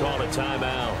deciding to call a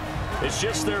timeout. It's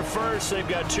just their first. They've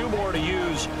got 2 more to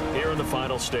use here in the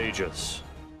final stages.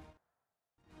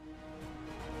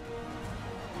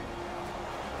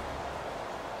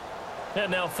 And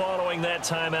now following that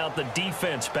timeout, the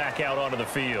defense back out onto the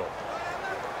field.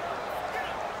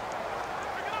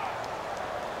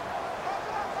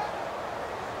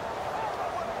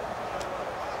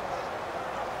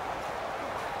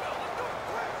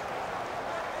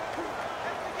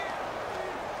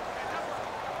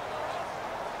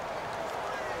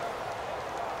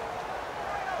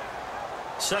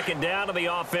 Second down to the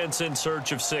offense in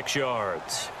search of 6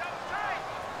 yards.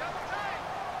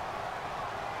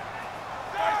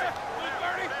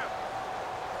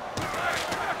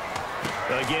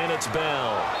 Again, it's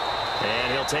Bell.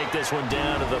 And he'll take this one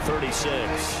down to the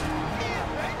 36.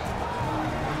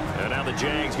 And now the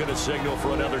Jags going to signal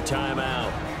for another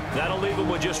timeout. That'll leave them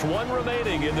with just 1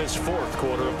 remaining in this 4th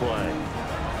quarter of play.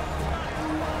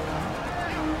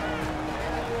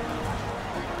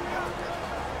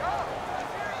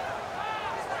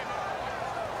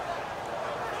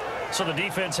 So the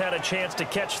defense had a chance to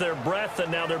catch their breath,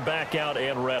 and now they're back out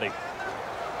and ready.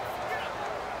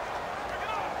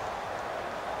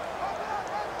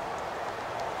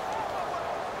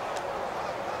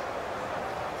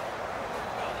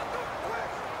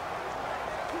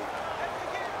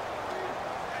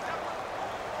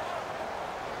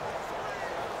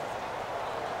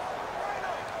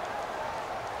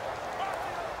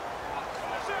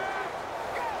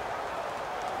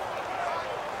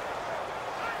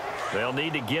 They'll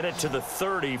need to get it to the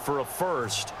 30 for a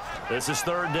first. This is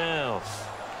 3rd down.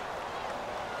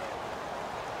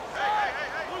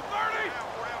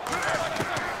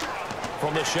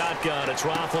 From the shotgun, it's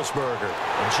Roethlisberger.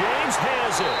 And James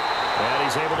has it. And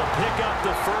he's able to pick up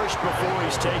the first before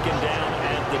he's taken down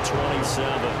at the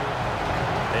 27.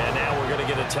 And now we're going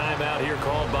to get a timeout here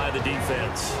called by the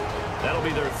defense. That'll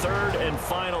be their 3rd and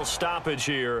final stoppage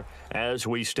here as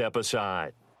we step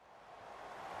aside.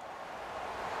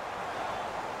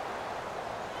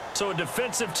 So a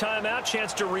defensive timeout,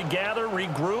 chance to regather,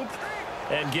 regroup,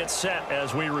 and get set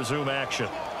as we resume action.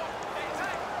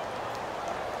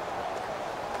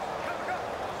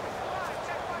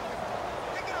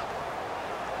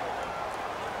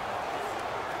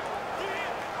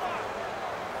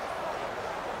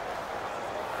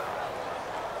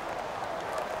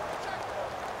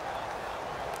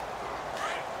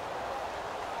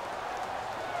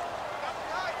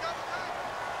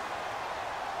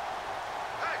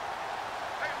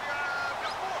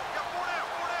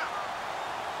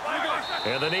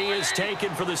 And the knee is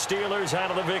taken for the Steelers out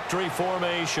of the victory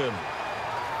formation.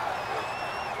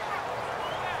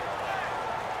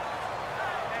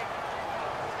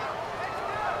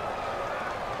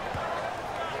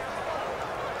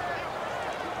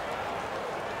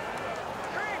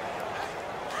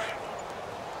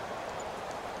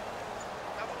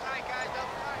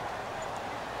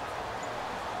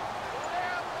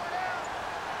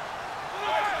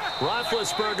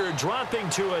 Roethlisberger dropping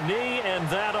to a knee, and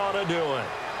that ought to do it.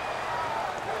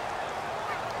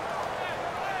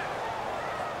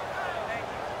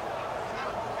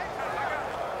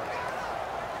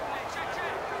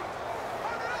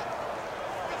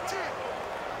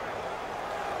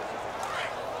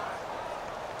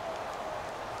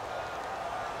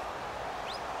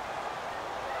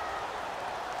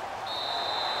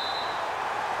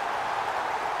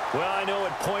 Well, I know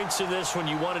at points in this when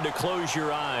you wanted to close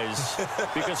your eyes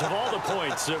because of all the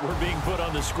points that were being put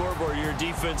on the scoreboard. You're a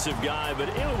defensive guy, but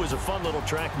it was a fun little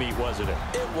track meet, wasn't it?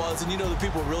 It was, and you know the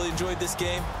people really enjoyed this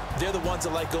game? They're the ones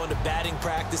that like going to batting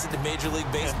practice at the Major League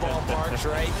Baseball parks,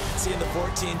 right? Seeing the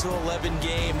 14-11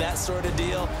 game, that sort of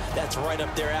deal. That's right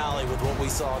up their alley with what we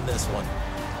saw in this one.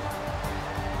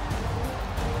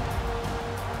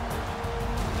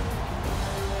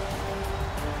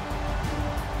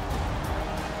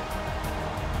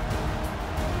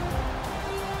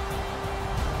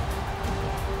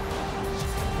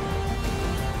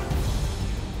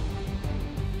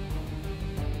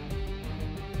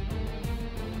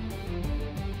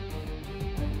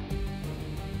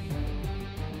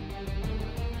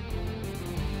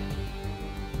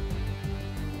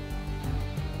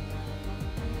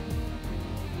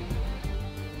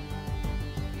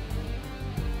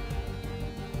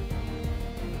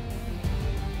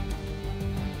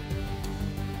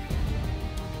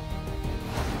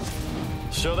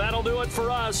 So that'll do it for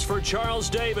us. For Charles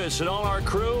Davis and all our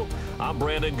crew, I'm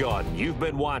Brandon Gaudin. You've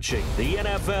been watching the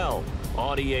NFL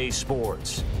on EA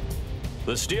Sports.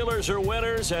 The Steelers are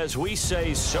winners as we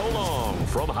say so long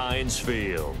from Heinz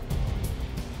Field.